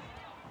Augustine.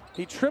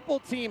 He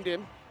triple-teamed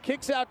him,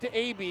 kicks out to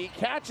AB,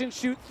 catch and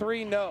shoot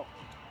 3, no.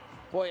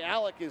 Boy,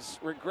 Alec is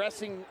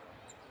regressing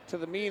to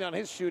the mean on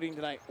his shooting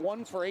tonight.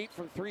 1 for 8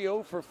 from 3,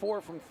 0 for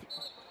 4 from 3.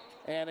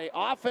 And an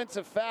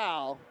offensive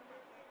foul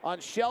on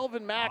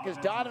Shelvin Mack as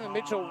Donovan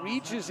Mitchell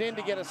reaches in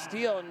to get a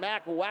steal, and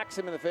Mack whacks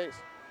him in the face.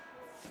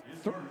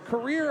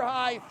 Career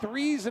high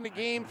threes in a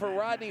game for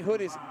Rodney Hood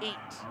is 8.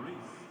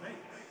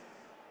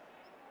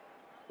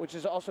 Which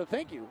is also,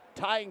 thank you,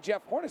 tying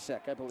Jeff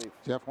Hornacek, I believe.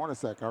 Jeff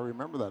Hornacek, I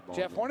remember that ball.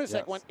 Jeff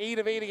Hornacek went 8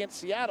 of 8 against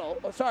Seattle.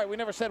 Oh, sorry, we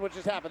never said what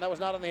just happened. That was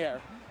not on the air.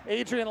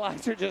 Adrian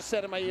Leiser just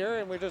said in my ear,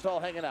 and we're just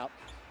all hanging out,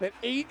 that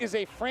 8 is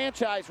a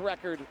franchise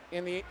record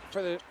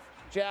for the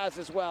Jazz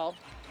as well.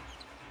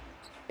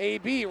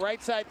 AB,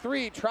 right side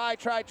 3, try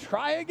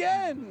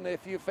again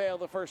if you fail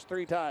the first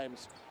 3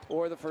 times,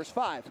 or the first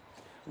 5.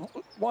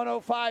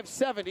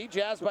 105-70,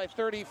 Jazz by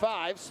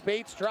 35.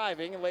 Spates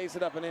driving and lays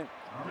it up and in.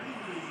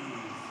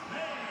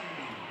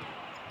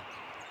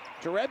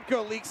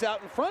 Jerebko leaks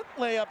out in front.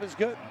 Layup is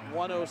good.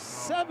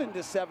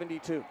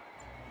 107-72.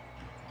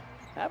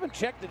 Haven't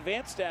checked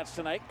advanced stats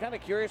tonight. Kind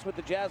of curious what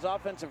the Jazz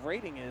offensive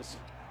rating is.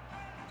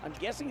 I'm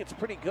guessing it's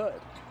pretty good.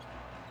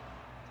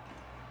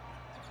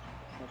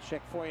 I'll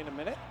check for you in a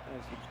minute.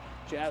 As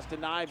the Jazz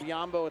deny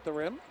Biyombo at the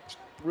rim.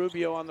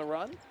 Rubio on the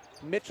run.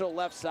 Mitchell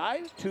left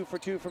side, 2 for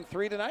 2 from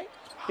 3 tonight.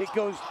 It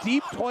goes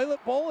deep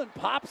toilet bowl and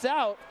pops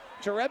out.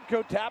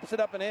 Jerebko taps it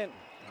up and in.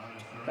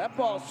 That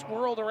ball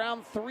swirled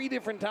around 3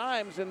 different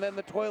times, and then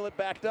the toilet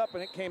backed up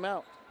and it came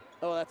out.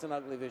 Oh, that's an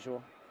ugly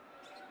visual.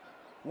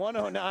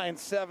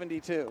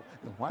 109-72.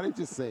 Why did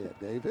you say it,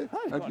 David?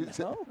 I don't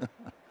know.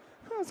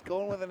 I was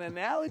going with an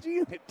analogy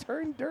and it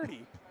turned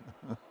dirty.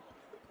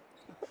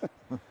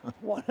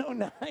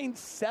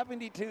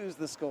 109-72 is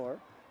the score.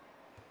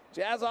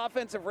 Jazz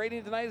offensive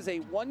rating tonight is a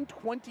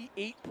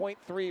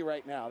 128.3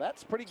 right now.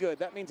 That's pretty good.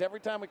 That means every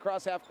time we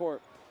cross half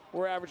court,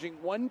 we're averaging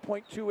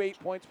 1.28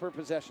 points per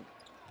possession.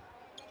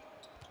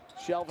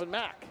 Shelvin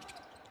Mack.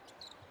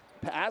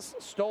 Pass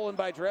stolen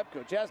by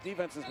Jerebko. Jazz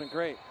defense has been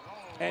great.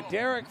 And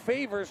Derek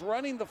Favors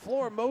running the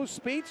floor. Mo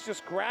Spates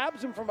just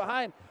grabs him from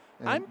behind.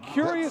 And I'm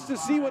curious to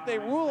see what they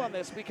rule on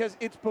this because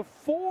it's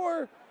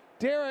before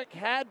Derek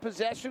had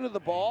possession of the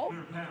ball.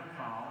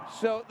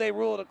 So they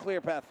rule it a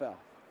clear path foul.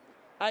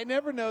 I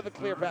never know the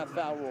clear path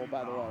foul rule,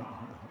 by the way.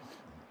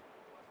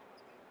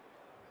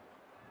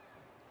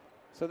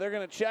 So they're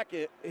going to check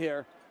it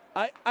here.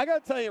 I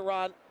got to tell you,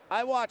 Ron,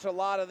 I watch a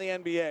lot of the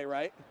NBA,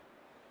 right?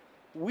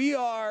 We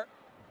are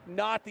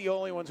not the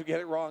only ones who get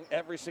it wrong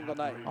every single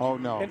night. Oh,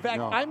 no. In fact,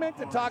 no. I meant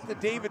to talk to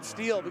David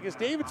Steele because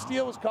David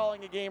Steele was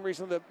calling a game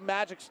recently, the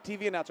Magic's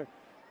TV announcer,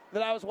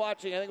 that I was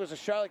watching. I think it was a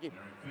Charlotte game.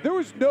 There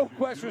was no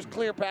question it was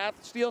clear path.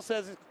 Steele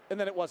says, and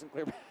then it wasn't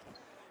clear path.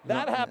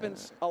 That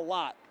happens a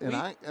lot. And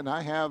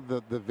I have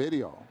the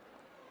video.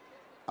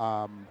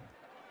 But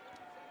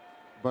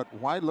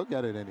why look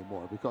at it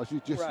anymore? Because you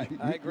just right. you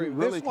I agree. You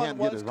really this one can't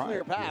was get it right.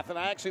 clear path, and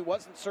I actually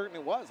wasn't certain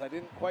it was. I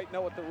didn't quite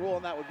know what the rule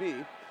on that would be.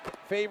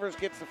 Favors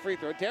gets the free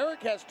throw.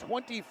 Derek has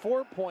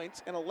 24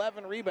 points and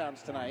 11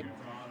 rebounds tonight.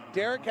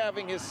 Derek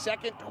having his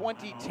second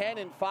 20-10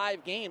 in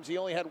 5 games. He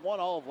only had 1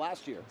 all of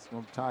last year. It's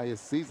going to tie his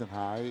season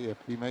high if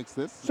he makes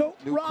this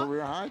new Ron,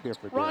 career high here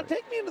for Derek. Ron,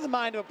 take me into the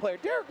mind of a player.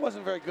 Derek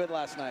wasn't very good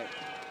last night.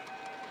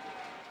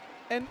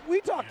 And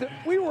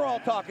we were all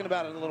talking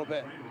about it a little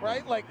bit,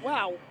 right? Like,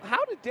 wow,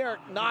 how did Derek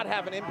not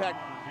have an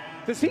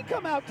impact? Does he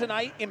come out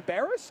tonight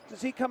embarrassed?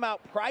 Does he come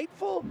out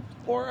prideful?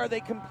 Or are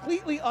they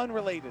completely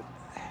unrelated?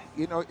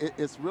 You know,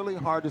 it's really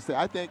hard to say.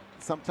 I think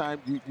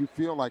sometimes you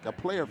feel like a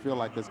player feel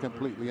like it's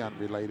completely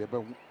unrelated.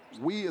 But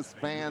we as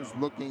fans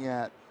looking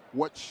at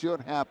what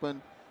should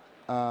happen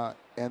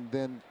and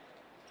then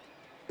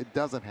it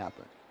doesn't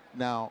happen.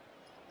 Now,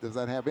 does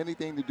that have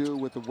anything to do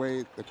with the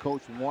way the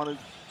coach wanted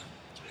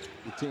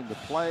the team to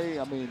play?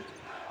 I mean,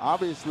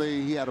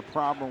 obviously he had a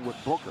problem with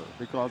Booker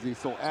because he's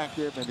so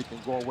active and he can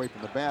go away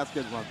from the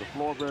basket, runs the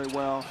floor very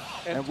well,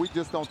 and we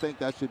just don't think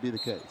that should be the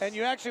case. And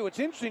you actually, what's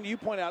interesting, you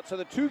point out, so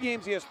the 2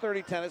 games he has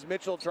 30-10 as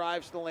Mitchell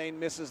drives the lane,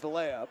 misses the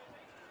layup.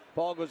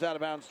 Ball goes out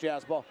of bounds,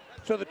 Jazz ball.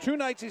 So the 2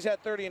 nights he's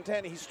had 30 and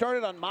 10, he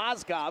started on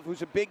Mozgov,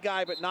 who's a big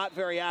guy but not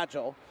very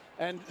agile.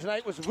 And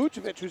tonight was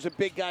Vucevic, who's a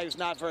big guy who's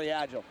not very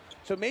agile.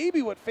 So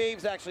maybe what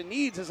Faves actually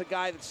needs is a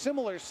guy that's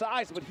similar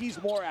size, but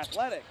he's more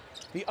athletic.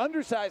 The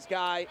undersized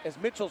guy, as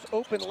Mitchell's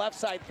open left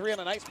side 3 on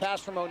a nice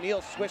pass from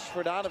O'Neal, swished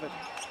for Donovan.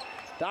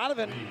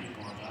 Donovan,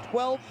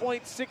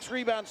 12.6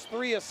 rebounds,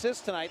 3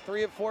 assists tonight,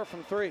 3 of 4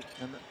 from 3.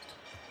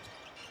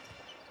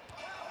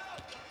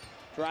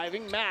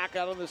 Driving Mack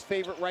out on his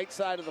favorite right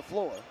side of the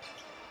floor.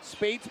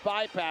 Spates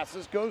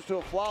bypasses, goes to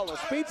a flawless.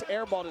 Spates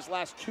airballed his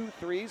last 2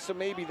 threes, so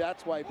maybe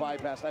that's why he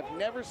bypassed. I've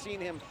never seen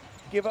him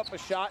give up a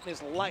shot in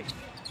his life,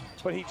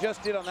 but he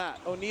just did on that.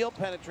 O'Neal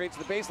penetrates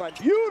the baseline.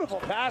 Beautiful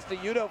pass to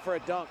Udoh for a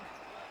dunk.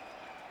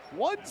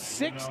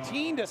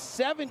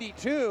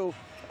 116-72.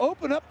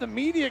 Open up the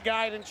media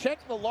guide and check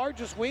the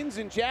largest wins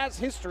in Jazz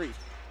history,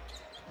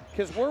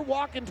 because we're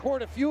walking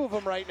toward a few of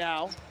them right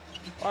now.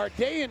 Our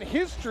day in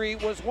history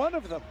was one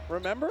of them,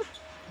 remember?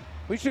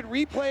 We should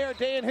replay our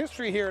day in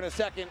history here in a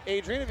second,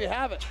 Adrian, if you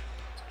have it.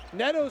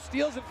 Neto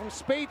steals it from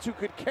Spates, who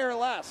could care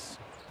less.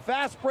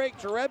 Fast break,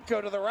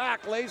 Jerebko to the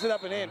rack, lays it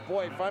up and in.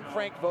 Boy, if I'm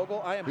Frank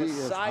Vogel, I am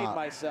beside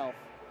myself.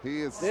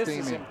 He is This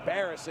steaming. is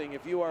embarrassing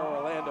if you are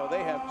Orlando.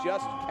 They have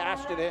just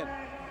cashed it in.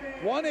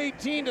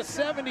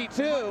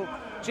 118-72.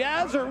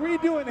 Jazz are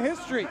redoing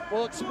history.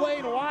 We'll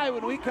explain why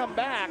when we come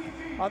back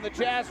on the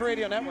Jazz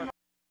Radio Network.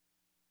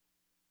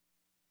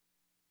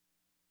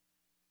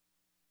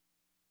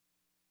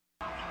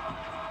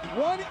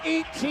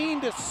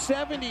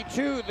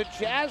 (118-72). The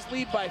Jazz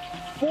lead by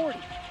 40.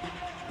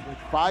 With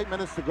 5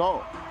 minutes to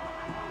go.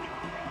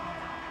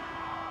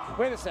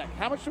 Wait a sec.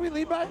 How much do we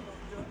lead by?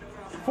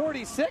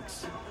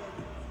 46.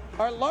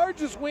 Our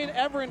largest win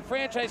ever in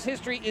franchise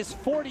history is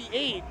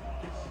 48.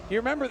 You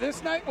remember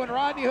this night when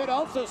Rodney Hood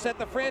also set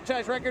the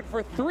franchise record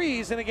for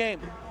threes in a game?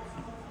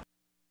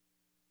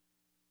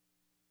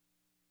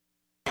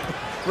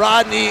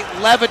 Rodney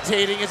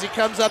levitating as he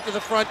comes up to the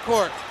front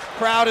court.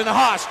 Crowd in a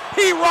hush.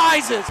 He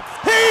rises.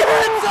 He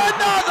hits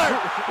another.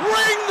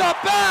 Ring the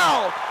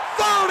bell.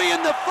 30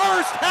 in the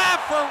first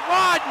half for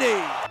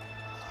Rodney.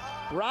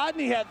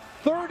 Rodney had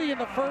 30 in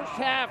the first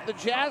half. The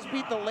Jazz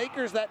beat the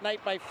Lakers that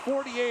night by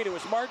 48. It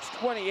was March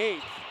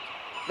 28th.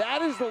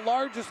 That is the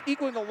largest,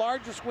 equaling the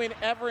largest win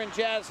ever in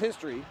Jazz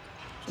history.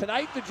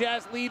 Tonight the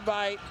Jazz lead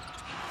by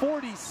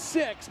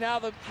 46. Now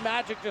the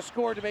Magic just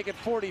scored to make it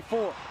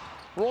 44.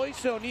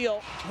 Royce O'Neal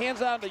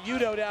hands on to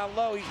Udoh down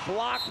low. He's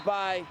blocked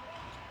by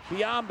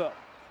Biyombo.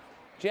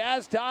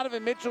 Jazz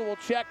Donovan Mitchell will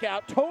check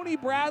out. Tony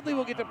Bradley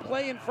will get to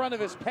play in front of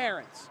his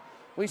parents.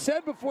 We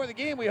said before the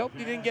game we hoped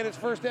he didn't get his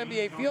first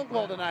NBA field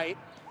goal tonight.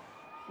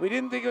 We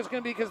didn't think it was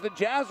going to be because the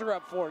Jazz are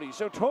up 40.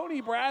 So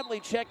Tony Bradley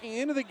checking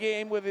into the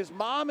game with his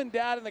mom and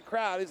dad in the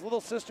crowd. His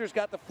little sister's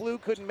got the flu,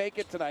 couldn't make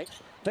it tonight.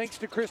 Thanks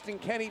to Kristen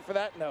Kenny for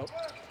that note.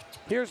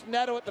 Here's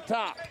Neto at the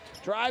top.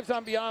 Drives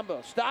on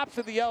Biyombo. Stops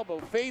at the elbow.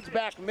 Fades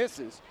back,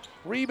 misses.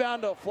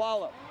 Rebound to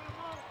Flalo.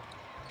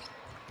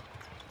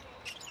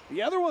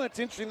 The other one that's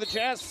interesting, the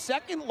Jazz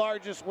second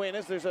largest win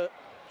is there's a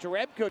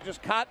Jerebko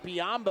just caught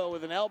Biyombo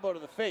with an elbow to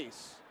the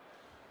face.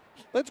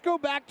 Let's go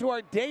back to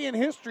our day in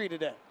history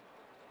today.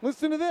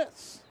 Listen to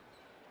this.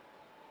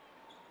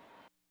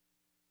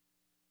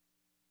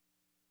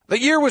 The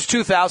year was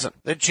 2000.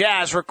 The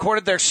Jazz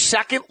recorded their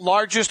second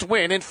largest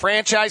win in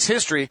franchise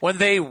history when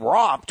they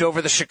romped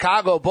over the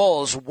Chicago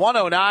Bulls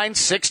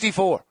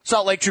 109-64.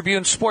 Salt Lake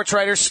Tribune sports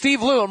writer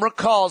Steve Loom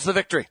recalls the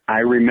victory. I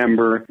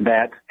remember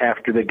that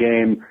after the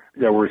game,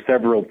 there were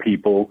several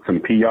people, some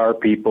PR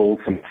people,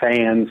 some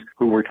fans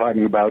who were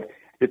talking about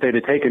if they'd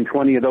have taken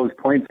 20 of those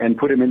points and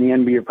put them in the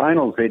NBA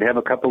Finals, they'd have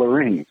a couple of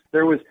rings.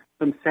 There was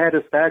some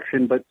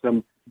satisfaction, but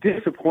some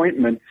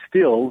disappointment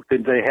still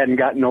that they hadn't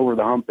gotten over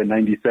the hump in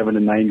 97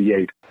 and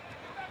 98.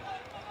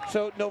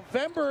 So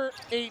November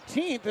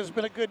 18th has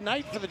been a good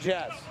night for the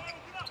Jazz.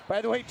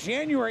 By the way,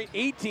 January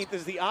 18th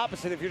is the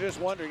opposite, if you're just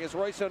wondering, as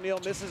Royce O'Neal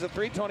misses a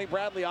three. Tony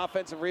Bradley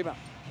offensive rebound.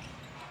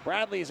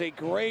 Bradley is a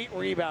great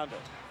rebounder.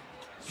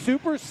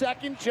 Super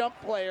second jump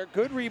player,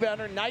 good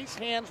rebounder, nice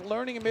hands,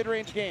 learning a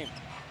mid-range game.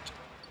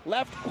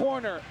 Left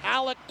corner,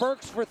 Alec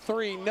Burks for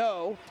three,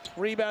 no.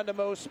 Rebound to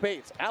Mo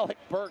Spates. Alec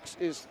Burks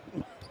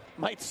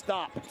might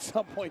stop at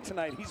some point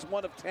tonight. He's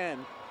 1 of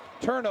 10.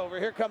 Turnover,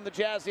 here come the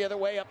Jazz the other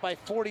way, up by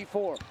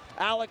 44.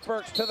 Alec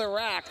Burks to the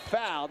rack,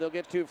 foul. They'll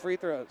get 2 free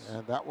throws.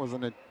 And that was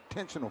an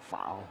intentional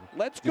foul.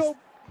 Let's go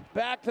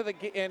back to the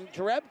game. And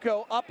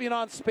Jerebko up in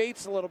on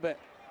Spates a little bit.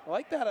 I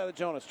like that out of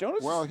Jonas.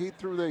 Well, he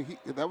threw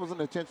that was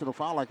an intentional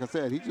foul. Like I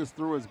said, he just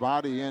threw his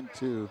body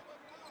into.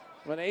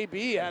 When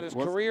AB had his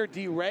career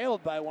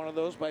derailed by one of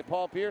those by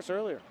Paul Pierce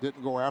earlier.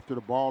 Didn't go after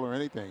the ball or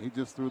anything. He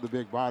just threw the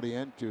big body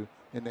into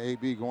the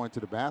AB going to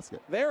the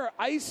basket. They're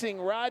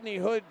icing Rodney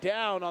Hood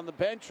down on the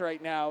bench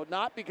right now,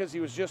 not because he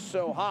was just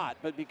so hot,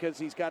 but because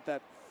he's got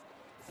that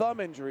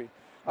thumb injury.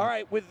 All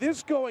right, with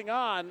this going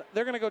on,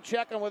 they're going to go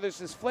check on whether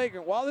this is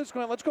flagrant. While this is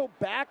going on, let's go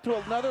back to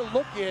another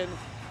look in.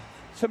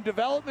 Some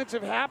developments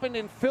have happened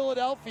in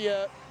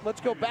Philadelphia.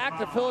 Let's go back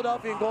to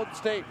Philadelphia and Golden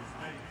State.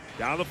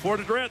 Down the floor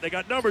to Durant. They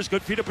got numbers.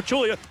 Good feed to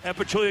Pachulia. And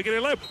Pachulia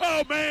getting left.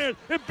 Oh, man.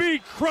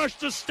 Embiid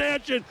crushed the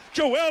stanchion.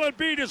 Joel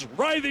Embiid is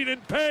writhing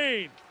in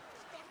pain.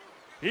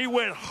 He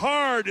went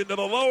hard into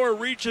the lower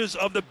reaches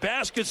of the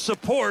basket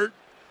support.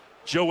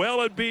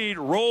 Joel Embiid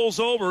rolls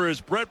over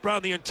as Brett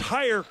Brown, the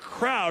entire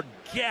crowd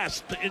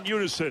gasped in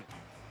unison.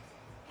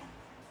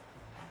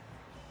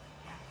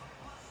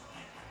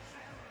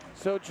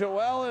 So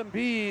Joel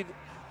Embiid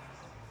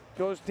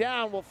goes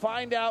down. We'll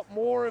find out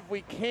more if we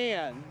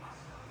can.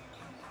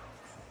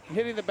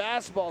 Hitting the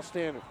basketball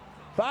standard.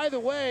 By the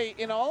way,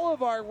 in all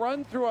of our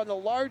run-through on the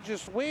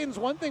largest wins,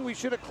 one thing we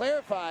should have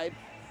clarified,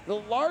 the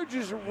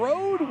largest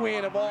road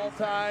win of all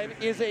time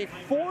is a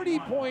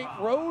 40-point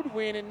road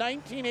win in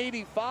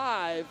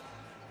 1985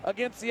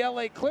 against the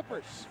LA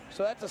Clippers.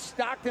 So that's a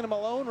Stockton and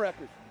Malone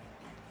record.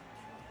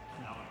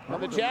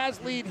 And the Jazz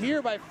lead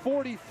here by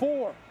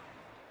 44.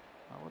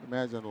 I would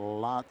imagine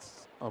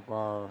lots of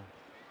our...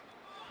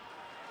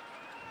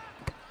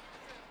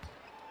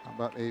 How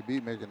about AB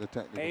making the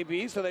technical?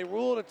 AB, so they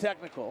ruled a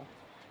technical.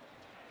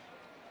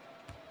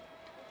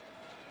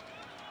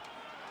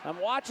 I'm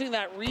watching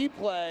that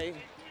replay.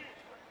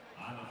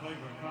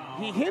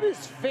 He hit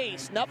his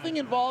face, nothing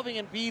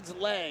involving Embiid's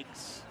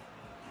legs.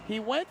 He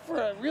went for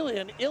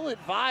an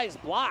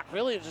ill-advised block,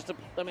 really just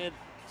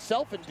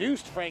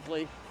self-induced,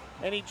 frankly.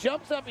 And he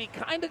jumps up, he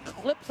kind of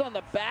clips on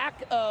the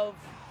back of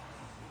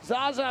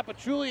Zaza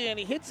Pachulia, and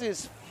he hits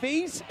his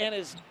face and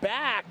his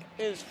back,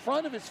 his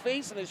front of his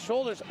face and his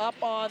shoulders up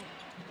on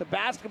the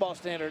basketball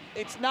standard.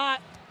 It's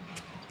not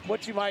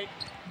what you might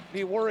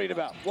be worried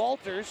about.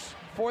 Walters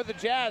for the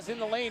Jazz in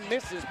the lane,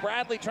 misses.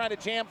 Bradley trying to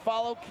jam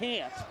follow,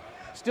 can't.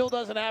 Still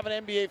doesn't have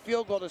an NBA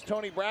field goal as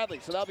Tony Bradley,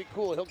 so that'll be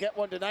cool. He'll get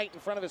one tonight in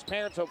front of his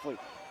parents, hopefully.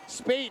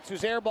 Spates,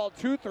 who's airballed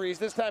 2 threes,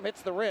 this time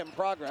hits the rim.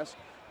 Progress.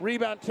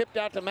 Rebound tipped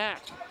out to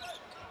Mack.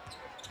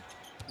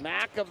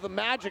 Mack of the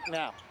Magic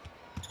now.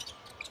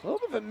 A little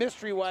bit of a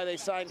mystery why they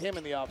signed him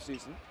in the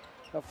offseason.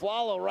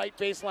 Aflalo, right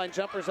baseline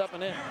jumpers up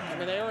and in.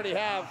 They already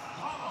have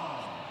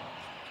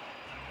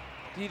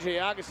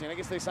DJ Augustine. I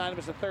guess they signed him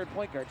as a third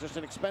point guard, just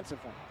an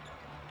expensive one.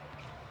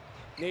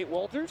 Nate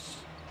Walters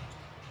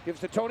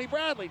gives to Tony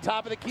Bradley.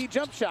 Top of the key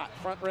jump shot.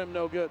 Front rim,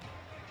 no good.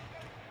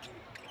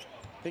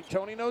 Think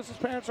Tony knows his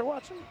parents are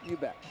watching? You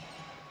bet.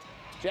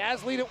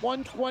 Jazz lead at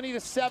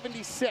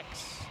 120-76.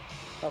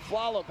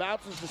 Aflalo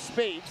bounces to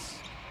Spates.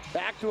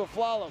 Back to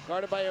Aflalo.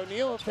 Guarded by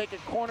O'Neal. He'll take a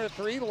corner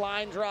three.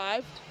 Line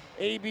drive.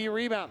 AB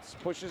rebounds.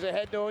 Pushes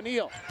ahead to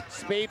O'Neal.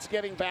 Spates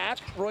getting back.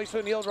 Royce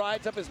O'Neal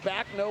rides up his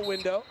back. No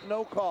window.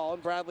 No call.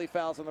 And Bradley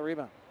fouls on the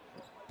rebound.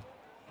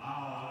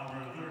 Foul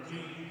number 13,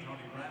 Tony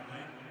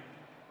Bradley.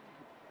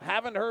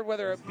 Haven't heard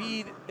whether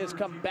Embiid has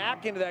come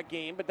back into that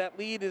game, but that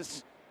lead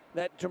is,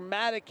 that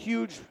dramatic,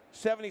 huge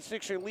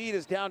 76er lead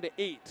is down to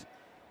 8.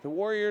 The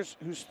Warriors,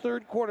 whose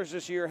third quarters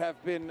this year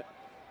have been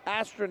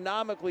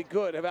astronomically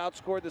good, have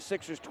outscored the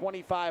Sixers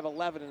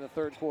 25-11 in the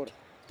third quarter.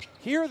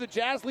 Here, the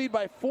Jazz lead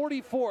by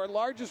 44.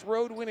 Largest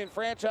road win in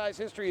franchise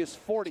history is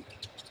 40.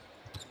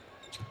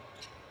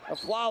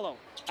 Aflalo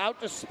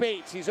out to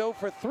Spates. He's 0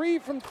 for 3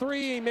 from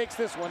 3. He makes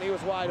this one. He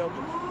was wide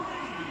open.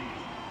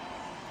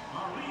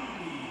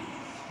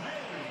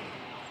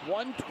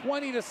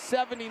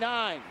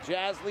 120-79.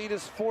 Jazz lead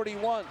is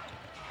 41.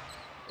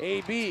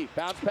 AB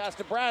bounce pass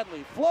to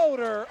Bradley.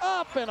 Floater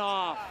up and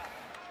off.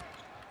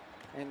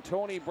 And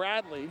Tony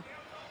Bradley.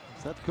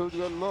 That could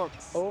good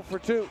looks. 0 for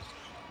 2.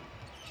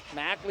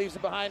 Mack leaves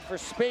it behind for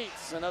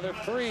Spates. Another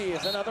 3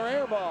 is another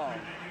air ball.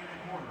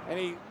 And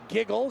he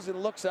giggles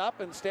and looks up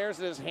and stares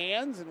at his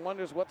hands and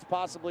wonders what's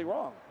possibly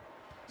wrong.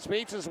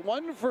 Spates is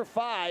 1 for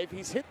 5.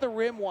 He's hit the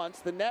rim once,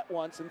 the net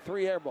once, and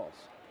 3 air balls.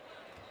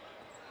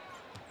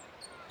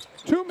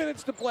 2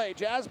 minutes to play.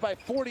 Jazz by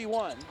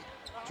 41.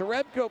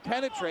 Jerebko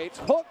penetrates,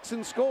 hooks,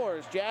 and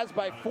scores. Jazz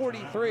by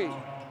 43.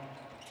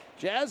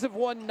 Jazz have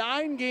won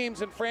 9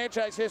 games in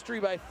franchise history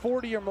by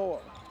 40 or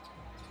more.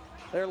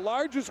 Their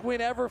largest win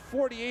ever,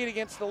 48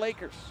 against the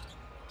Lakers.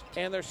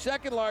 And their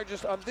second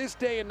largest on this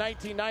day in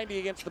 1990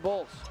 against the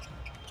Bulls.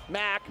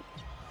 Mack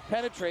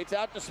penetrates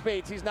out to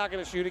Spates. He's not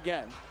going to shoot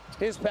again.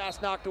 His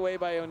pass knocked away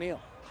by O'Neal.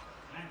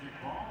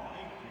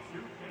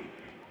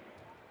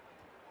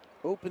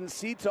 Open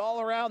seats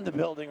all around the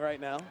building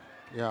right now.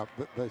 Yeah,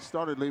 they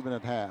started leaving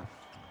at half.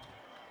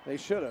 They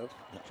should have.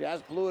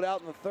 Jazz blew it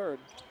out in the third.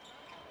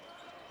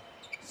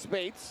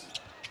 Spates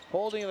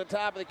holding at the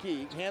top of the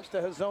key. Hands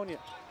to Hezonja.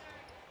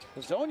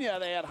 Hezonja,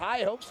 they had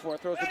high hopes for.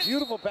 Throws a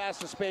beautiful pass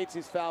to Spates.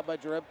 He's fouled by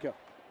Jerebko.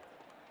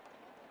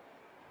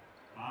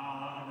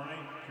 Foul number 8,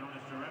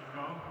 Jonas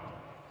Jerebko.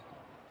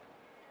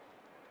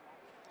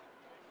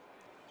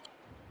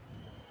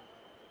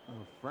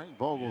 Frank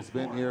Vogel's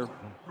been here.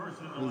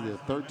 He's the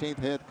 13th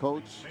head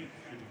coach.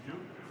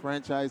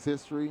 Franchise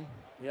history.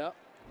 Yep.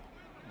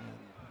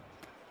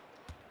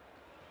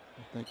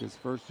 I think his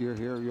first year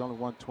here, he only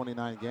won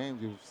 29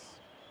 games. He's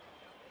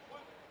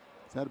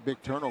had a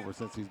big turnover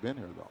since he's been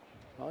here, though.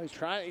 Well, he's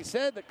trying. He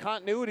said the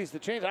continuity is the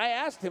change. I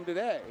asked him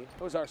today.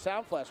 It was our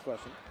Sound Flash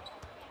question.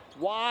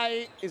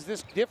 Why is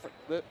this different?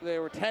 They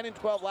were 10 and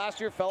 12 last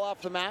year, fell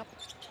off the map.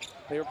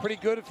 They were pretty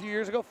good a few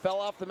years ago, fell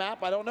off the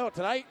map. I don't know.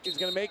 Tonight is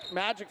going to make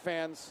Magic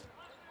fans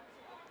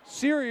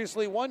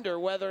seriously wonder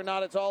whether or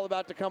not it's all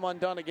about to come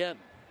undone again.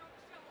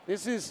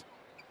 This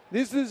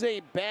is a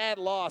bad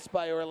loss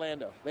by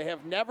Orlando. They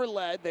have never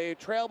led. They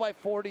trail by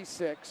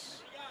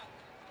 46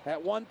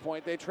 at one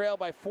point. They trail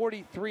by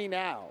 43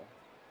 now.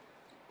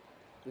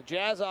 The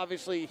Jazz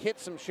obviously hit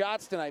some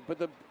shots tonight, but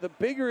the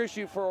bigger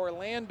issue for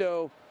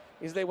Orlando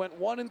is they went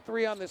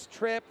 1-3 on this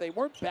trip. They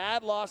weren't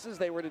bad losses.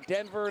 They were to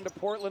Denver and to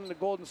Portland and to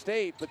Golden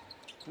State, but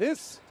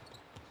this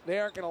they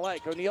aren't going to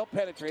like. O'Neal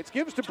penetrates,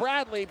 gives to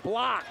Bradley,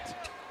 blocked.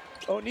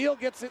 O'Neal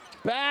gets it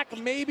back,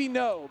 maybe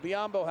no.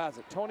 Biyombo has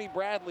it. Tony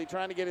Bradley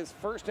trying to get his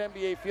first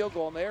NBA field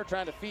goal, and they're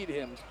trying to feed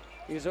him.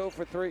 He's 0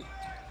 for 3.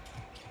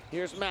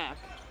 Here's Mack.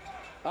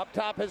 Up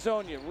top,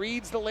 Hezonja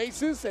reads the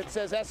laces. It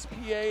says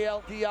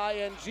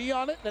Spalding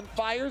on it, then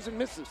fires and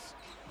misses.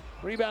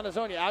 Rebound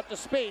Hezonja out to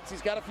Speights.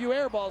 He's got a few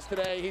air balls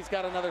today. He's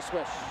got another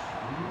swish.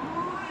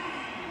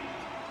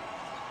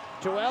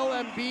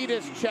 Joel Embiid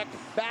is checked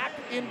back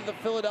into the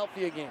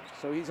Philadelphia game,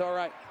 so he's all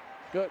right.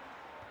 Good.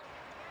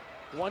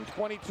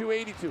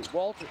 122-82.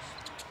 Walters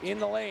in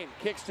the lane.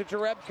 Kicks to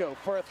Jerebko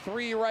for a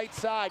 3 right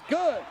side.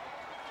 Good.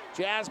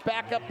 Jazz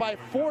back up by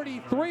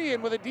 43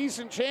 and with a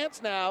decent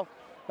chance now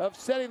of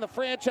setting the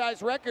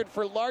franchise record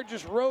for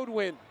largest road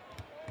win.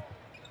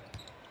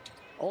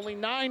 Only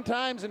 9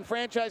 times in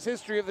franchise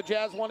history have the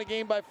Jazz won a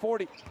game by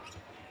 40.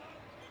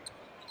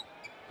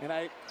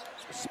 And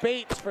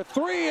Speights for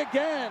 3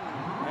 again.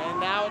 And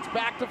now it's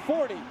back to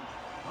 40.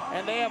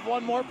 And they have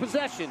one more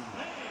possession.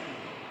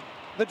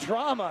 The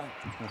drama.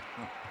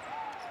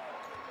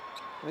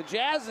 The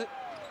Jazz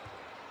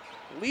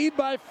lead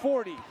by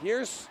 40.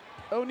 Here's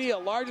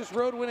O'Neal, largest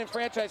road win in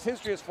franchise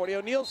history is 40.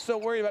 O'Neal's so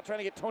worried about trying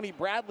to get Tony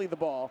Bradley the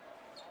ball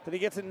that he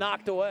gets it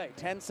knocked away.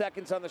 10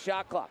 seconds on the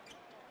shot clock.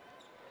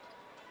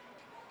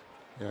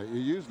 Yeah, it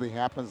usually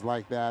happens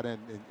like that, and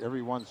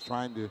everyone's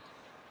trying to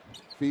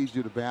feed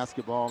you the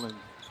basketball, and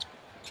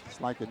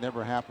it's like it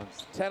never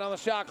happens. 10 on the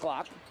shot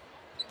clock.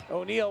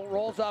 O'Neal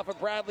rolls off a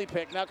Bradley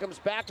pick. Now comes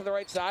back to the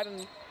right side,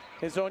 and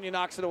Hezonja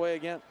knocks it away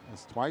again.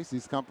 It's twice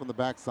he's come from the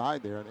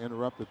backside there and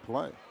interrupted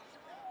play.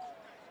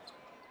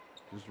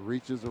 Just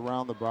reaches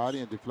around the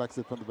body and deflects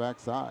it from the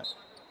backside.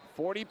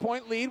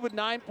 40-point lead with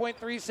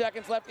 9.3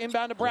 seconds left.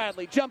 Inbound to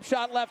Bradley. Jump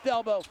shot left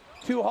elbow.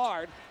 Too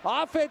hard.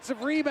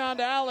 Offensive rebound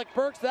to Alec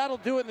Burks. That'll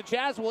do it. And the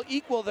Jazz will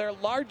equal their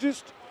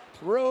largest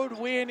road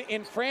win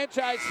in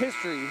franchise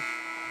history.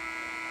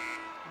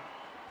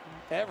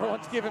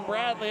 Everyone's giving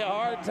Bradley a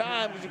hard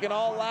time because you can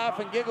all laugh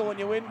and giggle when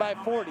you win by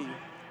 40.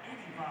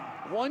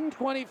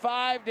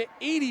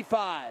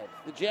 125-85.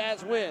 The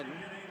Jazz win.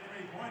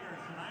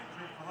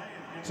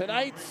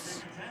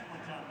 Tonight's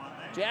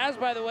Jazz,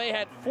 by the way,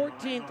 had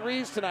 14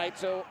 threes tonight,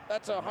 so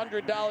that's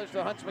 $100 to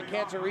the Huntsman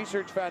Cancer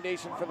Research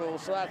Foundation for the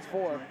last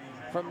 4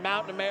 from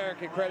Mountain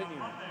America Credit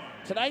Union.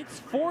 Tonight's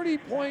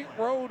 40-point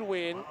road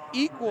win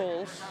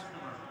equals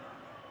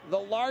the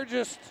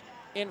largest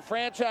in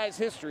franchise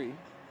history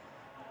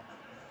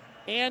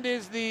and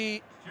is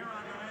the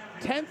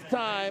 10th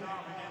time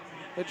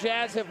the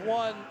Jazz have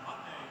won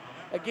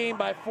a game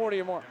by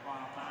 40 or more.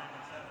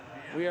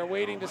 We are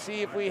waiting to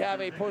see if we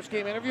have a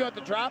post-game interview at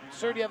the drop.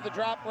 Sir, do you have the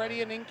drop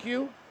ready and in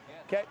queue?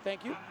 Okay,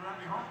 thank you.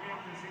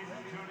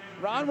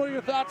 Ron, what are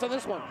your thoughts on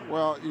this one?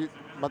 Well,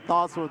 my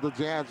thoughts were the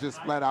Jazz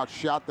just flat out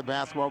shot the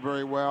basketball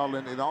very well,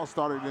 and it all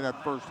started in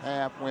that first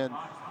half when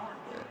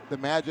the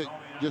Magic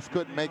just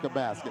couldn't make a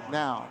basket.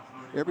 Now,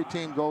 every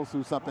team goes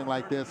through something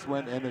like this,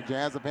 and the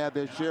Jazz have had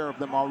their share of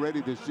them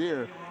already this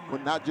year,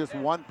 with not just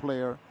one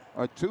player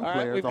or 2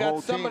 players, the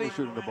whole team was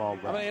shooting the ball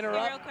back. I'm going to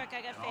interrupt. Hey, real quick,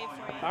 I got Fave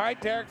for you. All right,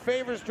 Derek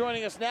Favors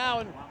joining us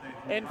now.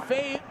 And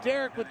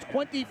Derek with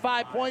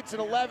 25 points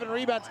and 11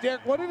 rebounds.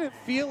 Derek, what did it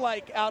feel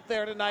like out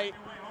there tonight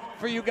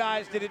for you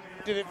guys? Did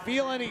it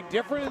feel any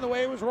different in the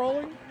way it was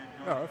rolling?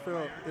 No,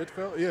 it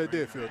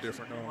did feel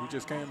different. We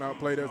just came out,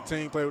 played as a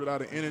team, played with a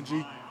lot of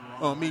energy.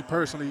 Me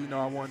personally,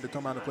 I wanted to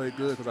come out and play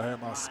good because I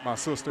had my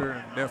sister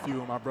and nephew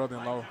and my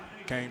brother-in-law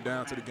came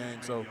down to the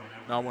game. So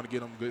I want to get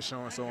them a good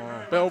showing. So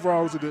but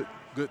overall, it was a good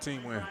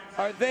team win.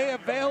 Are they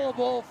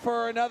available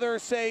for another,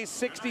 say,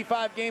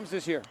 65 games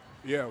this year?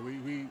 Yeah,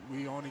 we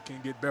only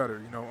can get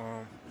better.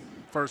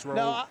 First row.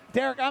 No,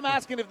 Derek, I'm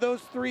asking if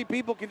those 3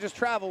 people can just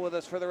travel with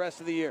us for the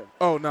rest of the year.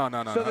 Oh, no.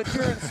 So that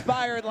you're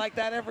inspired like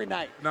that every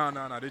night. No.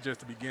 They're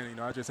just the beginning.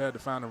 I just had to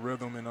find a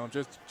rhythm and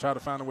just try to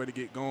find a way to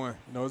get going.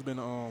 It's been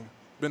an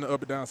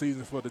up and down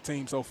season for the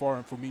team so far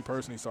and for me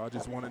personally. So I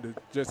just wanted to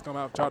just come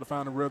out, try to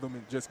find a rhythm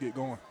and just get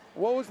going.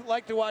 What was it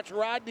like to watch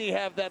Rodney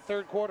have that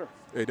third quarter?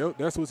 Hey,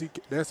 that's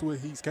what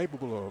he's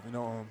capable of.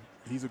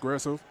 He's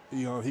aggressive.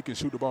 He can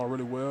shoot the ball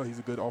really well. He's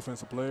a good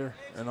offensive player.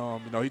 And,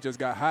 he just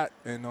got hot.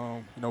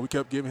 And, we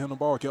kept giving him the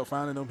ball, kept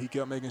finding him. He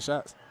kept making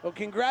shots. Well,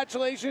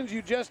 congratulations.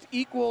 You just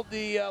equaled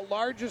the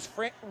largest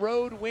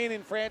road win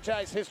in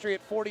franchise history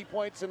at 40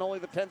 points and only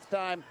the 10th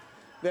time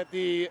that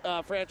the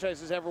franchise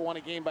has ever won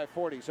a game by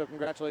 40. So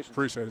congratulations.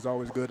 Appreciate it. It's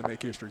always good to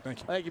make history. Thank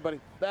you. Thank you, buddy.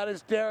 That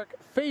is Derek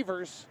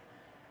Favors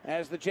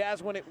as the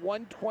Jazz win at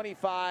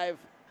 125-85.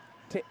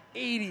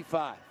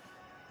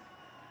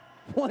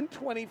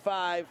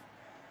 125-85.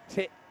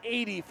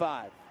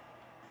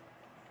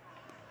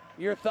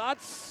 Your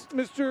thoughts,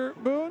 Mr.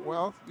 Boone?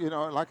 Well,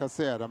 like I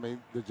said,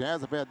 the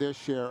Jazz have had their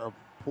share of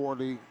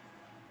poorly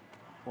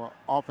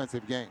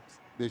offensive games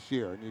this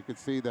year. And you can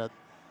see that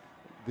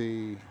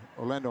the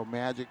Orlando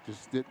Magic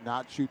just did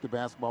not shoot the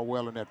basketball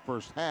well in that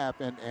first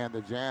half, and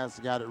the Jazz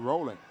got it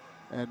rolling.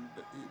 And,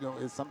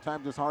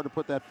 sometimes it's hard to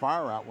put that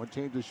fire out when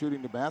teams are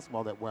shooting the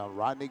basketball that well.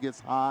 Rodney gets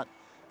hot,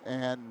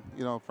 and,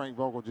 Frank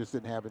Vogel just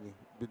didn't have any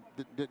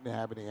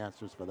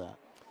answers for that.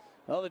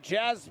 Well, the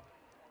Jazz,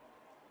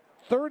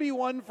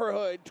 31 for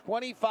Hood,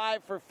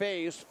 25 for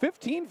Faze,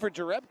 15 for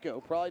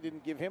Jerebko. Probably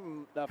didn't give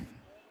him enough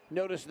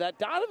notice of that.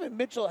 Donovan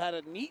Mitchell had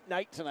a neat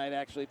night tonight,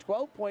 actually.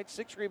 12 points,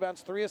 6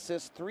 rebounds, 3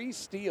 assists, 3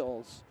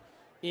 steals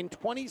in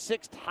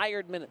 26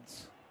 tired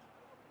minutes.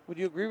 Would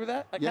you agree with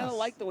that? I kind of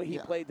like the way he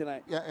played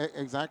tonight. Yeah,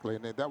 exactly.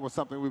 And that was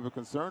something we were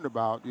concerned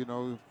about.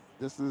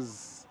 This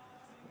is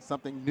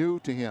something new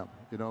to him,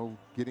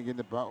 getting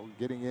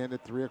in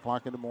at 3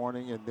 o'clock in the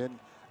morning. And then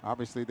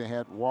obviously they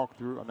had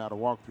not a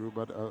walkthrough,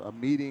 but a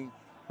meeting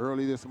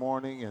early this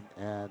morning.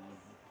 And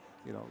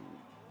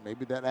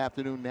maybe that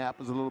afternoon nap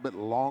was a little bit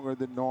longer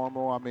than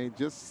normal. I mean,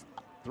 just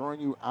throwing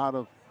you out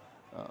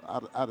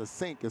of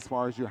sync as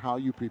far as how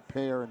you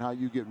prepare and how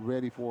you get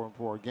ready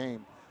for a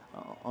game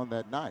on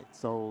that night.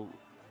 So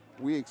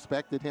we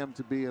expected him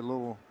to be a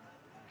little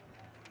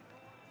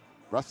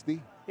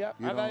rusty. Yeah,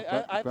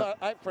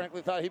 I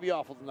frankly thought he'd be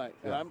awful tonight,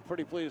 and I'm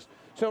pretty pleased.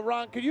 So,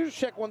 Ron, could you just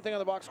check one thing on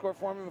the box score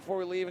for me before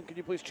we leave, and could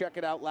you please check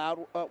it out loud?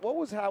 What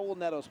was Raul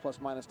Neto's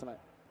plus-minus tonight?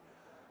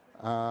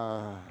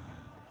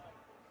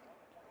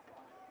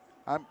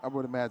 I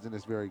would imagine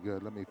it's very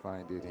good. Let me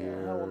find it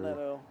here. Raul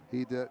Neto.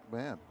 He did,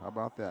 man. How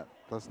about that?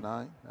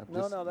 +9?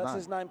 No, that's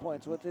his 9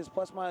 points. With his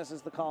plus-minus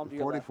is the column to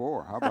your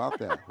 44. How about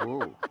that?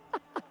 Whoa.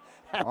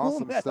 Raul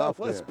Awesome Neto stuff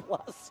was there.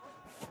 plus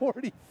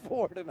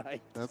 44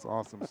 tonight. That's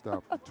awesome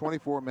stuff.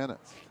 24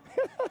 minutes.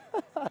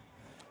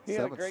 He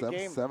had a great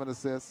game. 7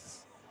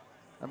 assists.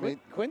 I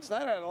mean, Quinn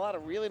Snyder had a lot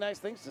of really nice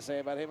things to say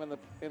about him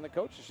in the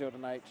coaches show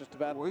tonight. Just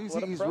about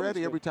he's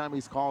ready every time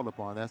he's called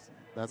upon.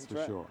 That's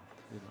for sure.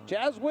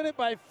 Jazz win it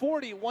by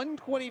 40,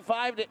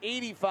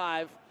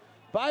 125-85.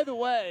 By the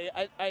way,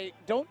 I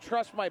don't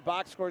trust my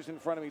box scores in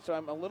front of me, so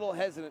I'm a little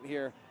hesitant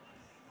here.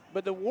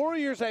 But the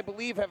Warriors, I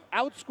believe, have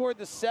outscored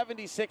the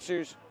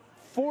 76ers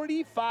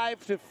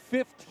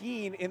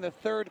 45-15 in the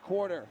third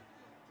quarter.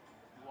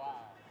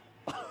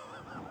 Wow.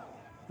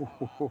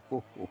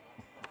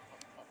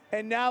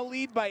 And now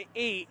lead by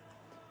 8.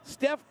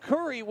 Steph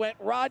Curry went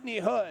Rodney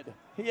Hood.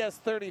 He has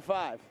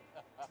 35.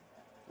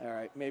 All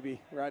right,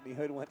 maybe Rodney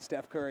Hood went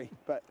Steph Curry.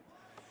 But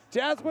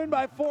Jazz win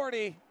by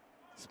 40.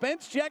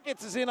 Spence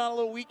Jeckets is in on a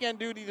little weekend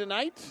duty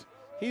tonight.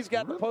 He's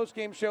got the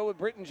post-game show with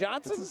Britton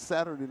Johnson. This is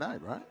Saturday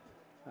night, right?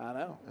 I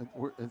know.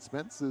 And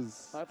Spence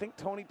is... I think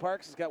Tony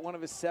Parks has got one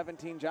of his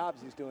 17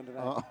 jobs he's doing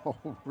tonight. Oh,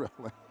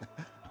 really?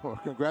 Well,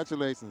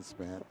 congratulations,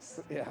 Spence.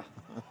 Yeah.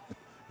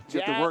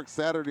 Get to work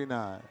Saturday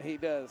night. He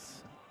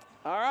does.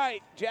 All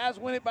right, Jazz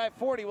win it by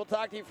 40. We'll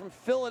talk to you from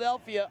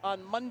Philadelphia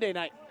on Monday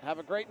night. Have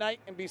a great night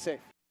and be safe.